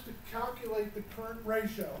want us to calculate the current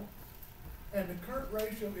ratio And the current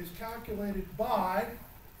ratio is calculated by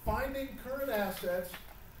finding current assets,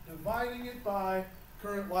 dividing it by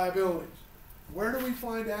current liabilities. Where do we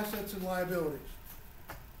find assets and liabilities?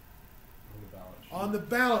 On the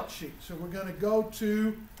balance sheet. So we're going to go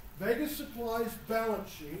to Vegas Supply's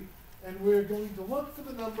balance sheet, and we're going to look for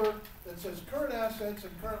the number that says current assets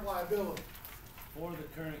and current liabilities. For the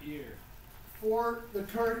current year. For the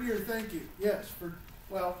current year, thank you. Yes, for,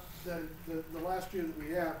 well, the last year that we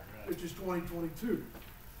have, Right. which is 2022.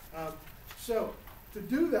 So, to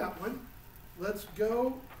do that one, let's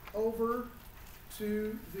go over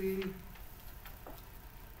to the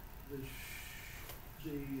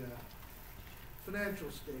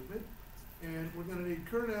financial statement, and we're going to need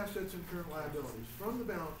current assets and current liabilities. From the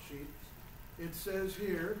balance sheet, it says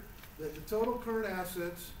here that the total current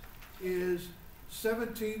assets is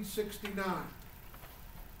 1769.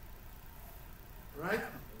 Right?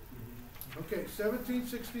 Okay,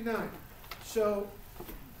 1769. So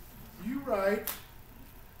you write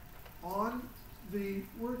on the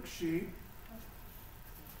worksheet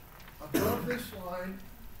above this line,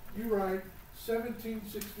 you write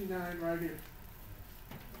 1769 right here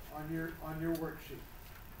on your worksheet.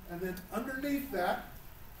 And then underneath that,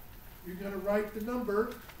 you're going to write the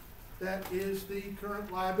number that is the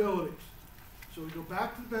current liabilities. So we go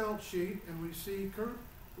back to the balance sheet and we see current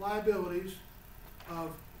liabilities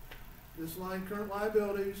of this line, current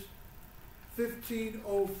liabilities,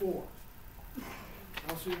 1504.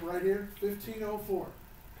 I'll see it right here, 1504.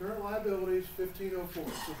 Current liabilities, 1504.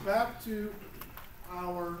 So back to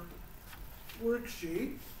our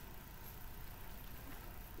worksheet.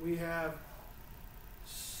 We have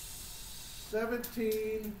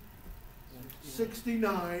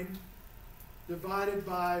 1769 divided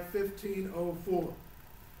by 1504.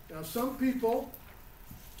 Now some people,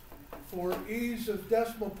 for ease of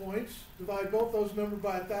decimal points, divide both those numbers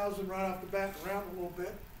by 1,000 right off the bat and round a little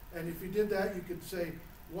bit. And if you did that, you could say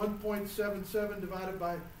 1.77 divided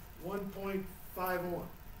by 1.51 or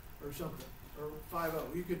something, or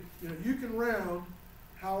 50. You could, you can round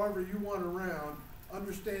however you want to round.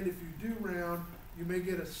 Understand if you do round, you may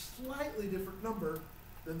get a slightly different number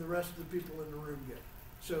than the rest of the people in the room get.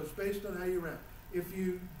 So it's based on how you round. If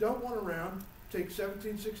you don't want to round, take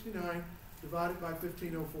 1769 divided by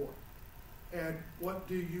 1504. And what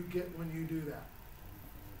do you get when you do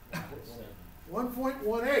that?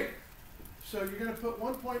 1.18. So you're going to put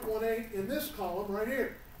 1.18 in this column right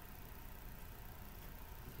here.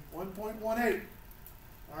 1.18.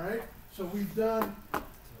 All right? So we've done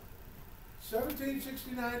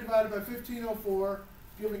 1769 divided by 1504,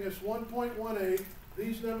 giving us 1.18.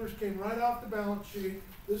 These numbers came right off the balance sheet.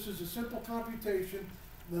 This is a simple computation.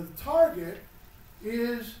 The target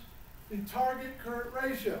is the target current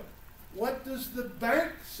ratio. What does the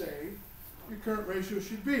bank say your current ratio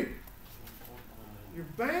should be? Your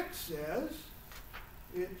bank says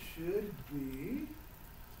it should be,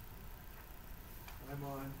 I'm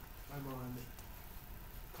on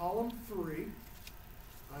column 3,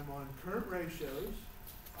 I'm on current ratios,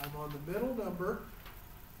 I'm on the middle number,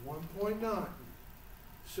 1.9.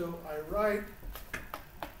 So I write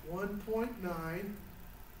 1.9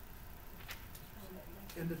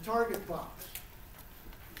 in the target box.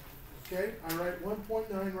 Okay, I write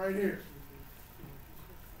 1.9 right here.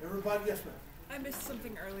 Everybody, yes ma'am? I missed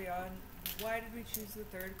something early on. Why did we choose the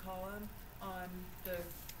third column on the...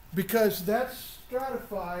 Because that's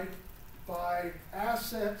stratified by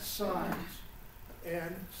asset size.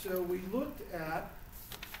 And so we looked at,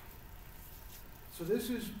 so this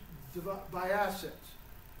is by assets.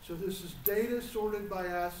 So this is data sorted by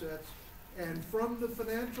assets. And from the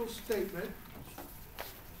financial statement,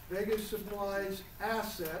 Vegas Supply's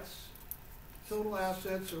assets, total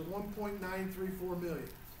assets are $1.934 million.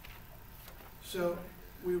 So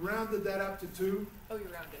we rounded that up to 2. Oh, you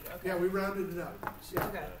rounded, okay. Yeah, we rounded it up. Yeah.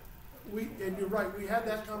 Okay. And you're right, we had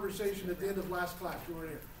that conversation at the end of last class, you weren't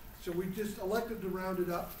here. So we just elected to round it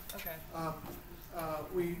up. Okay.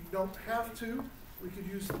 We don't have to. We could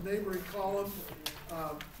use the neighboring column.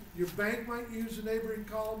 Your bank might use the neighboring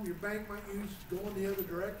column. Your bank might use going the other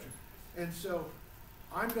direction. And so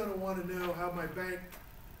I'm going to want to know how my bank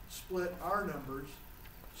split our numbers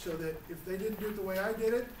so that if they didn't do it the way I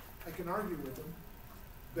did it, I can argue with them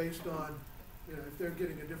based on, if they're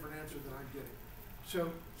getting a different answer than I'm getting.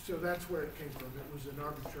 So that's where it came from. It was an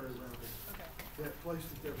arbitrary rounding. Okay. That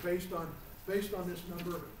placed it there based on this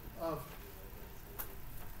number of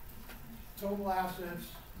total assets,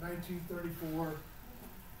 1934,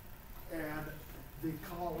 and the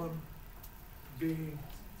column being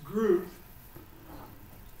grouped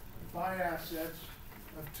by assets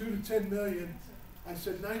of 2 to 10 million I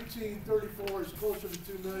said 1934 is closer to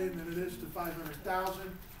 2 million than it is to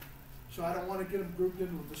 500,000. So I don't want to get them grouped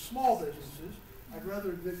in with the small businesses. I'd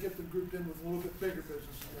rather get them grouped in with a little bit bigger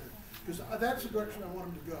businesses. Because that's the direction I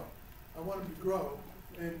want them to go. I want them to grow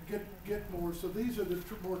and get more. So these are the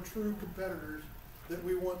more true competitors that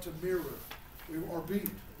we want to mirror or beat.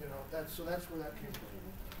 You know, that's where that came from.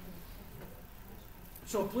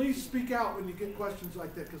 So please speak out when you get questions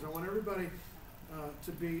like that, because I want everybody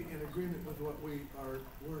to be in agreement with what we are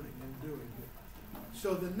learning and doing here.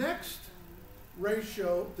 So the next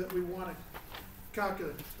ratio that we want to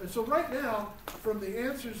calculate. And so right now, from the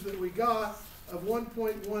answers that we got of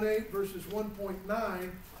 1.18 versus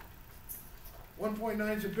 1.9,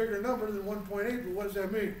 1.9 is a bigger number than 1.8, but what does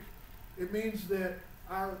that mean? It means that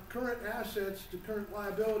our current assets to current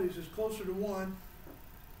liabilities is closer to 1.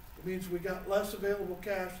 It means we got less available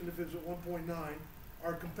cash than if it was at 1.9.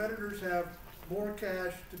 Our competitors have more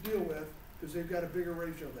cash to deal with because they've got a bigger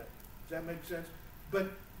ratio there. Does that make sense?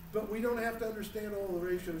 But we don't have to understand all the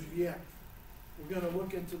ratios yet. We're going to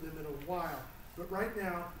look into them in a while. But right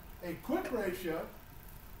now, a quick ratio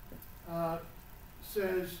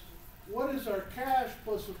says, what is our cash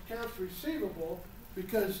plus accounts receivable?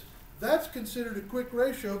 Because that's considered a quick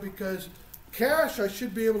ratio because cash, I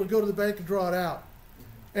should be able to go to the bank and draw it out.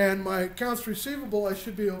 And my accounts receivable, I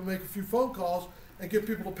should be able to make a few phone calls and get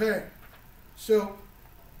people to pay. So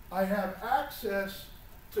I have access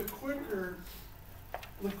to quicker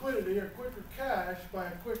liquidity or quicker cash by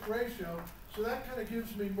a quick ratio. So that kind of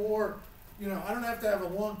gives me more, you know, I don't have to have a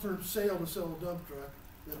long-term sale to sell a dump truck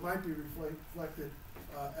that might be reflected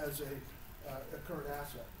as a current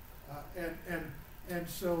asset. And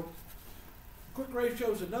so quick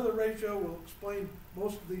ratio is another ratio. We'll explain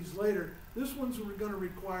most of these later. This one's we're going to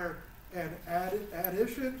require an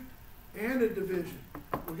addition and a division.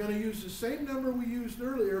 We're going to use the same number we used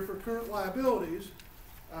earlier for current liabilities,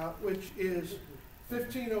 which is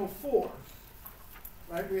 1504.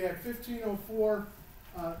 Right? We had 1504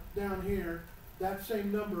 down here. That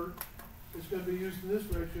same number is going to be used in this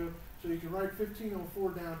ratio. So you can write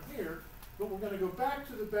 1504 down here. But we're going to go back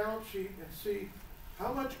to the balance sheet and see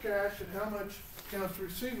how much cash and how much accounts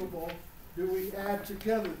receivable do we add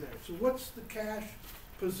together there. So what's the cash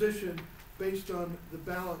position based on the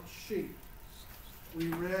balance sheet? We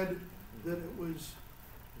read that it was,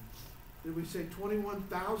 did we say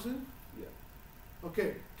 21,000? Yeah.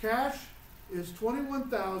 Okay, cash is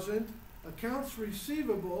 21,000, accounts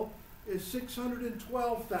receivable is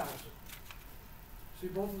 612,000. See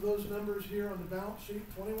both of those numbers here on the balance sheet,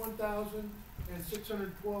 21,000 and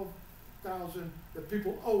 612,000 that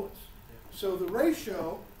people owe us. So the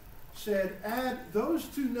ratio said add those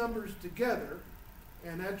two numbers together,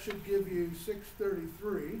 and that should give you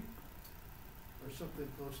 633 or something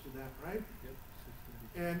close to that, right? Yep.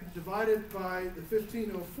 And divide it by the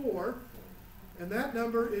 1504, and that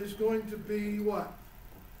number is going to be what?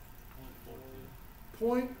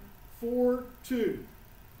 0.42.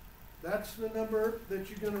 That's the number that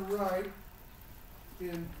you're going to write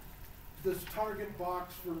in this target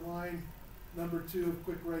box for line number 2 of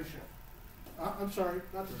quick ratio. I'm sorry,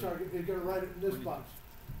 not the target. You're going to write it in this box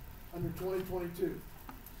under 2022.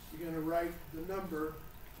 You're going to write the number.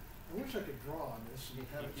 I wish I could draw on this and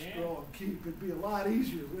have it scroll and keep. It'd be a lot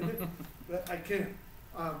easier, wouldn't it? But I can't.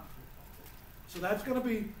 So that's going to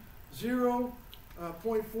be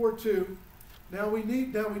 0.42. Now we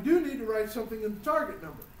do need to write something in the target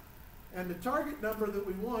number. And the target number that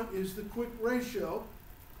we want is the quick ratio.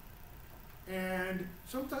 And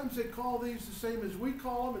sometimes they call these the same as we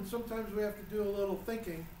call them, and sometimes we have to do a little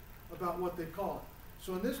thinking about what they call it.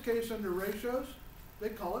 So in this case, under ratios, they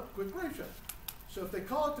call it quick ratio. So if they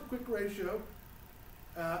call it the quick ratio,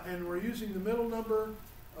 and we're using the middle number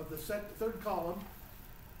of the third column,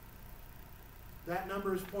 that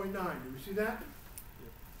number is 0.9. Do we see that?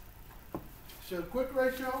 Yep. So quick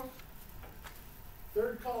ratio,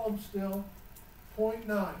 third column still,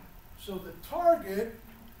 0.9. So the target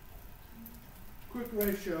quick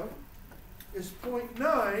ratio is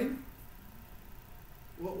 0.9.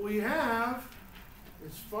 What we have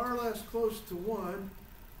is far less close to 1.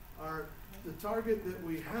 The target that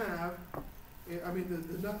we have,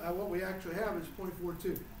 what we actually have is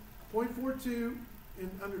 0.42. 0.42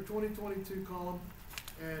 under 2022 column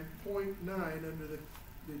and 0.9 under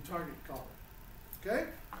the target column. Okay?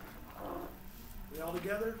 We all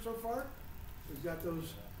together so far? We've got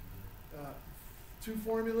those 2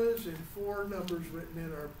 formulas and 4 numbers written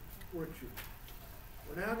in our worksheet.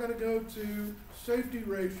 We're now going to go to safety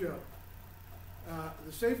ratio.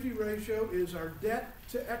 The safety ratio is our debt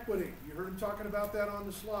to equity. You heard him talking about that on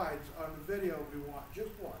the slides, on the video we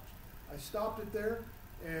just watched. I stopped it there,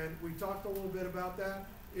 and we talked a little bit about that.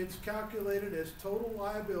 It's calculated as total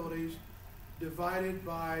liabilities divided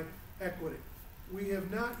by equity. We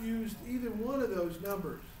have not used either one of those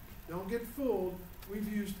numbers. Don't get fooled. We've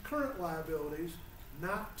used current liabilities,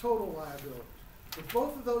 not total liabilities. But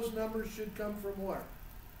both of those numbers should come from where?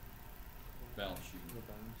 Balance sheet.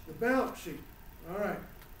 The balance sheet. All right.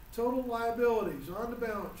 Total liabilities on the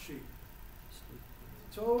balance sheet.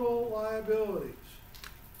 Total liabilities.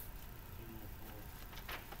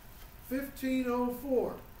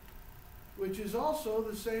 1504, which is also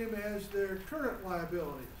the same as their current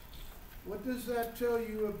liabilities. What does that tell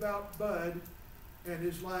you about Bud and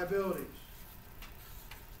his liabilities?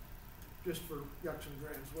 Just for yucks and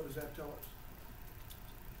grins, what does that tell us?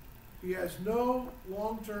 He has no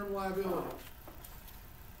long-term liabilities.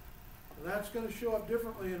 And that's going to show up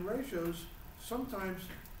differently in ratios. Sometimes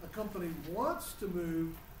a company wants to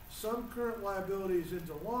move some current liabilities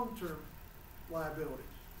into long-term liabilities.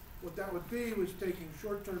 What that would be was taking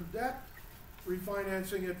short-term debt,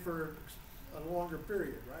 refinancing it for a longer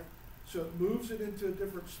period, right? So it moves it into a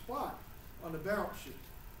different spot on the balance sheet.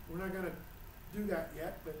 We're not going to do that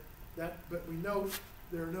yet, but we know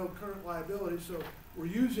there are no current liabilities, so we're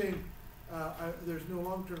using, there's no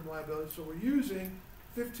long-term liabilities, so we're using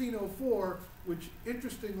 1504, which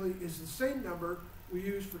interestingly is the same number we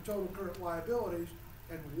use for total current liabilities,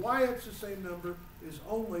 and why it's the same number is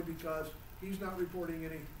only because he's not reporting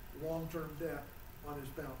any long-term debt on his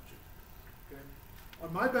balance sheet. Okay?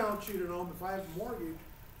 On my balance sheet at home, if I have a mortgage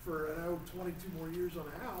for an owed 22 more years on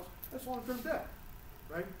a house, that's long-term debt,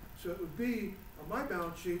 right? So it would be on my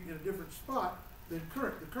balance sheet in a different spot than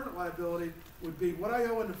current. The current liability would be what I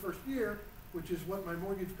owe in the first year, which is what my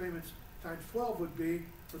mortgage payments times 12 would be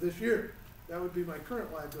for this year. That would be my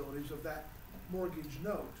current liabilities of that mortgage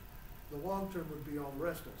note. The long-term would be all the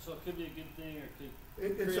rest of it. So it could be a good thing or it could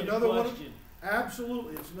It's create another a one. question.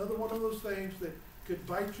 Absolutely, it's another one of those things that could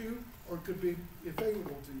bite you or could be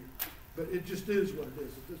favorable to you. But it just is what it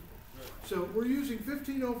is at this point. Right. So we're using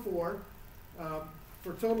 1504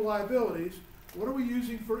 for total liabilities. What are we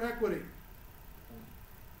using for equity?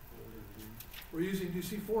 We're using, do you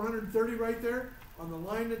see 430 right there? On the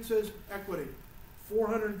line that says equity,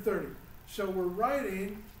 430. So we're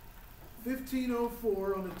writing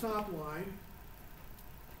 1504 on the top line.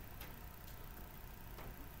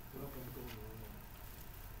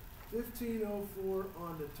 1504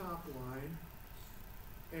 on the top line,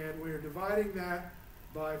 and we're dividing that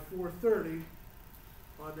by 430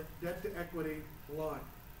 on the debt to equity line.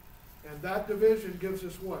 And that division gives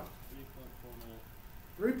us what?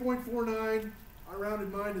 3.49. 3.49. I rounded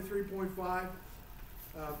mine to 3.5.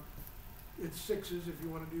 It's sixes if you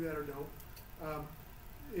want to do that or don't.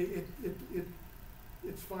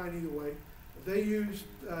 It's fine either way. They used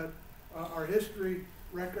our history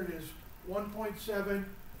record is 1.7,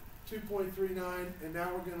 2.39, and now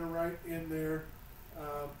we're going to write in there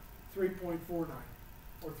 3.49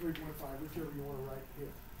 or 3.5, whichever you want to write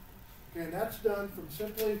here. Okay, and that's done from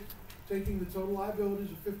simply taking the total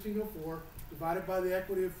liabilities of 1504 divided by the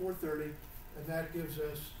equity of 430, and that gives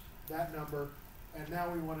us that number. And now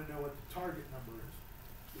we want to know what the target number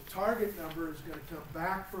is. The target number is going to come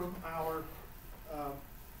back from our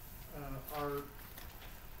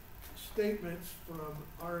statements from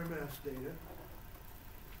RMS data.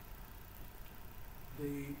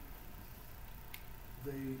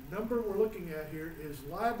 The number we're looking at here is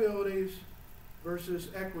liabilities versus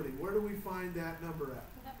equity. Where do we find that number at?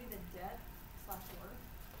 Would that be the debt / worth?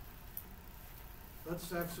 Let's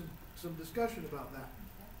have some discussion about that.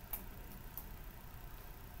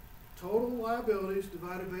 Total liabilities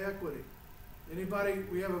divided by equity. Anybody,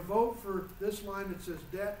 we have a vote for this line that says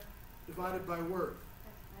debt divided by worth.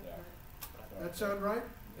 Yeah. That sound right?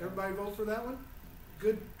 Everybody vote for that one?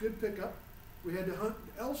 Good pickup. We had to hunt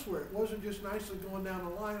elsewhere. It wasn't just nicely going down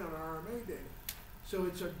the line on our RMA data. So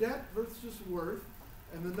it's a debt versus worth,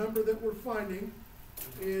 and the number that we're finding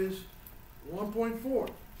is 1.4.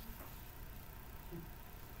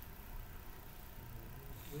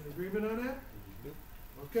 In agreement on that?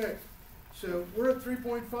 Okay. So we're at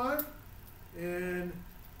 3.5, and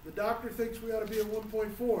the doctor thinks we ought to be at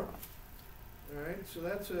 1.4. All right, so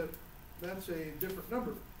that's a different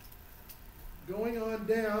number. Going on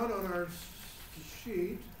down on our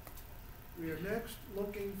sheet, we are next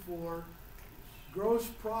looking for gross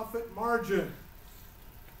profit margin.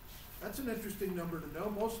 That's an interesting number to know.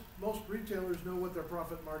 Most retailers know what their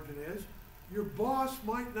profit margin is. Your boss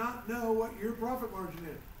might not know what your profit margin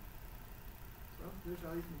is. Well, here's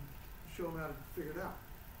how you can show them how to figure it out.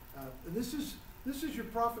 And this is your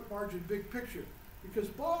profit margin big picture, because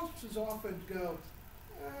bosses often go,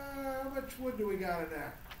 how much wood do we got in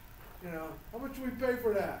that? You know, how much do we pay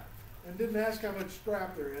for that? And didn't ask how much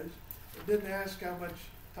scrap there is. It didn't ask how much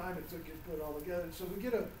time it took you to put it all together. So we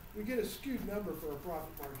get a skewed number for our profit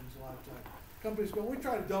margins a lot of times. Companies go, we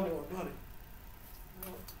try to double our money.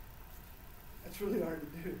 Well, that's really hard to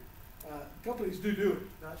do. Companies do it.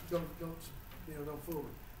 Don't fool me.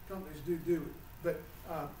 Companies do it. But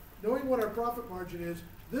knowing what our profit margin is,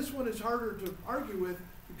 this one is harder to argue with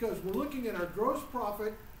because we're looking at our gross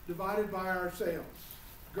profit divided by our sales.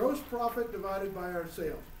 Gross profit divided by our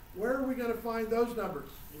sales. Where are we going to find those numbers?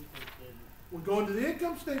 We're going to the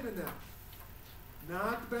income statement now,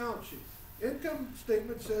 not the balance sheet. Income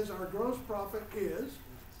statement says our gross profit is,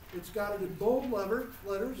 it's got it in bold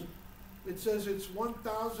letters. It says it's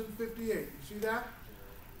 1,058. You see that?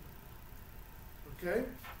 Okay,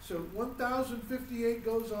 so 1,058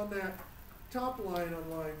 goes on that top line on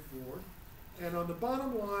line 4. And on the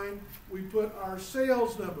bottom line, we put our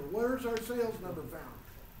sales number. Where's our sales number found?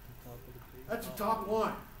 That's the top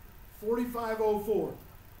line, 4504.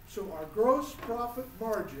 So our gross profit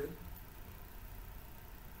margin,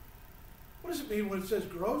 what does it mean when it says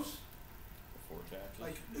gross? Before taxes.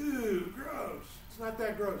 Like, ooh, gross. It's not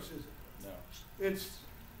that gross, is it? No.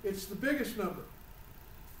 It's the biggest number,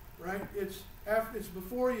 right? It's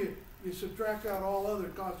before you subtract out all other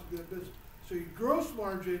costs of doing business. So your gross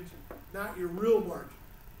margin's not your real margin.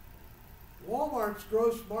 Walmart's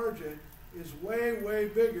gross margin is way, way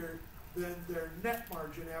bigger than their net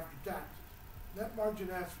margin after taxes. Net margin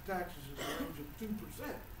after taxes is in the range of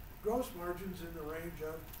 2%. Gross margin's in the range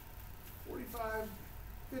of 45,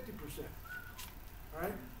 50%. All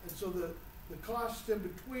right? And so the costs in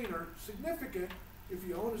between are significant if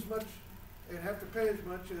you own as much and have to pay as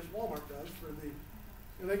much as Walmart does for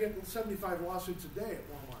they get 75 lawsuits a day at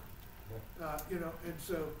Walmart. And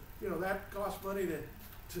so, that costs money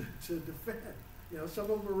to defend.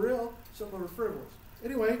 Some of them are real, some of them are frivolous.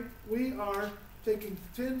 Anyway, we are taking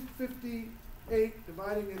 1058,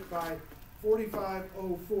 dividing it by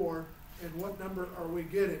 4504, and what number are we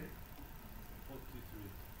getting?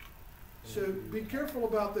 0.23. So be careful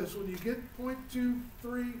about this. When you get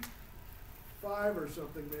 0.235 or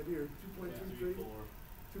something, maybe, or 2.33,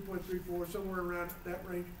 2.34, somewhere around that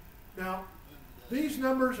range. Now, these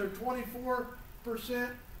numbers are 24%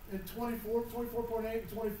 and 24.8 and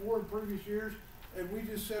 24 in previous years, and we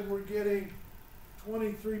just said we're getting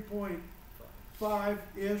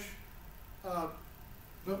 23.5-ish.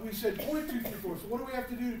 But we said 0.234. So what do we have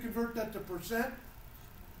to do to convert that to percent?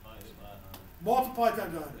 Multiply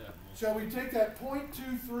times 100. Yeah. So we take that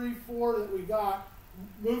 0.234 that we got,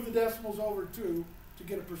 move the decimals over 2 to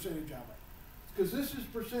get a percentage of it. Because this is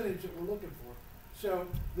percentage that we're looking for. So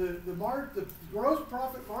the gross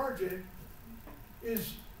profit margin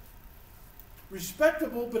is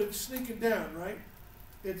respectable, but it's sneaking down, right?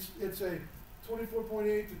 It's a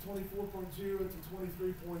 24.8 to 24.0 to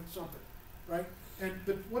 23 point something, right?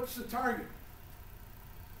 But what's the target?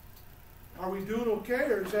 Are we doing okay,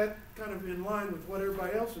 or is that kind of in line with what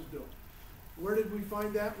everybody else is doing? Where did we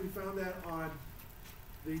find that? We found that on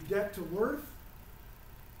the debt to worth.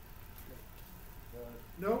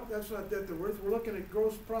 No, that's not debt to worth. We're looking at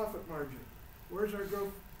gross profit margin. Where's our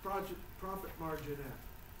gross profit margin at?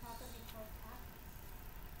 Profit before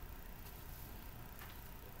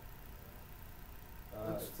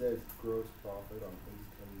tax. It says gross profit on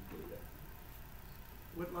income data.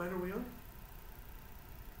 What line are we on?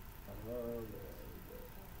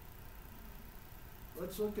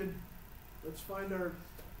 Let's find our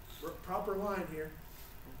proper line here.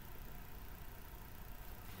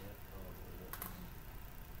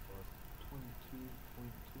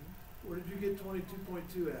 Where did you get 22.2 at?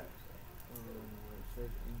 Where it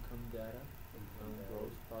says income data,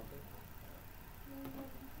 gross profit.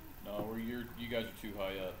 No, you guys are too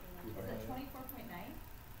high up. Is it 24.9? That's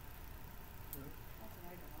what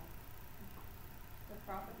I don't know. The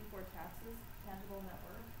profit before taxes, tangible net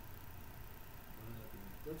worth.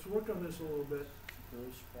 Let's work on this a little bit.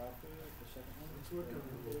 Gross profit, the second one. Let's work on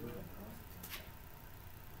it a little bit.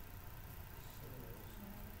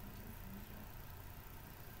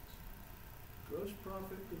 Gross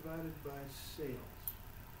profit divided by sales.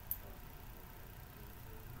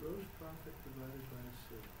 Gross profit divided by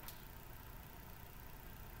sales.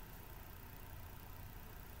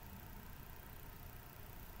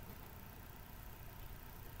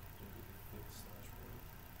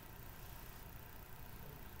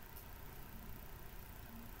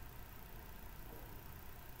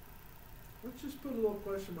 Let's just put a little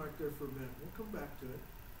question mark there for a minute. We'll come back to it.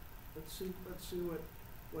 Let's see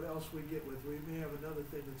what else we get with. We may have another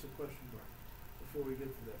thing that's a question mark before we get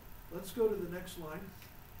to that. Let's go to the next line.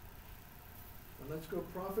 And let's go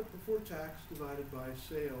profit before tax divided by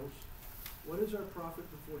sales What is our profit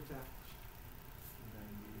before tax?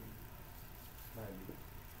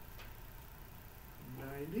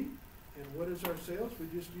 90. And what is our sales? We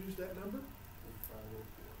just used that number?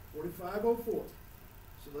 4504.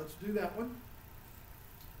 So let's do that one.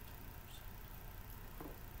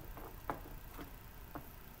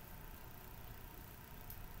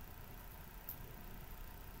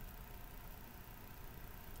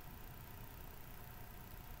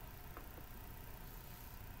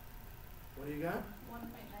 What do you got? 1.99.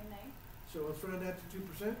 So let's round that to 2%.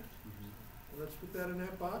 And let's put that in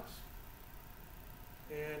that box.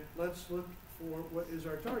 And let's look for what is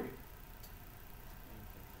our target.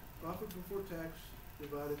 Profit before tax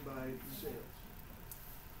divided by sales.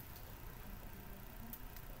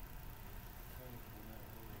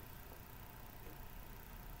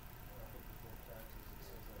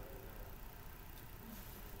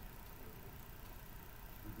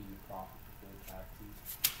 Would be your profit before taxes.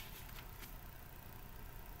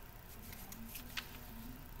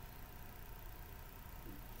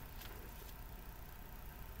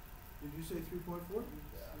 Did you say 3.4?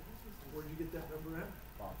 Where'd you get that number at?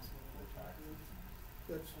 Profit before taxes.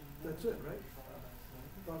 That's it, right?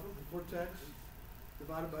 Profit before tax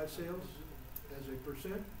divided by sales as a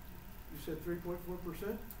percent. You said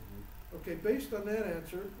 3.4%? Okay, based on that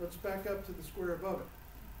answer, let's back up to the square above it.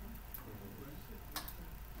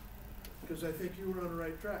 Because I think you were on the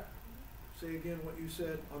right track. Say again what you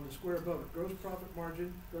said on the square above it. Gross profit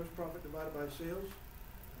margin, gross profit divided by sales.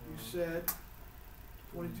 You said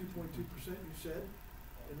 22.2%, you said.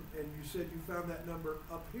 And you said you found that number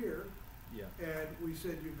up here. Yeah. And we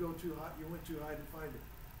said you go too high, you went too high to find it.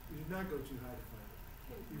 You did not go too high to find it.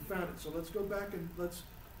 You found it. So let's go back and let's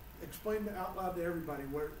explain out loud to everybody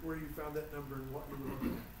where you found that number and what you were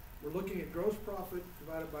looking at. We're looking at gross profit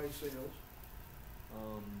divided by sales.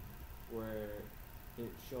 Where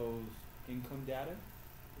it shows income data,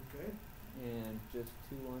 Okay? and just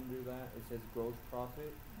two under that, it says gross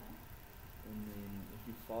profit. And then if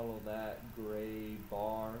you follow that gray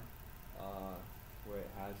bar, where it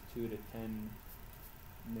has 2 to 10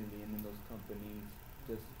 million in those companies,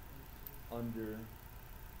 just under,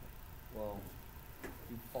 well, if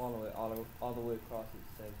you follow it all the way across, it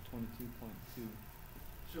says 22.2.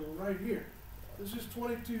 So we're right here. This is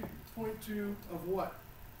 22.2 of what?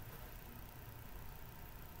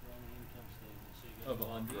 Run the income statement, so you got. Of the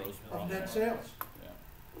 100 gross income. Of profit. net sales. Yeah.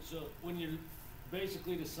 So when you're,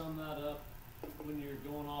 basically to sum that up, when you're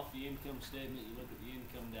going off the income statement, you look at the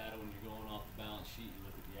income data. When you're going off the balance sheet, you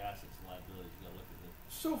look at the assets and liabilities. You gotta look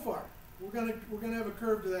at So far. We're gonna have a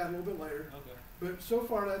curve to that a little bit later. Okay. But so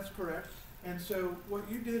far that's correct. And so what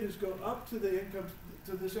you did is go up to the income,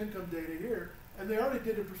 to this income data here, and they already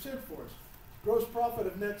did a percent for us. Gross profit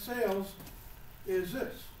of net sales is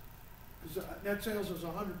this. Because net sales is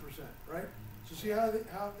 100%, right? So see how they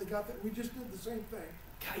got that? We just did the same thing.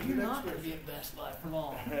 God, you're not gonna be at Best Buy for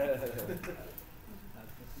long.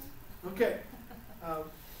 Okay. All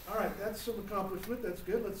right, that's some accomplishment. That's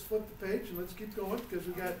good. Let's flip the page and let's keep going because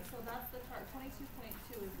we got. So that's the target,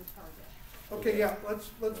 22.2 is the target. Okay, yeah.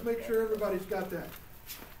 Let's make sure everybody's got that.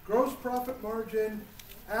 Gross profit margin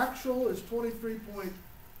actual is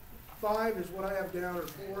 23.5 is what I have down, or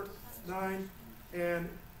 4.9, and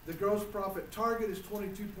the gross profit target is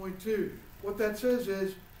 22.2. What that says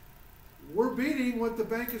is we're beating what the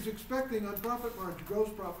bank is expecting on profit margin, gross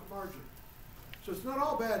profit margin. So it's not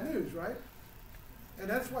all bad news, right? And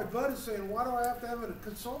that's why Bud is saying, why do I have to have a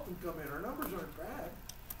consultant come in? Our numbers aren't bad.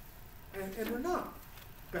 And they're not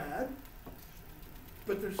bad,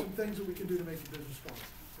 but there's some things that we can do to make the business stronger,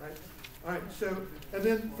 right? All right, so, and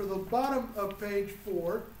then for the bottom of page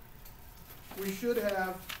 4, we should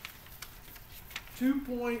have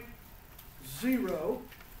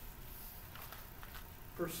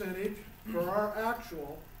 2.0% for our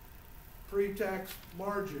actual pre-tax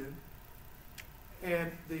margin.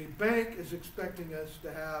 And the bank is expecting us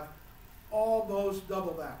to have almost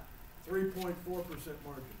double that, 3.4%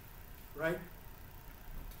 margin, right?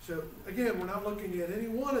 So again, we're not looking at any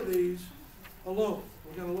one of these alone.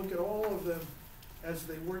 We're going to look at all of them as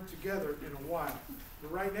they work together in a while.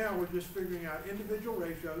 But right now, we're just figuring out individual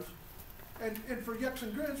ratios. And for yucks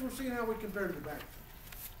and grins, we're seeing how we compare to the bank,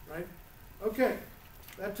 right? Okay,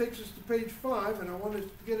 that takes us to page 5, and I want to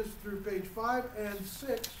get us through page 5 and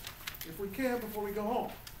 6. If we can, before we go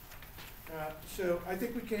home. So I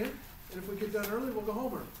think we can, and if we get done early, we'll go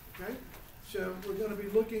home early, okay? So we're going to be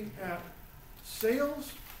looking at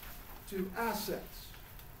sales to assets.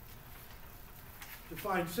 To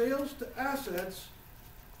find sales to assets,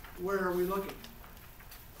 where are we looking?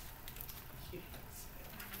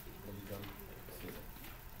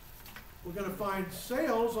 we're gonna find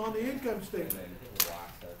sales on the income And statement. then total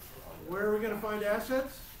assets on the Where are we gonna find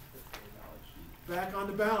assets? balance sheet. Back on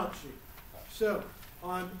the balance sheet. So,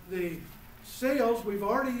 on the sales, we've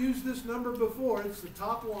already used this number before, it's the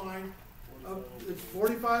top line, it's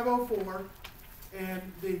 4504, and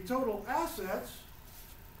the total assets,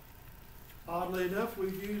 oddly enough,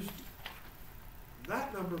 we've used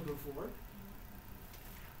that number before.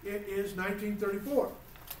 It is 1934.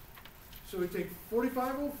 So we take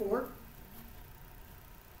 4504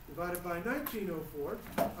 divided by 1904,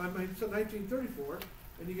 so 1934,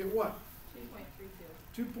 and you get what?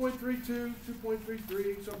 2.32. 2.32,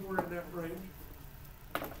 2.33, somewhere in that range.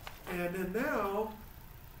 And then now,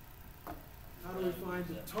 how do we find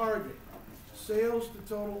the target? Sales to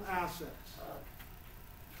total assets.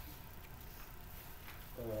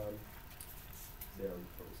 Sales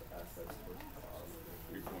total assets for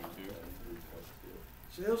 3.2.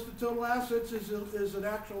 Sales to total assets is an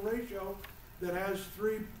actual ratio that has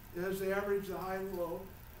the average, the high and low,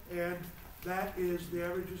 and that is, the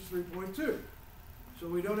average is 3.2. So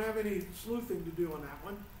we don't have any sleuthing to do on that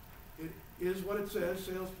one. It is what it says,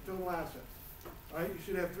 sales to total assets. All right, you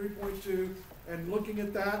should have 3.2, and looking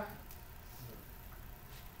at that,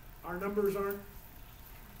 our numbers aren't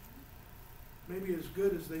maybe as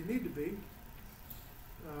good as they need to be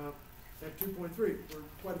at 2.3. We're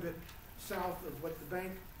quite a bit south of what the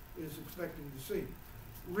bank is expecting to see.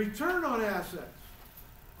 Return on assets.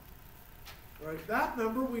 All right, that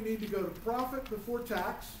number we need to go to profit before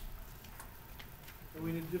tax, and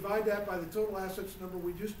we need to divide that by the total assets number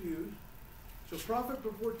we just used. So profit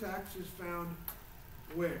before tax is found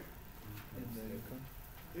where? in the income.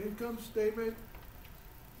 Income statement,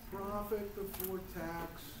 profit before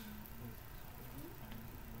tax.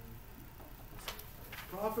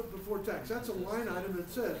 Profit before tax. That's a line item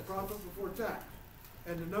that says profit before tax.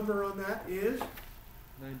 And the number on that is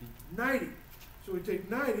 90. So we take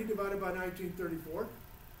 90 divided by 1934,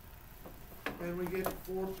 and we get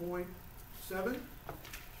 4.7.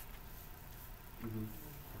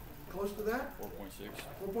 Close to that? 4.6.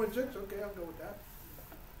 4.6, okay, I'll go with that.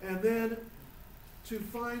 And then to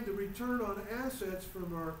find the return on assets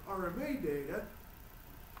from our RMA data,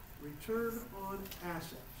 return on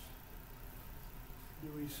assets. Do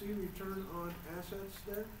we see return on assets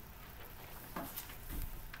there?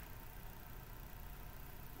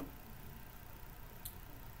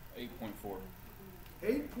 8.4.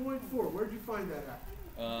 8.4, where'd you find that at?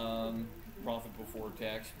 Profit before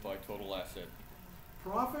tax by total asset.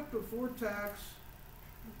 Profit before tax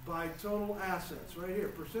by total assets, right here,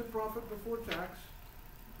 percent profit before tax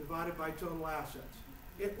divided by total assets.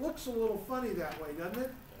 It looks a little funny that way, doesn't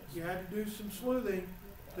it? You had to do some sleuthing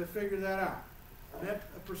to figure that out. Net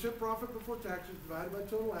percent profit before taxes divided by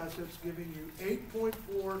total assets, giving you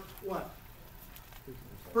 8.4 what?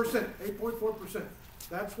 Percent, 8.4%.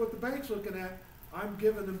 That's what the bank's looking at. I'm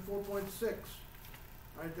giving them 4.6.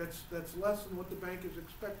 Right, that's less than what the bank is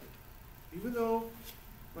expecting. Even though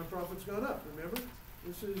my profit's gone up, remember?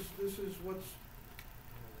 This is what's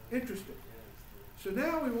interesting. So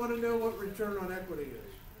now we want to know what return on equity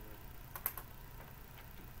is.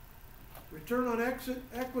 Return on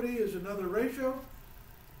equity is another ratio.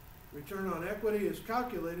 Return on equity is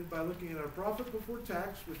calculated by looking at our profit before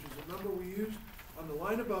tax, which is the number we used on the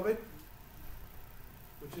line above it,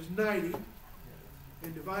 which is 90,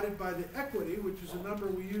 and divided by the equity, which is a number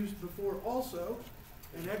we used before also.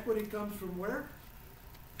 And equity comes from where?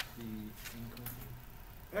 The income.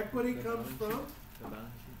 Equity The comes balance from sheet. The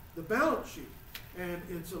balance sheet. the balance sheet. And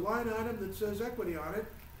it's a line item that says equity on it.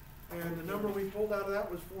 And the number we pulled out of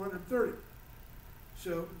that was 430.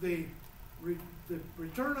 So the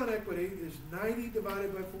return on equity is 90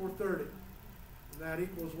 divided by 430. And that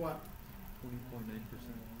equals what? 20.9%.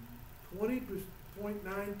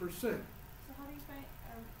 20.9%. So how do you find,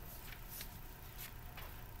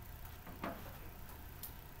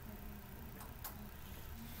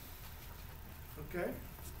 Okay?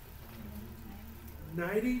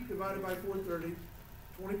 90 divided by 430,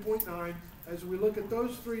 20.9. As we look at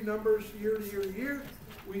those three numbers year to year to year,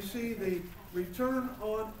 we see the return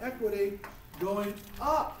on equity going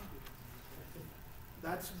up.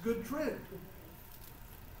 That's a good trend.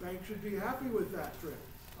 Bank should be happy with that trend.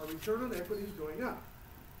 Our return on equity is going up.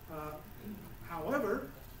 However,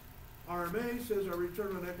 RMA says our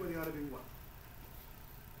return on equity ought to be what?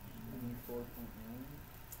 24.9.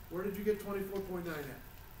 Where did you get 24.9 at?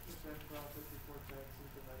 Percent profit before taxes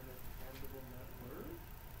divided by tangible net worth?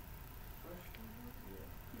 Question mark? Yeah.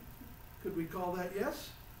 Could we call that yes?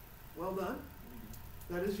 Well done.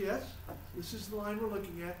 That is yes. This is the line we're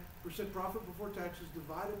looking at. Percent profit before taxes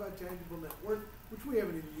divided by tangible net worth, which we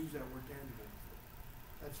haven't even used that word tangible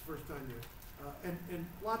before. That's the first time and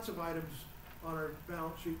lots of items on our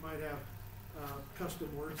balance sheet might have custom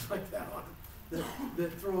words like that on them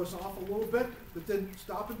that throw us off a little bit, but then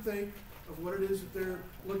stop and think of what it is that they're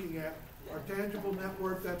looking at. Our tangible net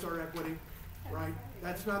worth, that's our equity, right?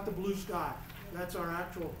 That's not the blue sky. That's our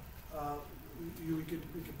actual, we can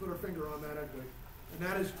put our finger on that equity. And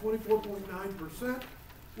that is 24.9%,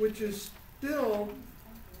 which is still,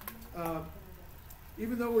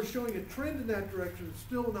 even though we're showing a trend in that direction, it's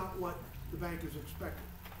still not what the bank is expecting.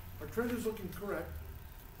 Our trend is looking correct,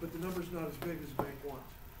 but the number's not as big as the bank wants.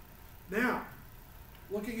 Now,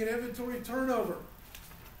 looking at inventory turnover.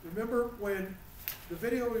 Remember when the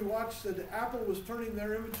video we watched said that Apple was turning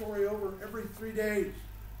their inventory over every 3 days?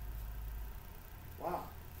 Wow.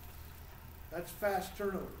 That's fast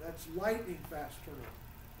turnover. That's lightning fast turnover.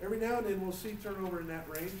 Every now and then we'll see turnover in that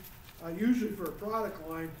range, usually for a product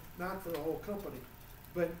line, not for the whole company.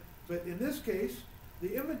 But in this case,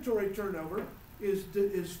 the inventory turnover is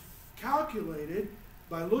calculated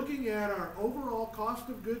by looking at our overall cost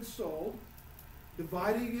of goods sold,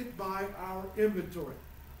 dividing it by our inventory.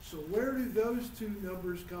 So where do those two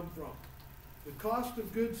numbers come from? The cost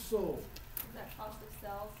of goods sold. Is that cost of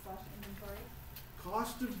sales / inventory?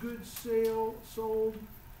 Cost of goods sold.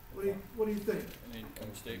 What do you think? An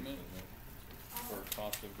income statement or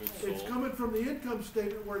cost of goods sold. It's coming from the income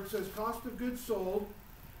statement where it says cost of goods sold,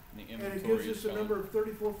 And the and it inventory gives us is a coming. number of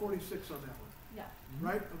 3446 on that one. Yeah.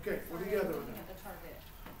 Right? Okay, we're Sorry, together I'm on looking that. at the target.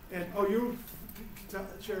 And you're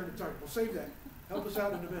sharing the target. We'll save that. Help us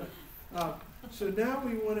out in a minute. So now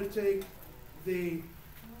we want to take the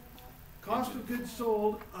cost of goods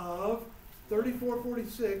sold of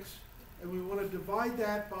 3446 and we want to divide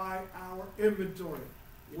that by our inventory.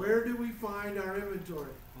 Where do we find our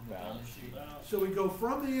inventory? Balance sheet. So we go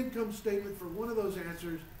from the income statement for one of those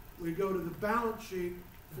answers, we go to the balance sheet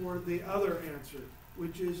for the other answer,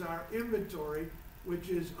 which is our inventory, which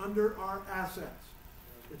is under our assets.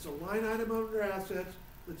 It's a line item under assets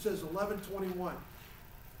that says 1121.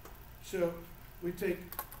 So we take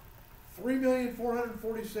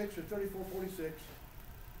 3,446 or 3446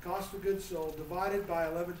 cost of goods sold divided by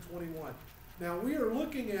 1121. Now we are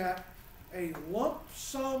looking at a lump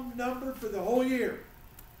sum number for the whole year.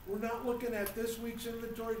 We're not looking at this week's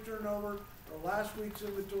inventory turnover or last week's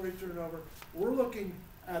inventory turnover. We're looking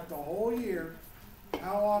at the whole year.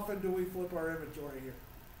 How often do we flip our inventory here?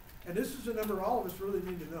 And this is a number all of us really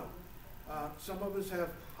need to know. Some of us have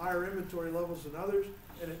higher inventory levels than others,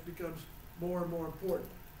 and it becomes more and more important.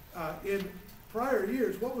 In prior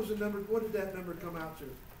years, what was the number? What did that number come out to?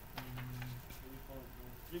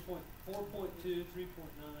 4.2, 3.9,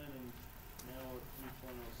 and now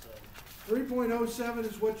we're at 3.07. 3.07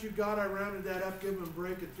 is what you got. I rounded that up, give them a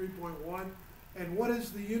break at 3.1. And what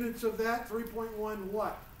is the units of that? 3.1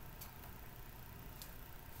 what?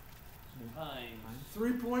 Times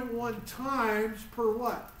 3.1 times per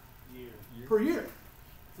what? year. Per year.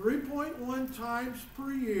 3.1 times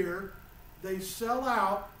per year, they sell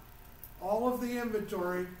out all of the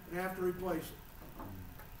inventory and have to replace it.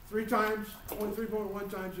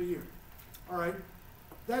 3.1 times a year. All right.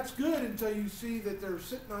 That's good until you see that they're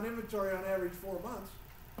sitting on inventory on average 4 months.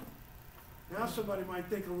 Now somebody might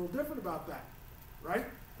think a little different about that, right?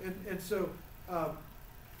 And so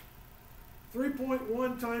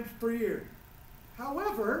 3.1 times per year.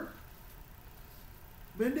 However,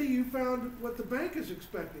 Mindy, you found what the bank is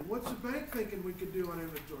expecting. What's the bank thinking we could do on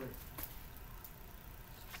inventory?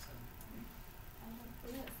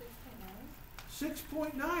 Isn't it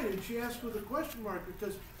 6.9? 6.9, and she asked with a question mark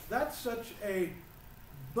because that's such a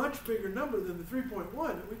much bigger number than the 3.1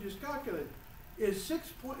 that we just calculated. Is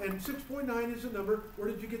 6.9 is a number. Where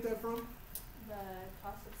did you get that from? The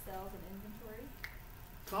cost of sales and inventory.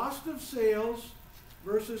 Cost of sales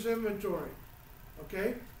versus inventory.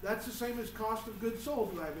 Okay? That's the same as cost of goods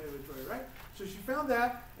sold when I have inventory, right? So she found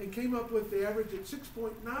that and came up with the average at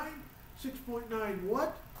 6.9. 6.9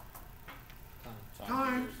 what?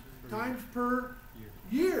 Times per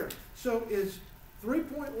year. So is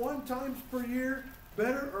 3.1 times per year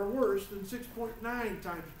better or worse than 6.9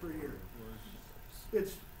 times per year?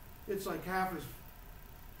 It's like half as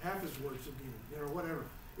worse again, whatever.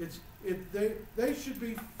 They should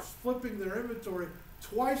be flipping their inventory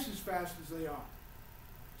twice as fast as they are.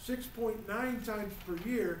 6.9 times per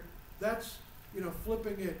year, that's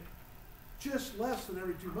flipping it just less than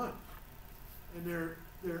every 2 months. And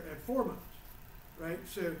they're at 4 months. Right?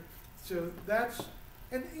 So that's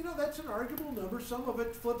that's an arguable number. Some of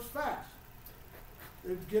it flips fast.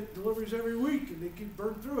 They get deliveries every week and they can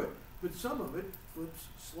burn through it. But some of it flips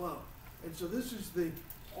slow. And so this is the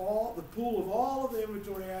pool of all of the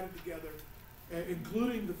inventory added together,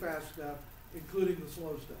 including the fast stuff, including the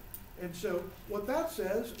slow stuff. And so what that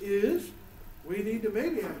says is we need to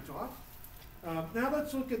maybe have a talk. Now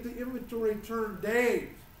let's look at the inventory turn days.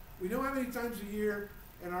 We know how many times a year,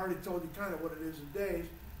 and I already told you kind of what it is in days.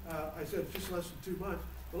 I said it's just less than 2 months.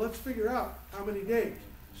 But let's figure out how many days.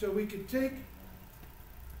 So we could take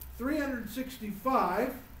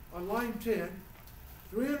 365 on line 10,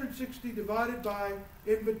 360 divided by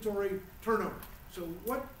inventory turnover. So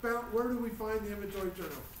where do we find the inventory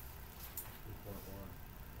turnover?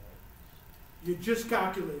 You just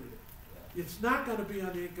calculated it. It's not going to be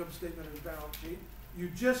on the income statement or the balance sheet. You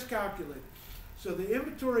just calculated it. So the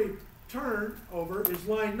inventory turnover is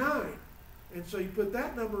line 9. And so you put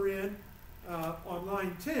that number in on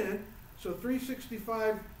line 10. So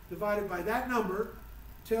 365 divided by that number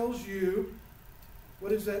tells you,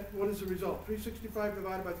 what is that? What is the result? 365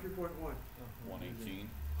 divided by 3.1. 118.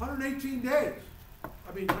 118 days.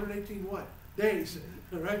 I mean, 118 what? Days,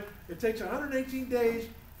 right? It takes 118 days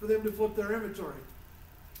for them to flip their inventory.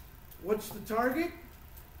 What's the target?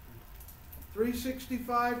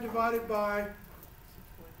 365 divided by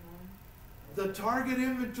the target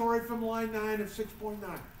inventory from line 9 of 6.9.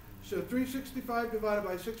 So 365 divided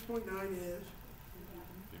by 6.9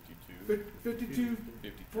 is 52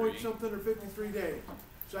 point something or 53 days.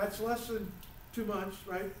 So that's less than 2 months,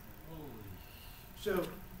 right? So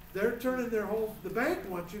they're turning the bank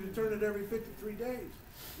wants you to turn it every 53 days.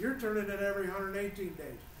 You're turning it every 118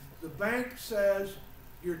 days. The bank says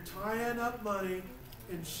you're tying up money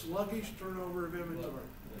in sluggish turnover of inventory.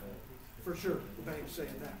 For sure, the bank's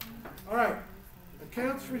saying that. All right,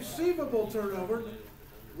 accounts receivable turnover,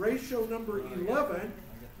 ratio number 11.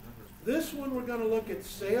 This one we're going to look at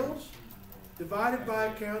sales divided by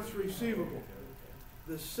accounts receivable.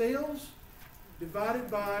 The sales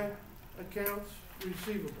divided by accounts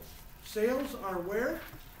receivable. Sales are where?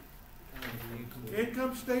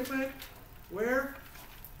 Income statement. Where?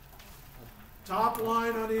 Top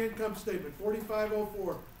line on the income statement,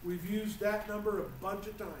 4504. We've used that number a bunch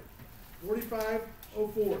of times.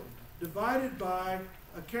 4504 divided by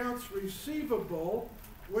accounts receivable.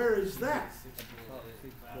 Where is that?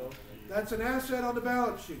 That's an asset on the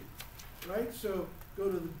balance sheet, right? So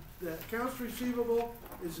go to the accounts receivable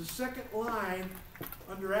is the second line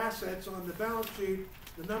under assets on the balance sheet.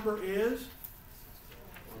 The number is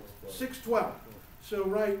 612. So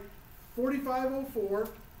write 4504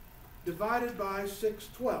 divided by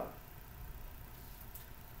 612.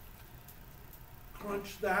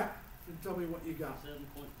 Crunch that and tell me what you got.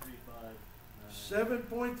 7.35.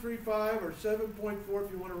 7.35 or 7.4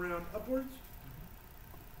 if you want to round upwards.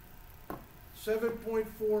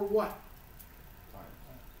 7.4 what?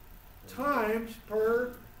 Times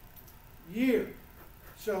per year.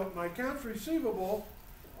 So my accounts receivable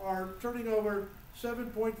are turning over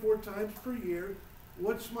 7.4 times per year.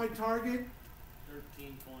 What's my target?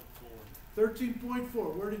 13.4.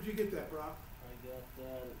 13.4. Where did you get that, Brock? I got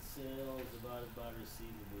that at sales divided by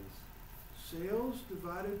receivables. Sales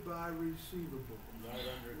divided by receivable.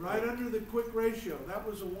 Right under the quick ratio. That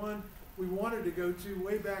was the one we wanted to go to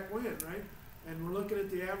way back when, right? And we're looking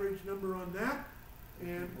at the average number on that,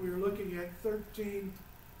 and we're looking at 13.4.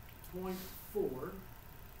 I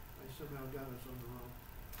somehow got us on the wrong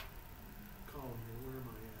column here. Where am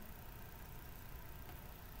I at?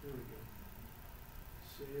 There we go.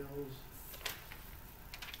 Sales.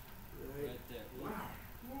 Right. Right there. Wow.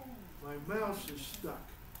 My mouse is stuck.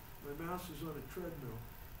 My mouse is on a treadmill.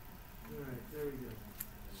 All right, there we go.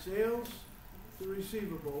 Sales to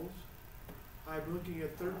receivables. I'm looking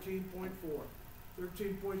at 13.4.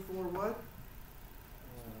 13.4 what?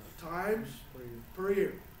 Times per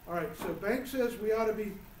year. All right, so bank says we ought to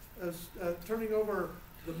be turning over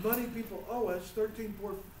the money people owe us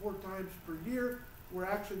 13.4 times per year. We're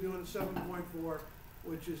actually doing a 7.4,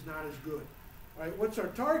 which is not as good. All right, what's our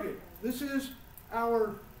target? This is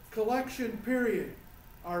our collection period.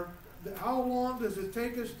 How long does it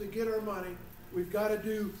take us to get our money? We've got to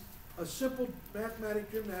do a simple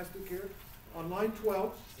mathematic gymnastic here on line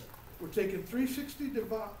 12. We're taking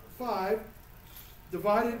 365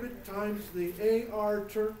 divided it times the AR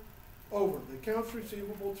turnover, the accounts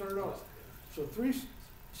receivable turnover. So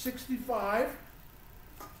 365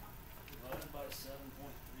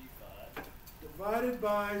 divided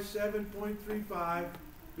by 7.35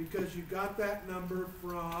 because you got that number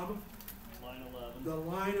from line 11. the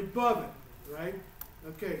line above it, right?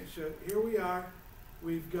 Okay, so here we are.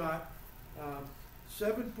 We've got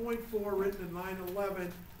 7.4 written in line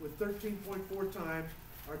 11 with 13.4 times.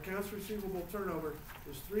 Our accounts receivable turnover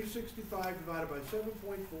is 365 divided by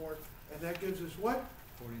 7.4, and that gives us what?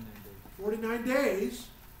 49 days. 49 days.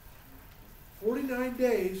 49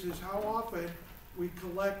 days is how often we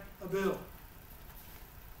collect a bill.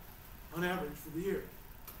 on average for the year.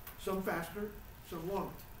 Some faster, some longer.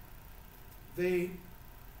 The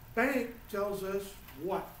bank tells us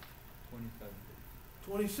what? 27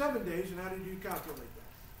 days. 27 days, and how did you calculate that?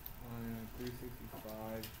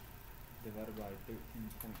 365 divided by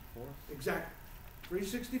 13.4. Exactly.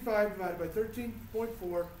 365 divided by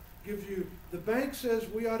 13.4 gives you, the bank says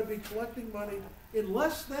we ought to be collecting money in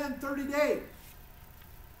less than 30 days.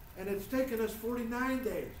 And it's taken us 49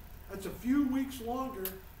 days. That's a few weeks longer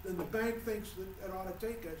than the bank thinks that it ought to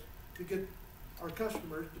take us to get our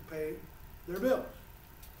customers to pay their bills.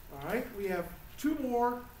 All right, we have 2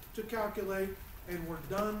 more to calculate, and we're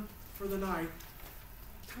done for the night.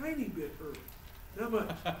 Tiny bit early. Not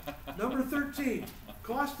much. Number 13,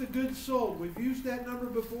 cost of goods sold. We've used that number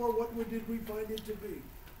before. What did we find it to be?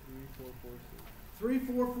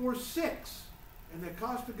 3446. And the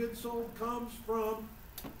cost of goods sold comes from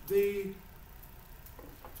the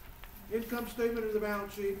income statement or the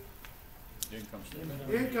balance sheet. Income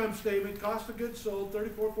statement. Income statement, cost of goods sold,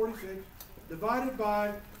 3446, divided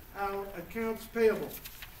by our accounts payable.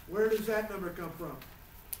 Where does that number come from?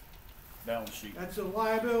 Balance sheet. That's a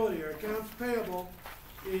liability. Our accounts payable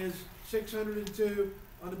is 602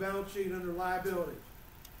 on the balance sheet under liabilities.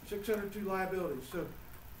 602 liabilities. So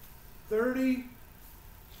 30,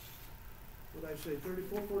 what did I say,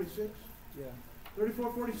 3446? Yeah.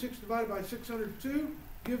 3446 divided by 602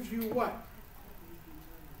 gives you what?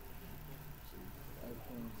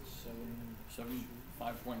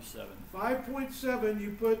 5.7. 5.7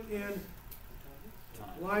 you put in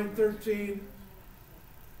line 13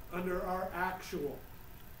 under our actual.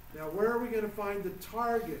 Now where are we going to find the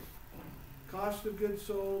target? Cost of goods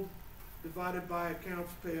sold divided by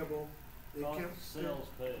accounts payable. The Cost account of sales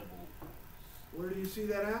payable. Where do you see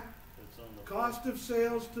that at? It's on the Cost of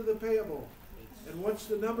sales to the payable. It's And what's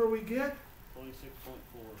the number we get?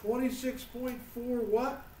 26.4 26.4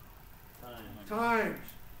 what? times. Times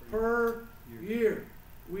per year.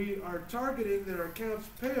 We are targeting that our accounts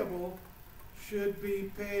payable should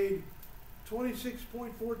be paid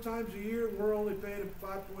 26.4 times a year, and we're only paying them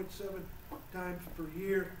 5.7 times per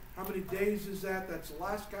year. How many days is that? That's the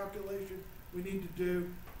last calculation we need to do.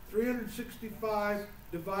 365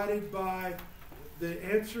 divided by the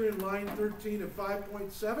answer in line 13 of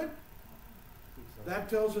 5.7. That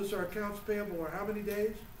tells us our accounts payable are how many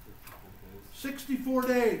days? 64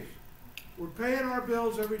 days. We're paying our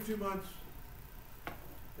bills every 2 months.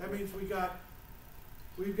 That means we've got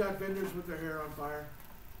vendors with their hair on fire.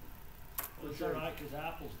 Well, it's alright, 'cause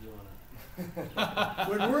Apple's doing it.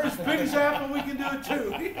 When we're as big as Apple, we can do it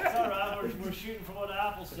too. It's alright, we're shooting for what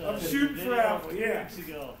Apple said. I'm shooting for Apple, yeah. 2 weeks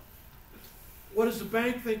ago. What does the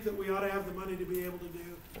bank think that we ought to have the money to be able to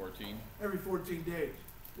do? 14. Every 14 days.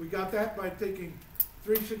 We got that by taking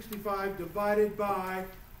 365 divided by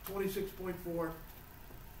 26.4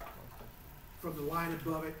 from the line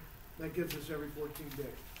above it. That gives us every 14 days.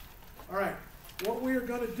 All right. What we are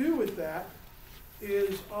going to do with that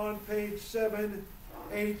is on page 7,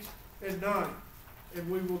 8, and 9. And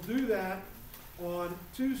we will do that on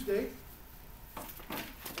Tuesday.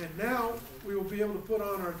 And now we will be able to put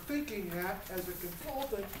on our thinking hat as a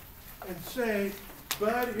consultant and say,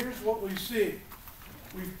 Bud, here's what we see.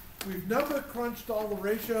 We've number crunched all the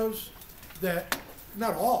ratios that,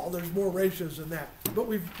 not all, there's more ratios than that, but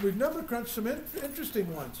we've number crunched some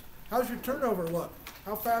interesting ones. How's your turnover look?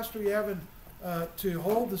 How fast are you having to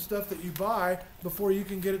hold the stuff that you buy before you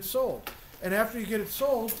can get it sold? And after you get it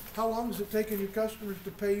sold, how long is it taking your customers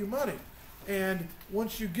to pay you money? And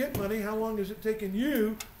once you get money, how long is it taking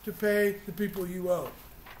you to pay the people you owe?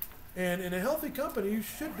 And in a healthy company, you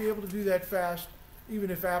should be able to do that fast, even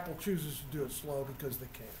if Apple chooses to do it slow because they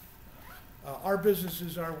can. Our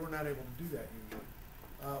businesses we're not able to do that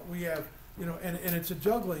usually. We have, and it's a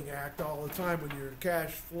juggling act all the time when your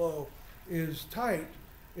cash flow is tight.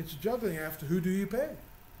 It's a juggling act to who do you pay?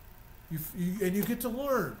 And you get to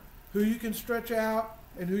learn who you can stretch out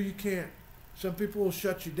and who you can't. Some people will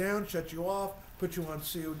shut you down, shut you off, put you on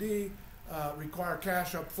COD, require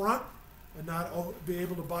cash up front and not be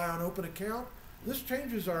able to buy on open account. This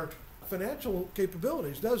changes our financial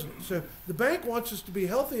capabilities, doesn't it? So the bank wants us to be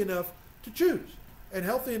healthy enough to choose and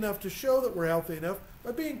healthy enough to show that we're healthy enough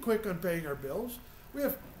by being quick on paying our bills. We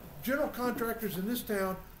have general contractors in this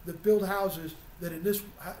town that build houses that in this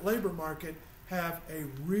labor market have a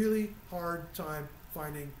really hard time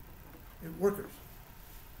finding workers.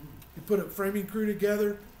 You put a framing crew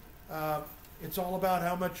together, it's all about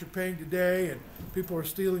how much you're paying today, and people are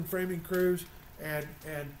stealing framing crews, and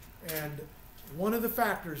one of the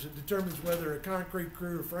factors that determines whether a concrete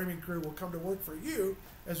crew or framing crew will come to work for you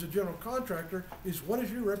as a general contractor is what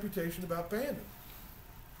is your reputation about paying them.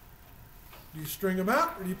 Do you string them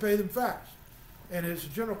out or do you pay them fast? And as a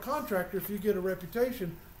general contractor, if you get a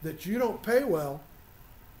reputation that you don't pay well,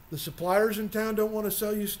 the suppliers in town don't want to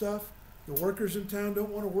sell you stuff, the workers in town don't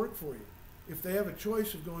want to work for you if they have a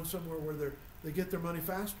choice of going somewhere where they get their money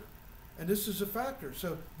faster. And this is a factor.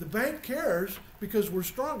 So the bank cares because we're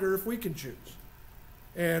stronger if we can choose.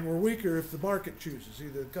 And we're weaker if the market chooses,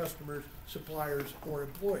 either customers, suppliers, or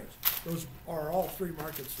employees. Those are all three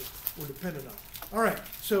markets that we're dependent on. All right,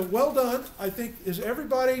 so well done. I think, is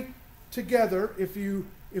everybody together? If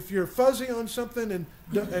you're fuzzy on something and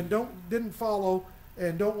didn't follow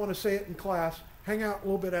and don't want to say it in class, hang out a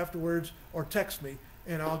little bit afterwards or text me,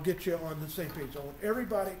 and I'll get you on the same page. I want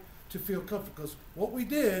everybody to feel comfortable, because what we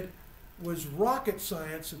did was rocket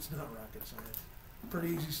science. It's not rocket science. Pretty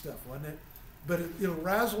easy stuff, wasn't it? But it'll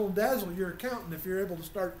razzle and dazzle your accountant if you're able to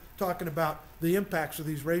start talking about the impacts of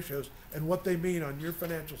these ratios and what they mean on your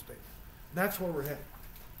financial statement. And that's where we're headed.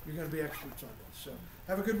 You're going to be experts on this. So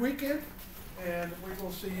have a good weekend, and we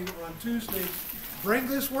will see you on Tuesday. Bring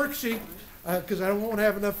this worksheet, because I won't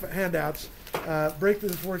have enough handouts. Break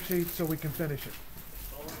this worksheet so we can finish it.